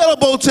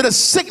available to the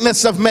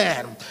sickness of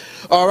man.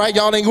 All right,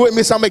 y'all ain't with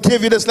me, so I'm going to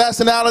give you this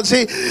last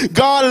analogy.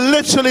 God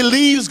literally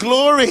leaves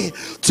glory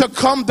to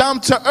come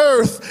down to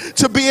earth,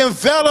 to be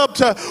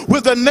enveloped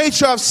with the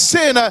nature of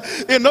sin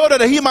in order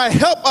that he might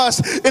help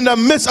us in the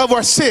midst of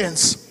our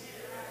sins.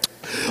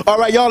 All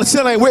right, y'all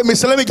still ain't with me,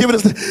 so let me give you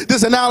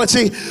this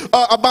analogy.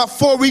 About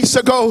 4 weeks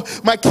ago,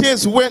 my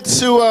kids went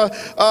to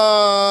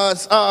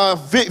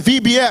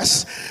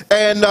VBS,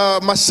 and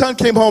my son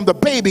came home, the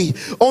baby,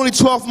 only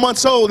 12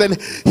 months old, and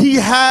he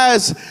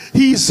is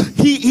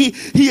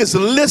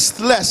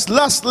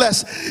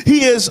lustless.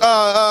 He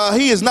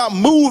is not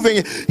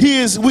moving.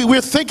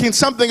 We're thinking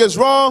something is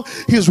wrong.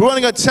 He's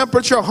running a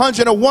temperature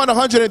 101,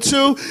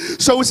 102.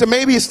 So we said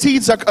maybe his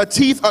teeth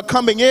are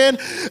coming in,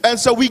 and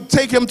so we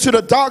take him to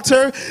the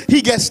doctor.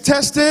 He gets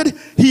tested.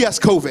 He has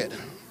COVID.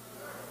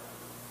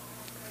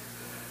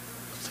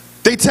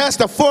 They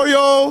test a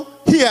 4-year-old.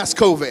 He has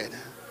COVID.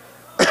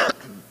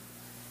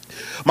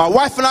 My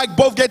wife and I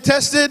both get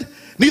tested.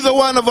 Neither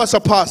one of us are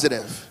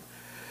positive.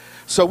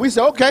 So we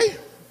said, okay,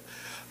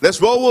 let's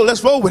roll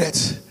with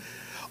it.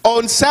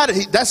 On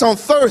Saturday, that's on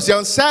Thursday.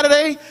 On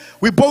Saturday,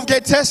 we both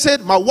get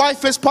tested. My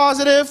wife is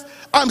positive.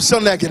 I'm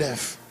still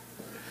negative.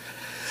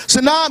 So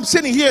now I'm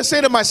sitting here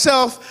saying to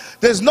myself,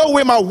 there's no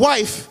way my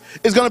wife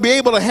is going to be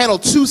able to handle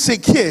 2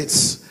 sick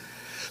kids.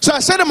 So I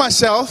said to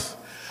myself,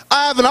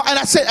 I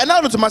said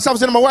to myself,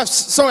 to my wife,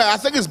 sorry, I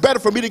think it's better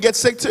for me to get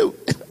sick too.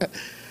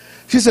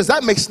 She says,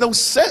 that makes no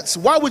sense.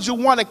 Why would you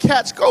want to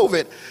catch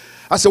COVID?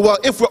 I said, well,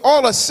 if we're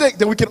all sick,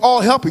 then we can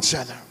all help each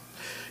other.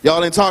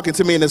 Y'all ain't talking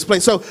to me in this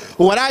place. So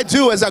what I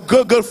do as a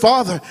good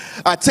father,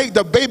 I take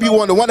the baby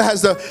one, the one that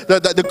has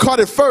the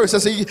carded first.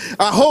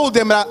 I hold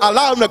him and I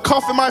allow him to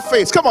cough in my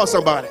face. Come on,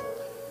 somebody.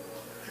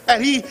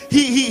 And he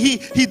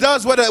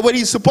does what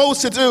he's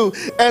supposed to do.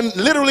 And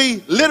literally,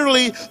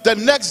 the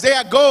next day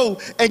I go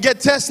and get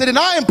tested and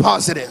I am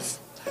positive.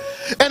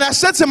 And I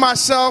said to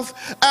myself,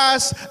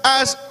 as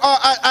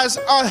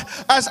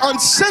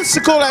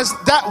unsensical as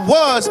that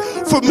was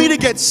for me to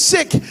get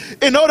sick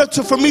in order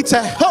for me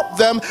to help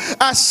them,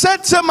 I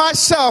said to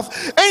myself,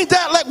 ain't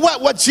that like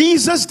what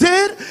Jesus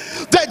did?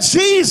 That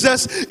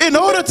Jesus, in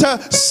order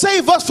to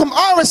save us from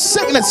our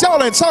sickness,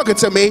 y'all ain't talking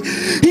to me,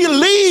 he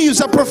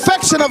leaves a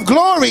perfection of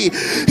glory.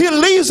 He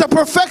leaves a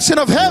perfection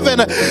of heaven.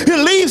 He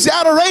leaves the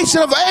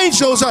adoration of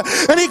angels,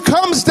 and he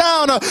comes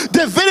down,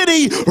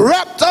 divinity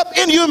wrapped up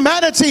in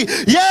humanity.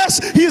 Yes,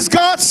 he's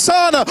God's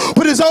son,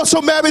 but he's also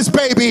Mary's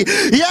baby.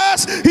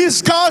 Yes,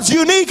 he's God's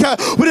unique,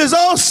 but he's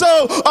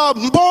also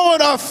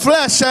born of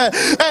flesh.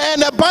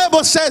 And the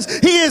Bible says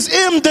he is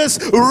in this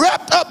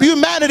wrapped up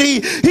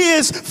humanity. He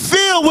is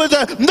filled with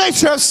the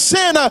nature of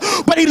sin,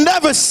 but he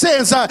never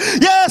sins.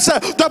 Yes,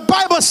 the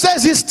Bible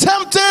says he's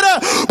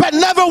tempted, but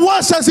never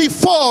once does he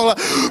fall,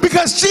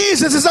 because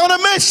Jesus is on a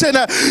mission.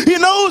 He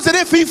knows that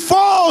if he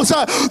falls,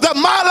 that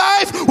my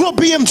life will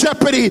be in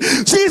jeopardy.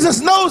 Jesus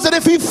knows that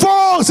if he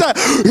falls,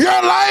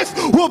 your life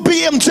will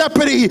be in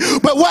jeopardy.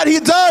 But what he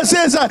does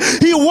is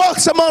he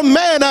walks among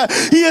men.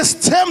 He is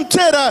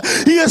tempted.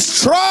 He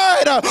is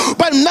tried,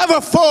 but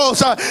never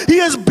falls. He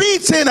is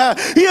beaten.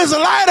 He is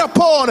lied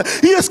upon.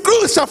 He is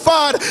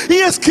crucified. He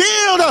is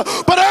killed.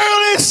 But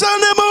early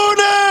Sunday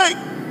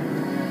morning,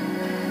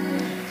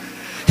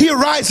 He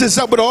rises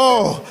up with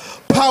all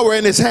power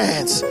in his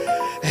hands.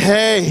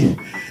 Hey,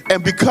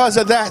 and because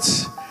of that,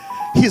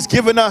 he's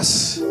given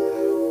us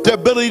the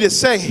ability to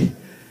say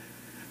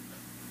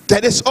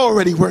that it's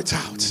already worked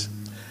out.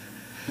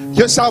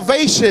 Your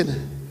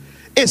salvation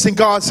is in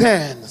God's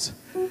hands.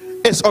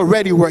 It's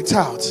already worked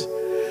out.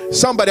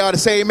 Somebody ought to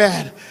say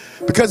amen.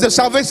 Because if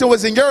salvation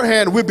was in your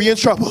hand, we'd be in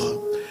trouble.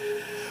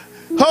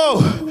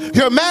 Oh,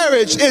 your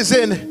marriage is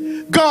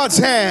in God's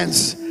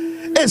hands.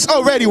 It's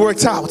already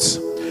worked out.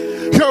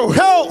 Your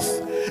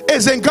health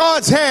is in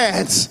God's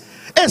hands.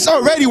 It's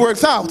already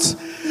worked out.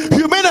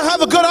 You may not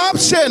have a good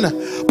option,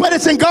 but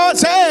it's in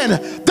God's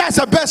hand. That's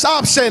the best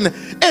option.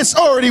 It's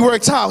already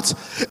worked out.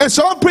 And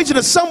so I'm preaching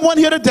to someone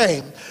here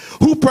today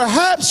who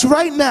perhaps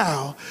right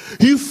now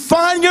you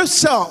find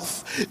yourself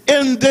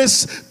in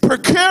this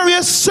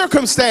precarious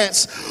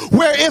circumstance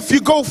where if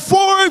you go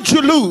forward,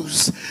 you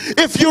lose.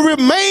 If you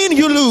remain,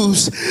 you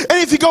lose. And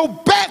if you go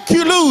back,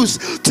 you lose.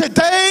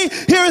 Today,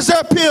 here is the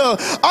appeal.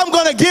 I'm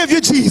going to give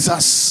you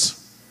Jesus.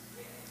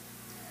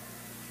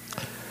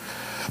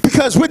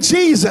 Because with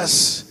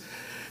Jesus,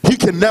 you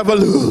can never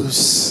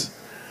lose.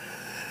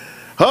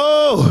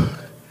 Oh,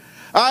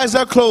 eyes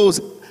are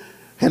closed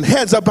and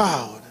heads are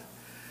bowed.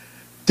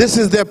 This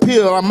is the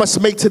appeal I must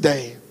make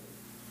today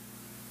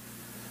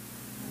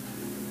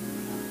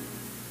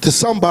to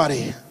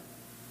somebody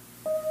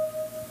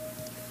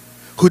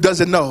who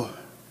doesn't know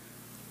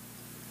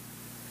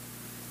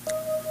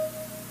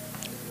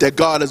that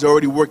God has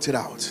already worked it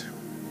out.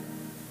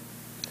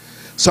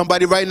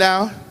 Somebody right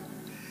now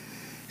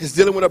is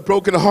dealing with a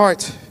broken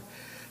heart.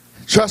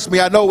 Trust me,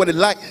 I know what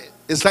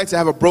it's like to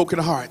have a broken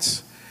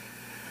heart.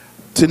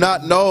 To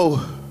not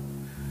know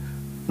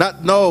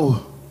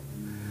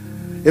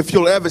if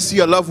you'll ever see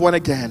a loved one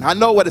again. I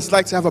know what it's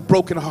like to have a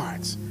broken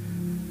heart.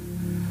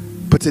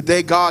 But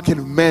today God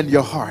can mend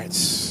your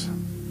hearts.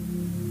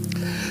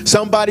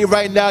 Somebody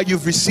right now,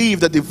 you've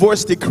received a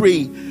divorce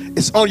decree.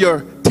 It's on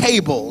your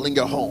table in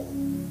your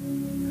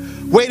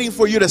home, waiting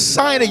for you to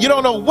sign it. You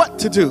don't know what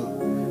to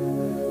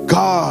do.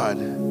 God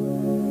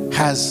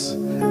has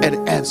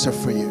an answer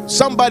for you.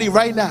 Somebody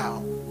right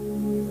now,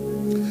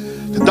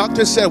 the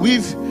doctor said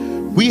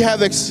we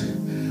have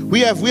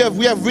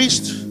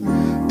reached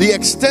the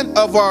extent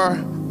of our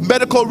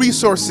medical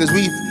resources.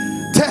 We've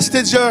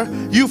tested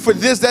you for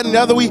this, that, and the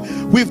other.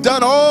 We've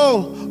done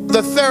all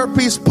the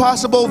therapies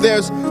possible.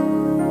 There's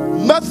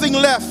nothing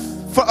left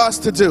for us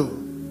to do.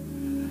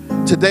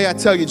 Today I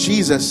tell you,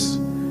 Jesus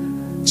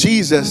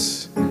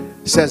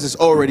says it's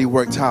already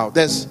worked out.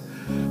 There's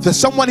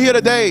someone here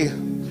today,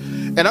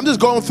 and I'm just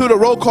going through the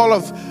roll call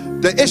of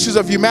the issues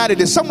of humanity.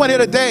 There's someone here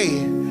today,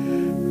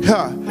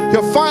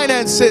 your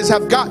finances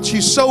have got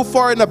you so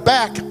far in the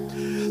back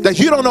that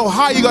you don't know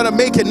how you're going to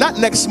make it, not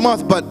next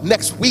month, but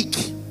next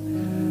week.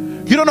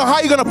 You don't know how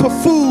you're going to put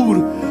food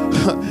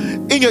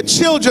in your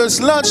children's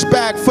lunch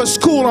bag for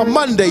school on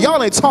Monday.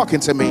 Y'all ain't talking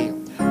to me.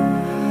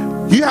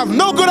 You have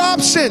no good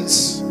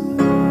options.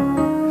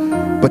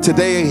 But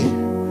today,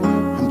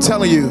 I'm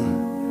telling you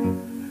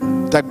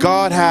that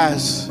God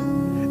has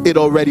it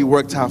already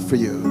worked out for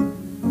you.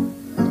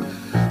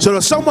 So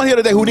there's someone here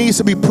today who needs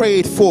to be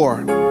prayed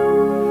for.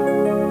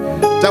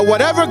 That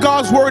whatever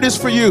God's word is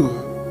for you,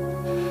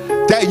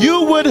 that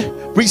you would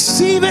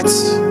receive it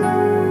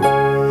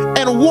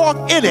and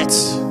walk in it.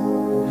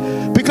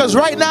 Because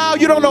right now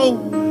you don't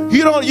know,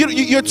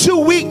 you're too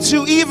weak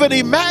to even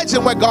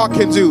imagine what God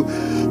can do.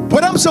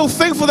 But I'm so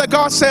thankful that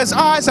God says,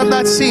 eyes have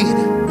not seen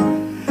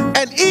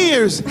and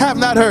ears have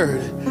not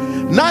heard,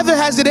 neither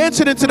has it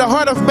entered into the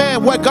heart of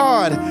man what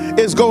God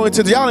is going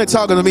to do. Y'all ain't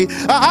talking to me.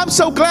 I'm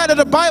so glad that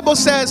the Bible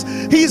says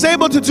he's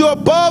able to do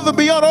above and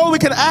beyond all we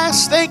can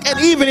ask, think, and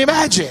even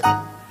imagine.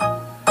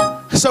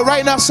 So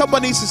right now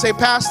someone needs to say,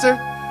 Pastor,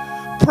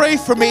 pray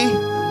for me.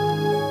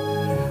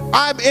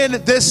 I'm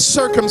in this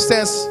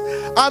circumstance.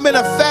 I'm in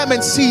a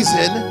famine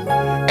season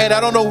and I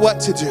don't know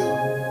what to do.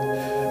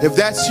 If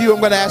that's you,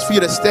 I'm going to ask for you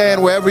to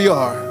stand wherever you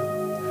are,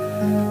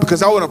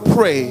 because I want to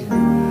pray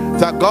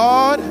that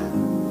God,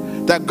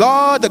 the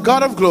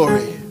God of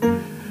glory,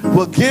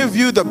 will give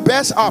you the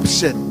best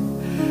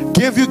option,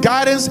 give you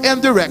guidance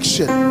and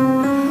direction,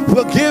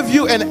 will give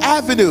you an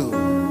avenue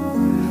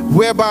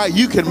whereby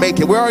you can make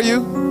it. Where are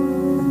you?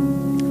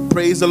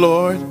 Praise the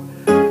Lord.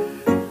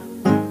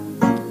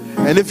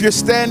 And if you're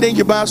standing,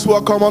 you might as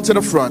well come on to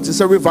the front. It's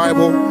a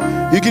revival.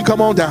 You can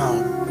come on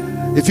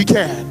down. If you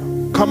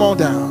can, come on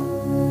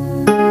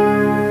down.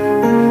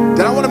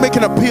 Then I want to make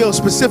an appeal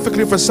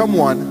specifically for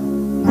someone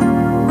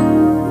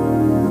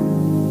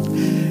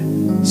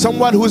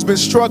who's been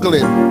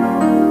struggling.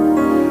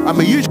 I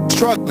mean, you're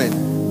struggling.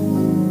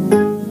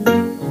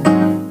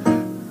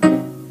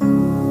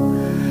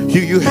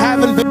 You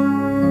haven't been.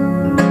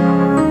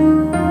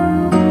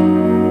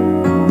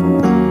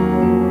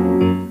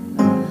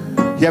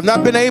 You have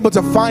not been able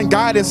to find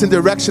guidance and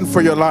direction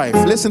for your life.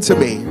 Listen to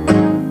me.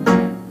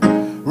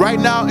 Right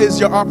now is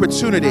your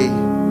opportunity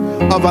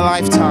of a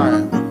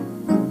lifetime.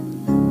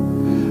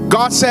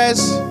 God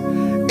says,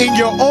 in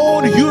your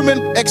own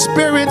human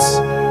experience,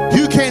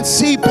 you can't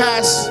see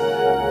past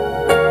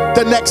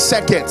the next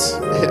second.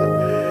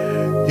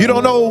 You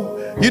don't know.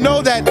 You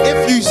know that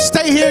if you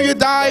stay here, you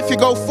die. If you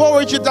go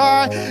forward, you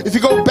die. If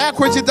you go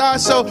backwards, you die.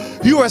 So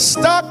you are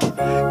stuck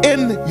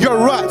in your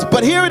rut.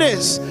 But here it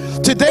is.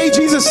 Today,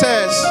 Jesus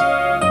says,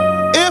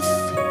 if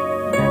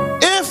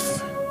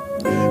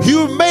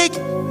you make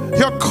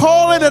your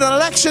calling and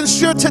election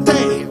sure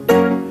today,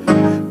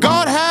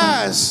 God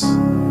has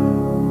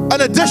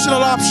an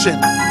additional option.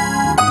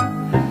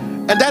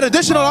 And that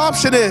additional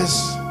option is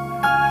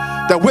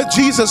that with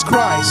Jesus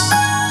Christ,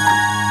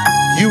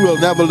 you will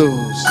never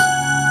lose.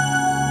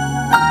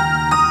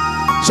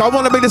 So I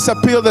want to make this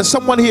appeal to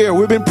someone here.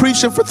 We've been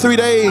preaching for 3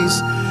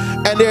 days,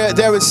 and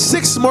there is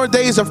 6 more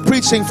days of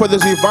preaching for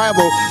this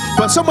revival.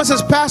 But someone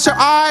says, Pastor,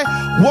 I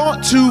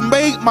want to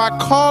make my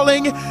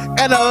calling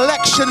and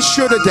election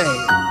sure today.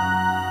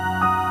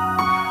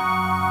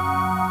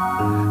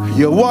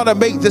 You want to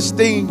make this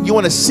thing, you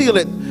want to seal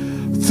it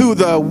through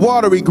the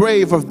watery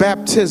grave of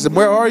baptism.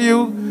 Where are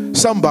you?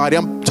 Somebody,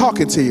 I'm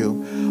talking to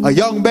you. A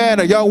young man,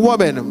 a young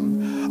woman,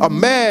 a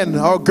man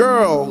or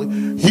girl.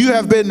 You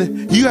have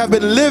been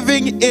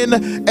living in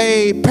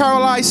a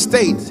paralyzed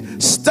state,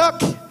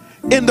 stuck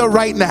in the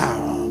right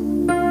now.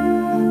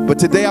 But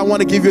today I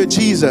want to give you a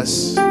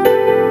Jesus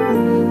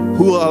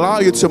who will allow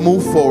you to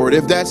move forward.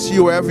 If that's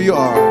you, wherever you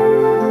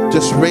are,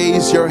 just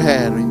raise your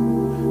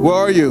hand. Where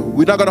are you?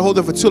 We're not going to hold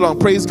it for too long.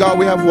 Praise God,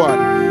 we have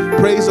one.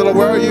 Praise the Lord.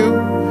 Where are you?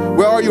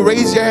 Where are you?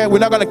 Raise your hand. We're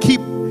not going to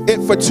keep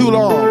it for too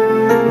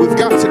long. We've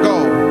got to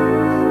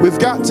go. We've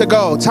got to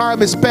go.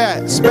 Time is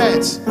spent.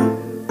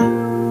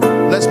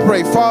 Let's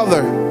pray.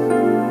 Father,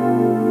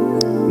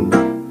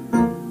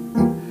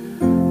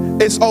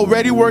 it's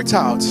already worked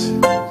out.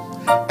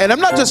 And I'm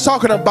not just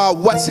talking about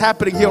what's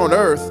happening here on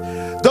earth.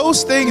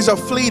 Those things are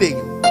fleeting.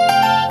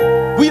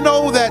 We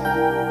know that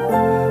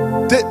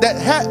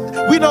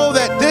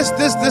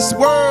this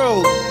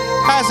world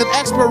has an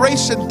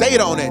expiration date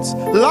on it.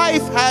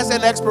 Life has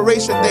an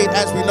expiration date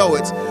as we know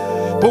it.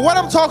 But what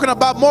I'm talking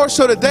about more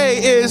so today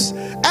is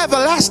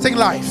everlasting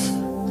life.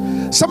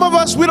 Some of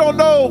us, we don't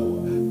know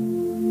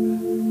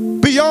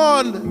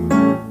beyond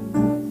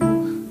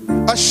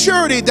a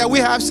surety that we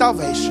have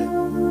salvation.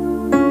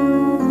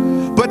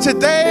 But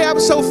today I'm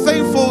so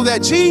thankful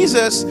that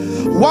Jesus,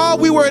 while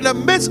we were in the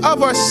midst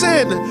of our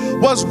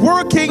sin, was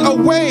working a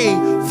way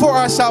for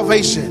our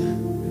salvation.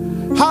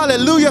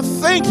 Hallelujah.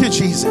 Thank you,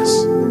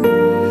 Jesus.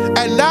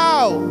 And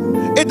now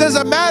it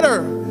doesn't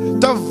matter.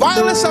 The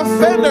violence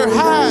offender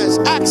has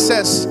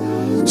access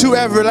to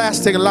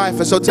everlasting life.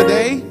 And so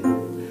today,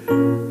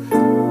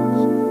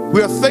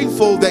 we are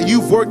thankful that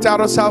you've worked out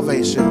our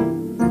salvation.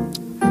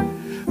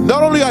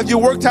 Not only have you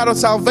worked out our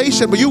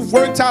salvation, but you've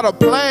worked out a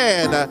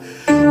plan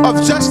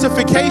of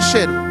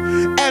justification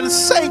and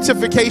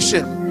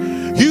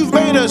sanctification. You've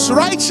made us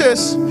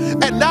righteous,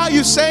 and now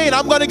you're saying,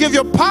 I'm going to give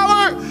you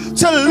power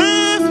to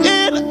live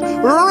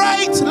in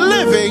right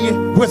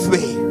living with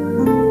me.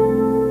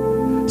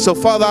 So,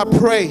 Father, I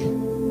pray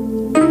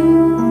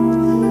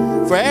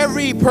for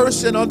every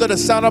person under the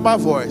sound of my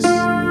voice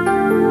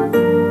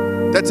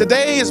that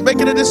today is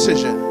making a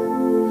decision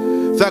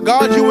that,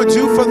 God, you would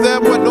do for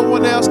them what no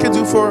one else can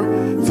do for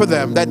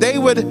them. That they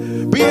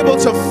would be able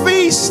to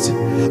feast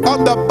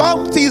on the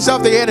bounties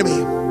of the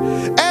enemy.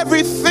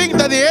 Everything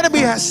that the enemy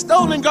has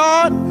stolen,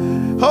 God,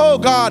 oh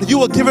God, you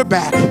will give it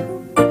back.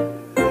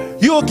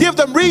 You will give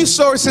them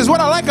resources. What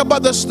I like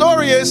about the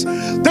story is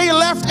they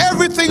left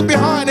everything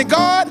behind. And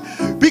God,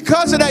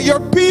 because of that, your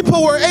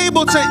people were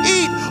able to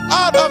eat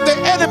out of the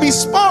enemy's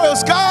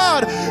spoils.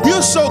 God,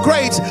 you're so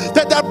great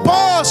that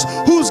boss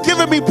who's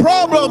giving me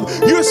problem,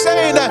 you're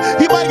saying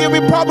that he might give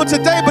me problem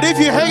today, but if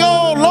you hang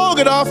on long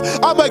enough,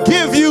 I'm going to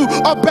give you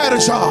a better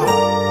job.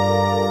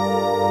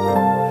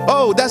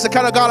 Oh, that's the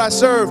kind of God I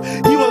serve.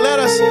 He will let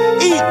us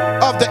eat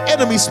of the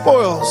enemy's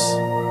spoils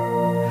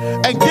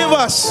and give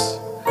us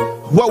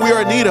what we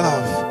are in need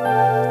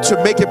of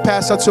to make it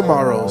past our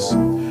tomorrows.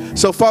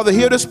 So, Father,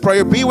 hear this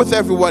prayer. Be with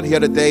everyone here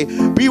today.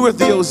 Be with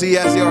DOZ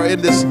as they are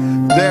in this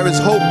There Is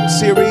Hope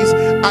series.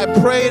 I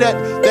pray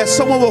that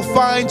someone will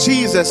find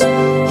Jesus,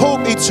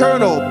 hope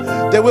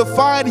eternal. They will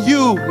find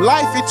you,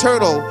 life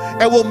eternal,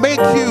 and will make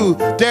you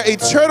their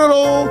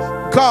eternal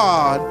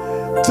God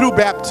through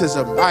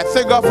baptism. I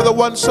thank God for the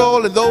one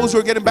soul and those who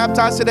are getting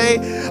baptized today.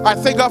 I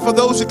thank God for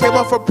those who came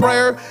up for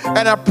prayer,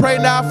 and I pray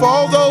now for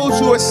all those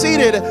who are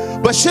seated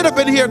but should have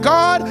been here.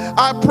 God,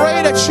 I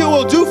pray that you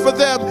will do for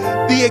them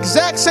the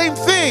exact same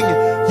thing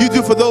you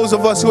do for those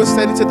of us who are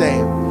standing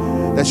today.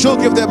 That you'll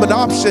give them an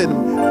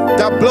option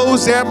that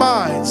blows their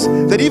minds,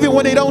 that even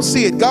when they don't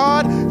see it,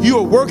 God, you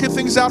are working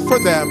things out for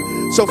them.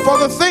 So,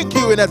 Father, thank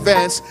you in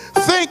advance.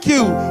 Thank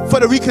you for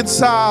the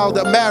reconciled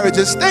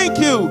marriages. Thank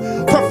you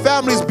for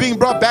families being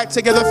brought back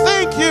together.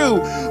 Thank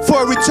you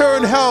for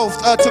return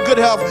health to good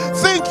health.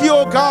 Thank you,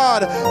 oh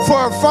God,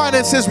 for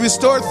finances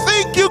restored.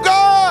 Thank you,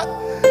 God,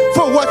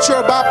 for what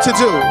you're about to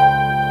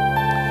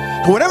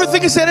do. When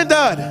everything is said and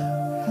done,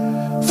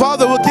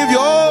 Father, we'll give you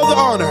all the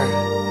honor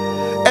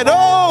and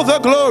all the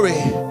glory,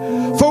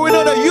 for we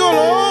know that you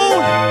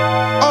alone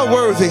are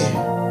worthy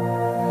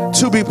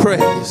to be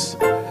praised.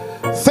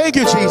 Thank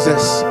you,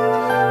 Jesus,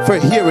 for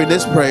hearing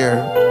this prayer.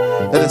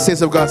 Let the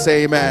saints of God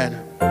say amen.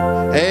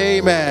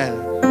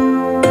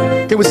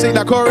 Amen. Can we sing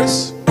that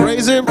chorus?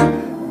 Praise him.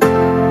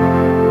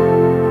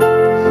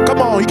 Come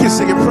on, you can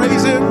sing it.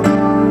 Praise him.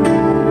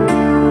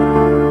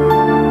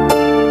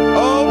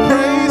 Oh,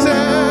 praise him.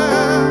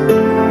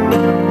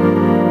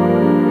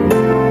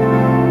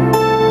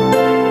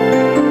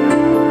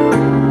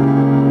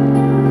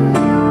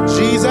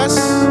 Jesus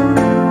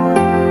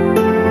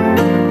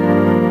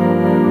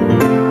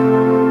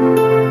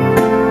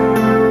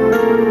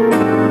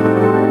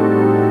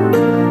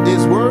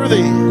is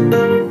worthy.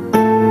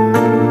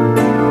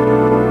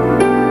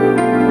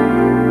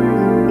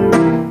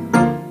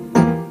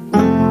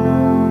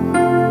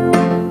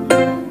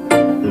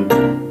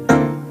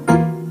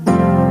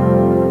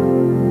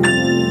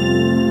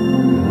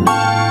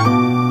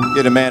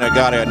 Give the man of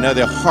God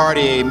another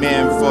hearty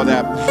amen for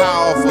that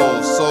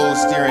powerful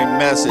soul-stirring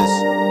message.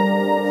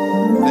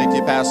 Thank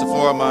you, Pastor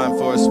Fleurimond,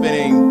 for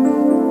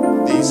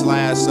spending these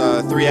last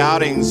 3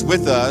 outings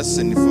with us,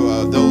 and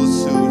for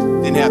those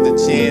who didn't have the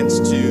chance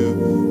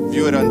to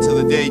view it until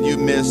the day you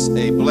missed,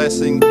 a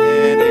blessing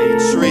and a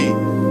treat.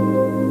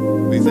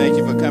 We thank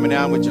you for coming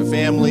out with your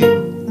family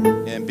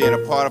and being a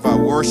part of our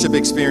worship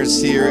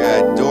experience here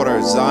at Daughter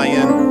of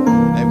Zion.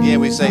 And again,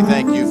 we say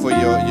thank you for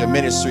your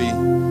ministry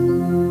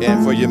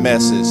and for your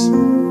message.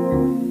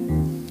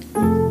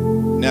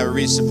 Now we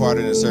reached the part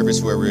of the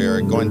service where we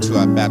are going to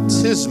our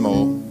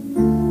baptismal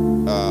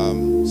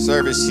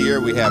service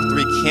here. We have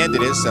 3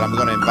 candidates that I'm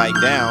going to invite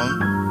down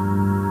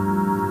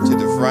to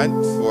the front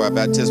for our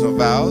baptismal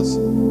vows.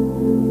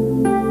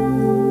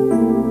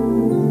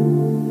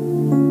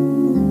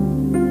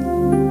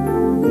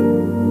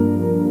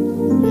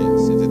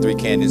 Yes, if the 3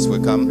 candidates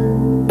would come.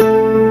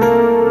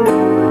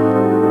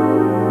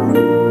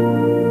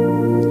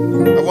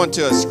 I want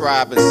to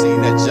ascribe a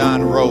scene that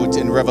John wrote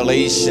in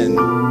Revelation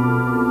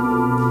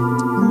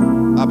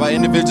about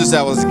individuals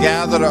that was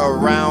gathered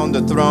around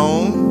the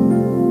throne.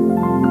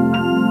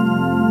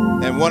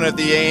 And one of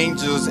the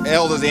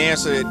elders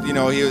answered,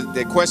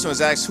 the question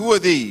was asked, who are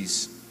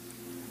these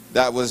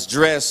that was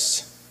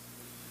dressed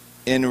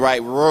in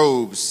white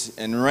robes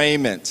and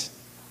raiment?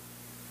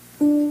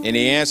 And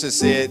the answer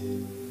said,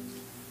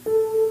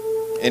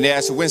 and they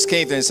asked, whence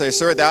came they? And said,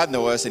 Sir, thou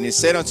knowest. And he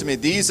said unto me,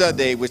 these are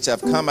they which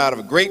have come out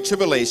of great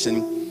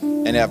tribulation,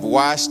 and have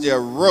washed their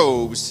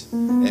robes,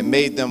 and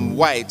made them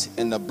white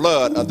in the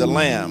blood of the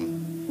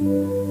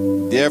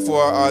Lamb.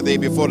 Therefore are they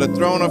before the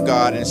throne of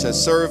God, and shall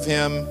serve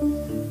him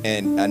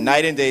and a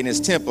night and day in his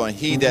temple, and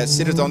he that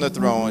sitteth on the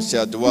throne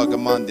shall dwell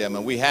among them.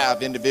 And we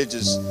have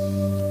individuals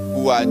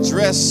who are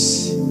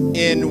dressed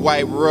in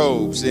white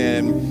robes,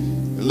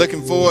 and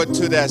looking forward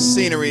to that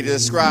scenery to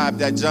describe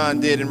that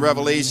John did in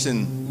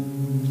Revelation,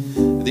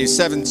 the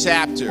 7th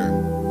chapter.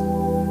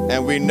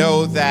 And we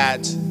know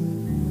that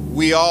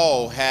we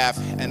all have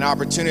an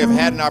opportunity,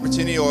 have an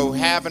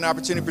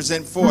opportunity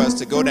present for us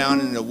to go down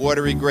in the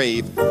watery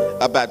grave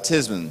of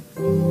baptism.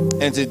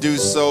 And to do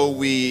so,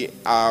 we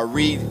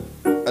read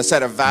a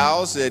set of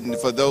vows. And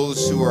for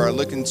those who are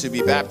looking to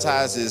be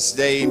baptized this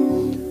day,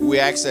 we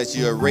ask that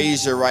you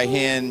raise your right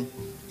hand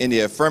in the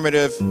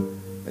affirmative,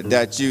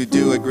 that you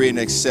do agree and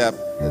accept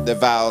the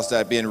vows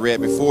that are being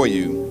read before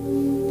you.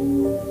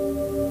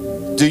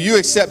 Do you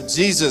accept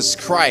Jesus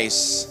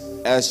Christ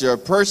as your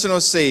personal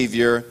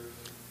Savior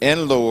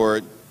and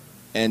Lord?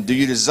 And do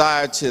you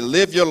desire to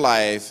live your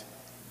life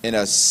in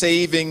a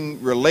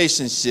saving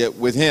relationship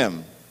with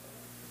Him?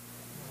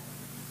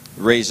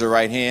 Raise your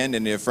right hand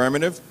in the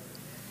affirmative.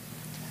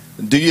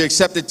 Do you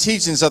accept the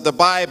teachings of the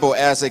Bible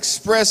as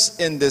expressed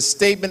in the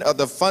statement of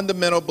the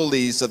fundamental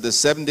beliefs of the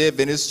Seventh-day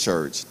Adventist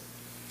Church?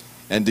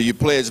 And do you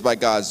pledge by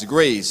God's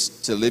grace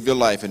to live your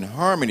life in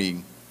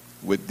harmony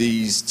with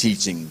these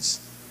teachings?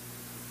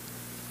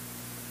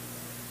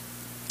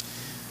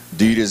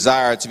 Do you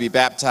desire to be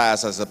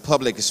baptized as a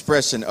public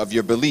expression of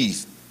your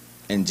belief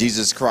in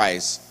Jesus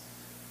Christ,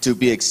 to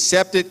be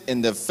accepted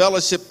in the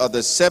fellowship of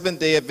the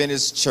Seventh-day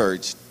Adventist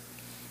Church,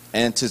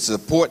 and to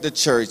support the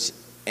church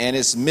and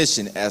its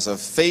mission as a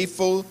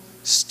faithful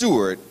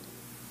steward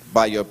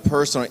by your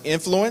personal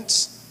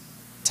influence,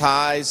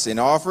 tithes and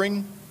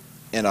offering,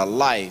 and a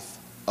life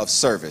of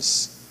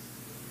service?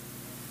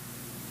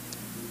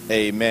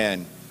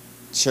 Amen.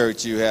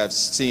 Church, you have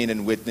seen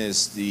and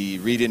witnessed the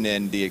reading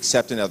and the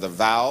accepting of the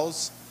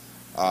vows.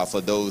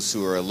 For those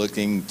who are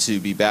looking to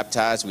be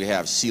baptized, we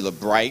have Sheila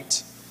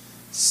Bright,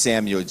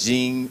 Samuel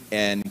Jean,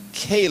 and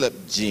Caleb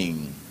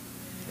Jean.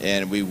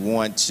 And we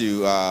want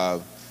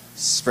to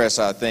express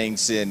our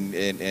thanks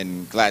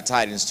and glad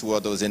tidings to all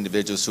those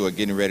individuals who are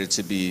getting ready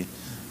to be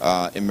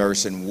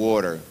immersed in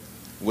water.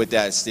 With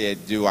that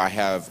said, do I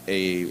have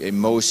a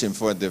motion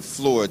for the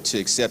floor to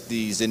accept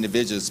these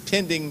individuals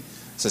pending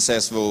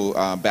successful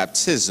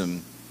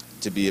baptism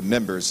to be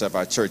members of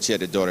our church here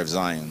at the Daughter of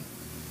Zion?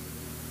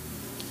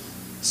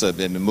 So it's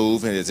been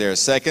moved. Is there a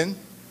second?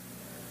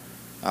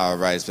 All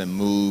right, it's been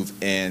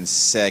moved and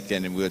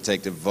second, and we'll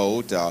take the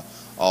vote.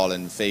 All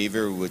in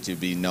favor, would you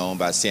be known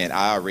by saying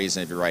aye or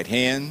raising of your right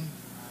hand?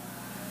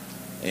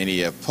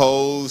 Any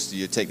opposed?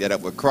 You take that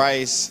up with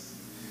Christ.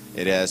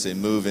 It has been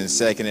moved and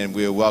seconded, and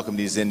we'll welcome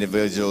these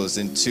individuals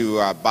into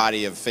our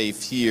body of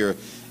faith here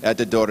at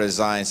the Daughter of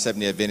Zion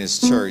Seventh-day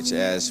Adventist Church,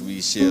 as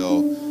we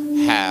shall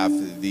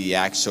have the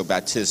actual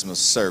baptismal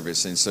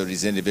service. And so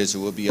these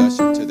individuals will be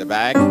ushered to the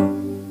back.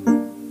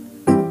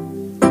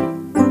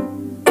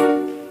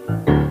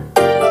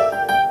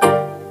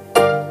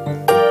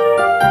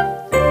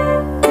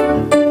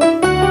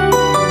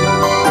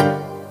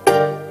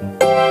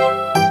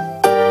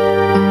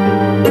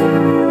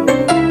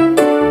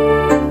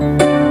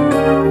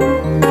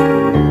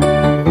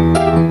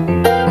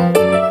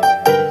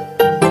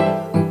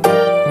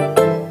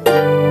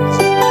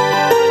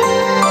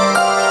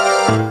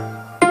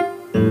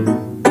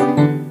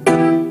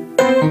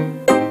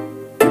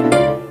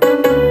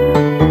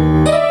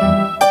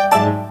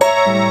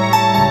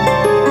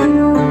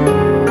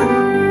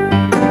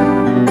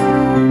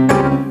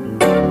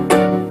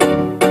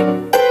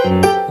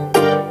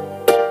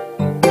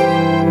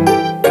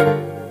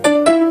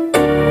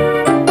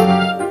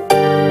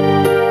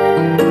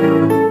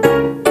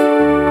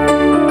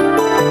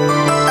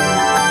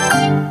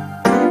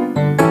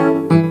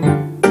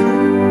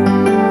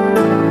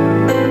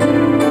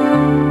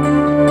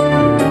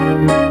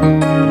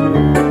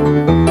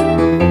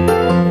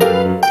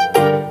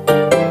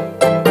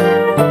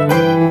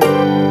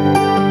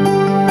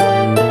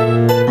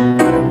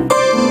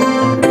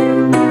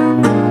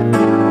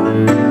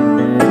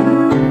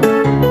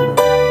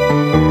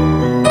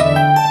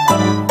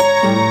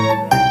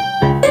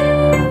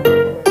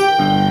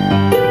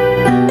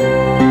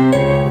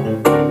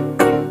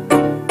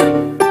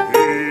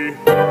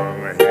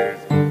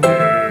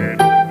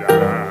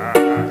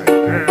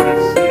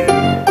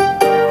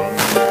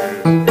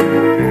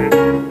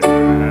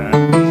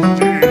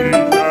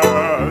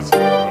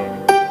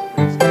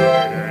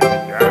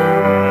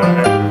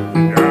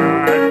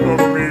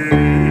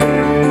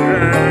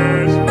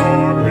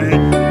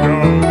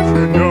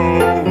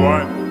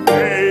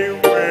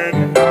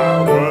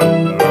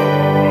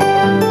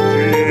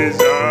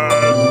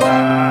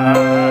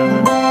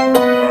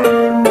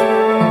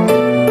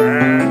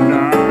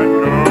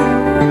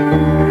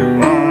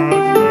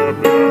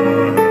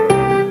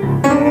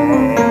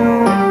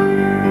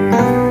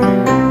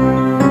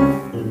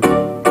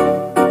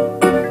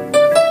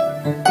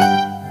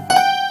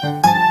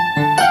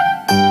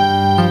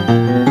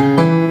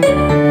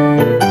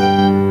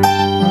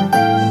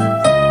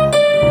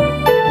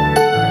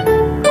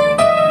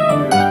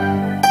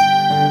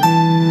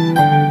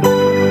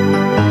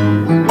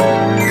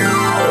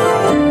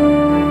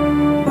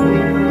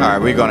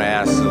 We're going to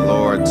ask the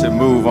Lord to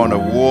move on the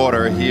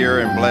water here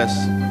and bless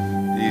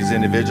these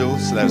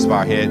individuals. Let us bow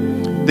our head.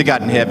 Dear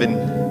God in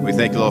heaven, we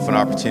thank you, Lord, for an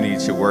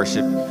opportunity to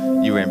worship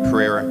you in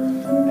prayer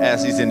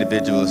as these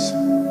individuals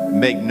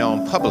make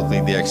known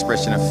publicly their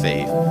expression of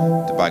faith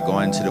by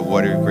going to the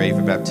water grave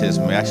of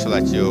baptism. We ask you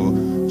that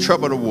you'll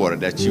trouble the water,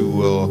 that you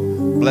will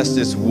bless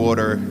this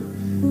water,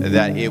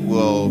 that it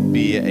will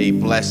be a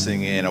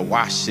blessing and a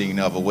washing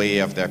of away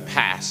of their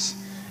past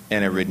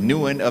and a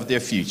renewing of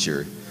their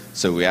future.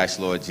 So we ask,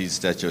 Lord Jesus,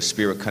 that your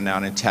spirit come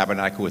down and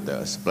tabernacle with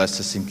us. Bless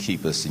us and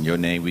keep us. In your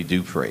name we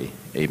do pray.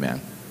 Amen.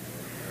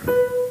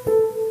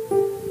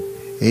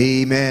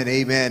 Amen,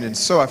 amen. And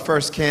so our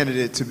first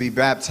candidate to be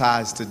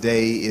baptized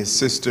today is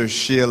Sister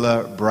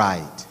Sheila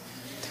Bright.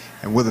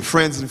 And will the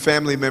friends and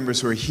family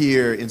members who are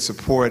here in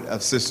support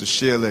of Sister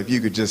Sheila, if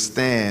you could just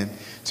stand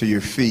to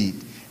your feet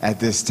at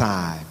this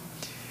time.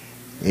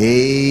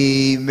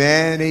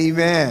 Amen,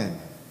 amen.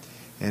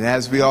 And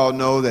as we all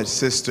know, that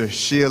Sister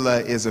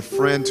Sheila is a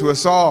friend to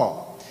us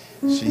all.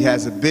 She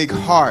has a big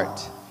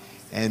heart,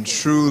 and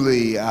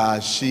truly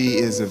she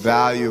is a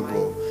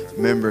valuable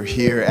member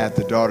here at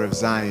the Daughter of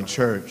Zion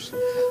Church.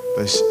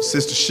 But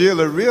Sister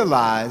Sheila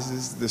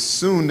realizes the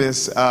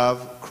soonness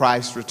of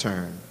Christ's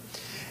return.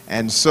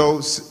 And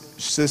so,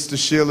 Sister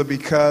Sheila,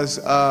 because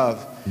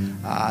of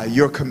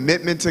your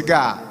commitment to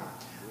God,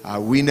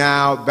 we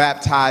now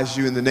baptize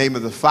you in the name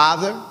of the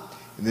Father,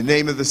 in the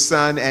name of the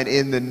Son, and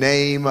in the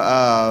name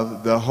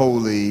of the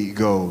Holy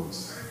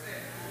Ghost.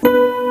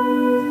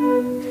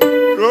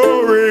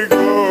 Glory,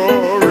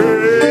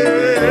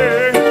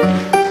 glory,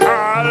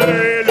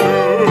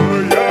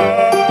 hallelujah.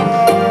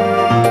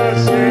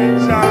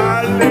 Since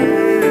I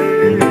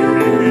laid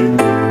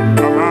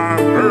my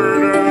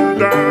burden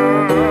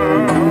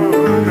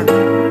down,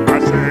 I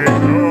say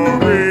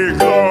glory,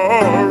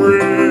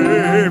 glory,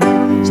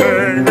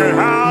 singing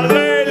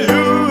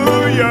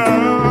hallelujah.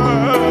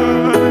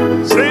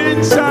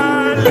 Since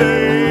I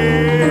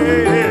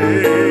laid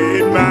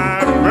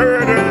my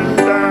burden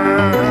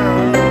down,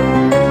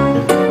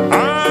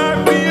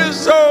 I feel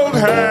so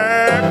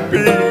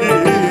happy.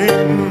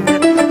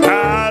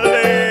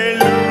 Hallelujah.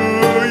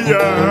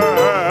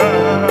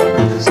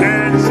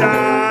 Since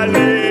I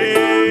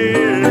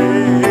laid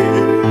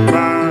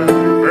my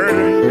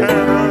burden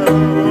down,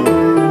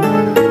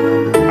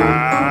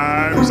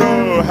 I'm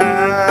so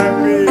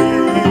happy.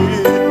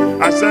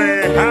 I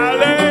say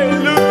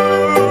hallelujah.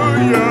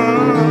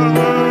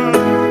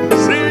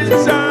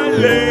 Since I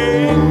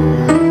laid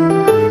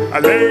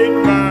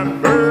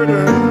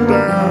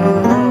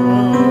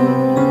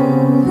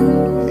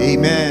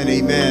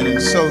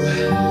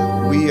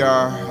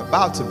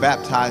about to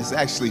baptize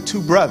actually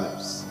two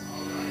brothers,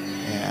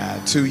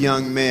 two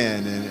young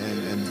men,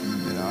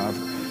 and our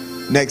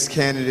next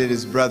candidate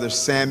is Brother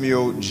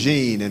Samuel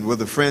Jean. And will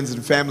the friends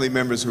and family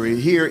members who are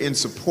here in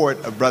support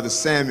of Brother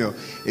Samuel,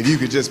 if you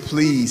could just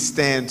please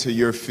stand to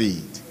your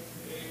feet.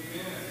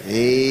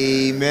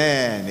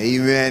 Amen,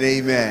 amen,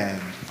 amen.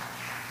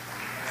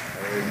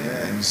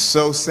 And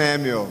so,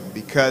 Samuel,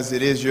 because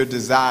it is your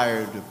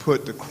desire to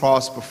put the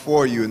cross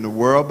before you and the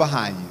world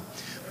behind you,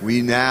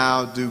 we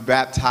now do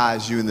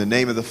baptize you in the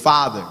name of the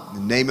Father,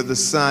 in the name of the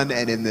Son,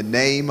 and in the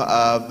name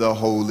of the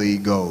Holy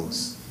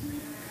Ghost.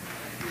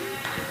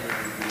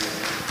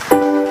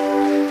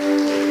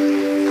 Amen,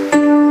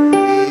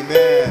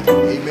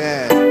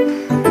 amen.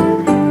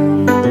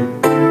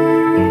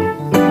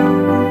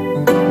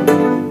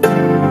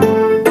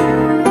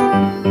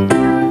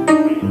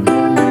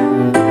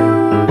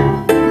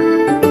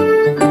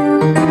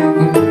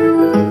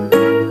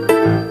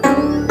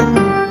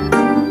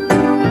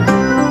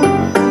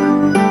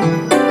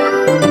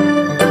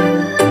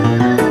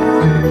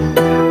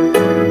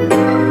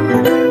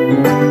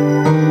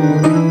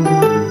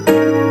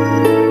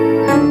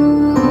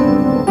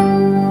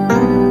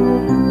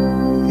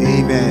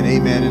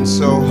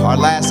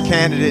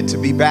 Candidate to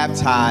be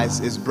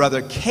baptized is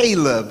Brother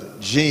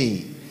Caleb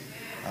Jean.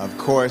 Of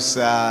course,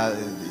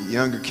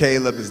 younger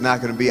Caleb is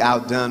not going to be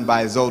outdone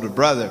by his older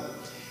brother,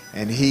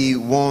 and he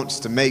wants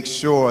to make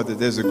sure that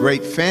there's a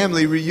great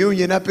family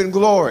reunion up in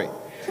glory.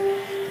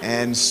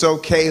 And so,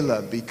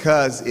 Caleb,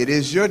 because it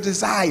is your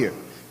desire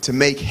to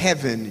make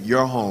heaven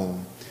your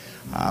home,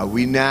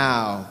 we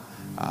now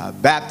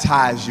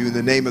baptize you in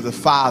the name of the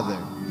Father,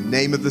 in the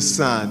name of the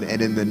Son,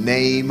 and in the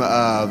name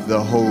of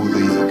the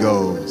Holy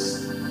Ghost.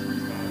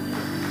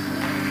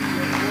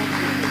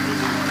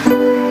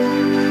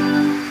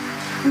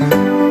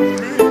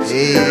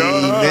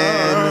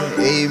 Amen,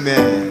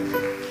 amen.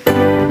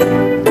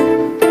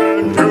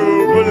 To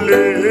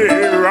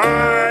believe,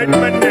 write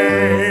my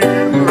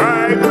name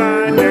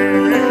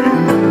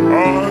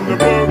on the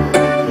book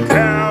of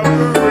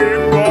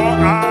Calvary, for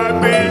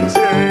I've been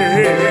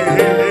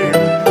saved,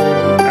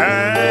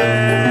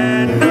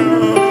 and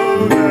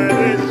know that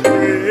it's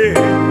free.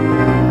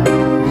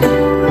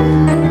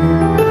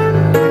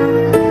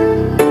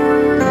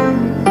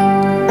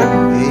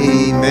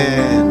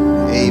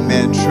 Amen,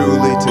 amen.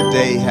 Truly,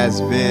 today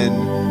has been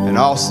an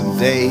awesome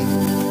day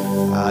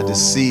to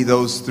see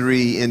those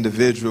three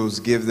individuals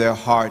give their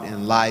heart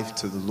and life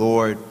to the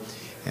Lord.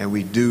 And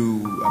we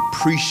do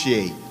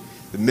appreciate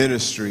the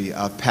ministry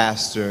of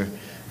Pastor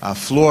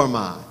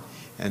Fleurimond.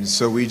 And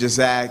so we just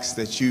ask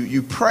that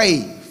you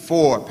pray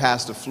for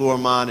Pastor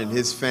Fleurimond and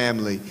his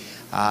family,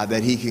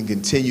 that he can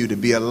continue to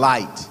be a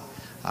light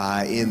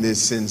in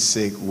this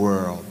sin-sick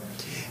world.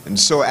 And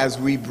so as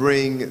we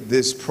bring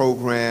this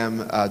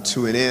program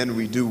to an end,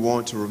 we do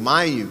want to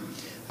remind you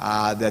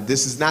that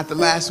this is not the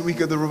last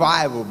week of the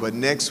revival, but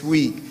next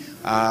week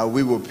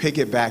we will pick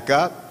it back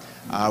up.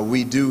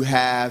 We do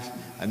have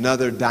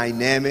another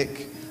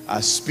dynamic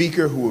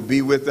speaker who will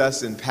be with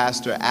us, and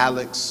Pastor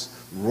Alex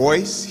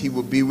Royce. He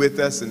will be with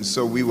us, and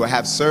so we will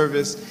have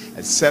service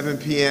at 7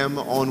 p.m.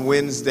 on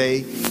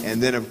Wednesday,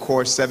 and then of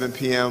course 7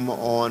 p.m.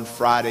 on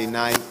Friday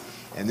night,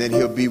 and then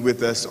he'll be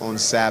with us on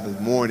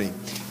Sabbath morning.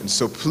 And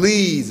so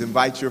please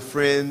invite your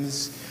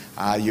friends,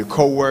 your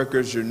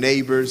co-workers, your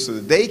neighbors, so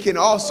that they can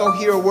also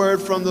hear a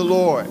word from the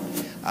Lord,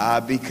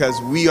 because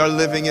we are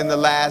living in the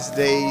last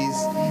days,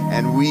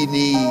 and we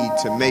need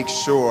to make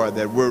sure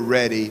that we're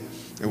ready,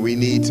 and we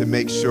need to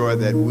make sure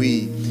that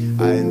we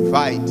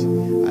invite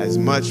as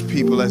much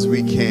people as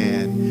we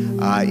can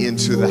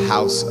into the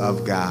house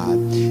of God.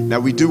 Now,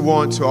 we do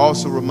want to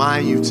also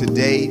remind you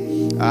today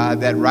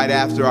that right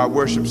after our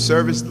worship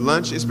service,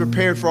 lunch is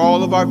prepared for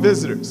all of our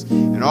visitors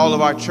and all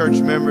of our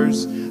church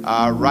members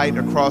right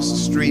across the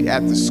street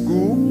at the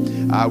school.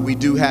 We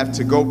do have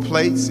to-go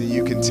plates, and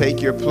you can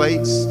take your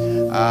plates,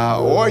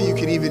 or you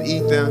can even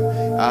eat them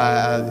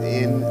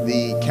in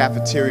the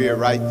cafeteria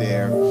right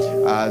there.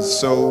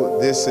 So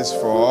this is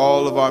for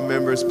all of our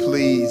members,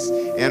 please,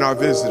 and our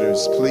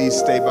visitors. Please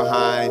stay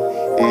behind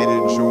and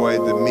enjoy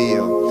the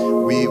meal.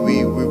 We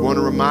want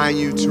to remind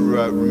you to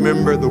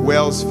remember the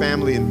Wells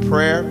family in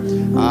prayer.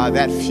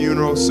 That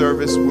funeral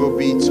service will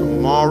be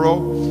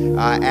tomorrow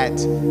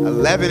at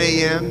 11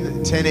 a.m.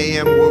 10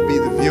 a.m. will be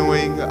the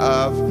viewing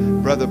of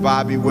Brother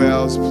Bobby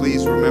Wells.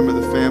 Please remember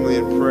the family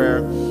in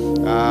prayer.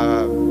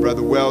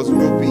 Brother Wells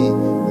will be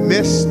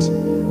missed,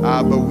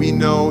 but we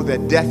know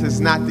that death is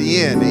not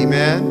the end.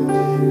 Amen.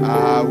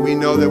 We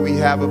know that we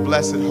have a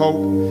blessed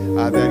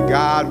hope that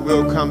God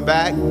will come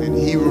back and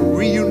he will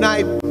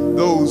reunite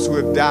those who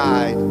have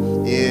died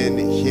in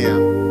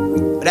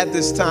him. But at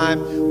this time,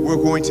 we're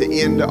going to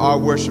end our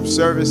worship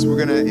service. We're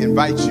going to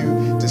invite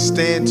you to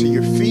stand to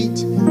your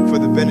feet for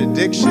the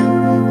benediction.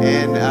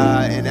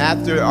 And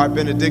after our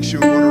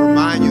benediction, we want to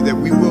remind you that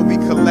we will be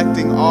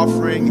collecting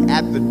offering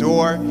at the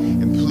door.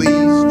 And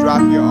please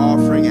drop your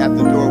offering at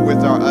the door with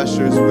our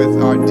ushers,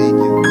 with our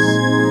deacons.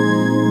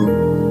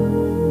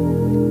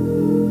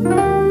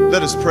 Let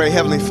Let us pray.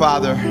 Heavenly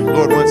Father,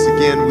 Lord, once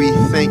again, we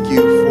thank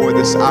you for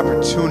this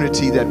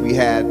opportunity that we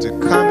had to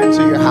come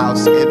into your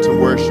house and to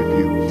worship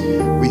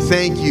you. We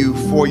thank you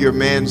for your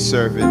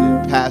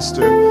manservant,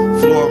 Pastor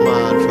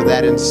Fleurimond, for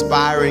that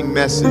inspiring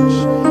message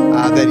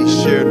that he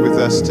shared with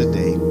us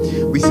today.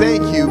 We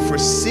thank you for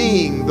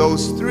seeing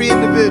those three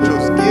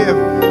individuals give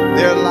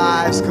their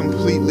lives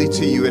completely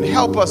to you. And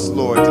help us,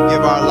 Lord, to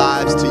give our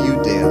lives to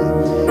you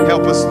daily.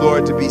 Help us,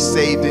 Lord, to be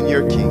saved in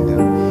your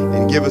kingdom.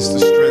 And give us the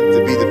strength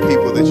to be the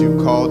people that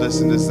you've called us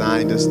and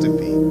designed us to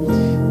be.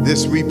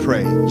 This we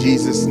pray. In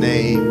Jesus'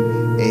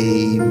 name,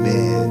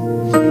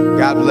 amen.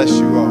 God bless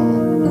you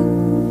all.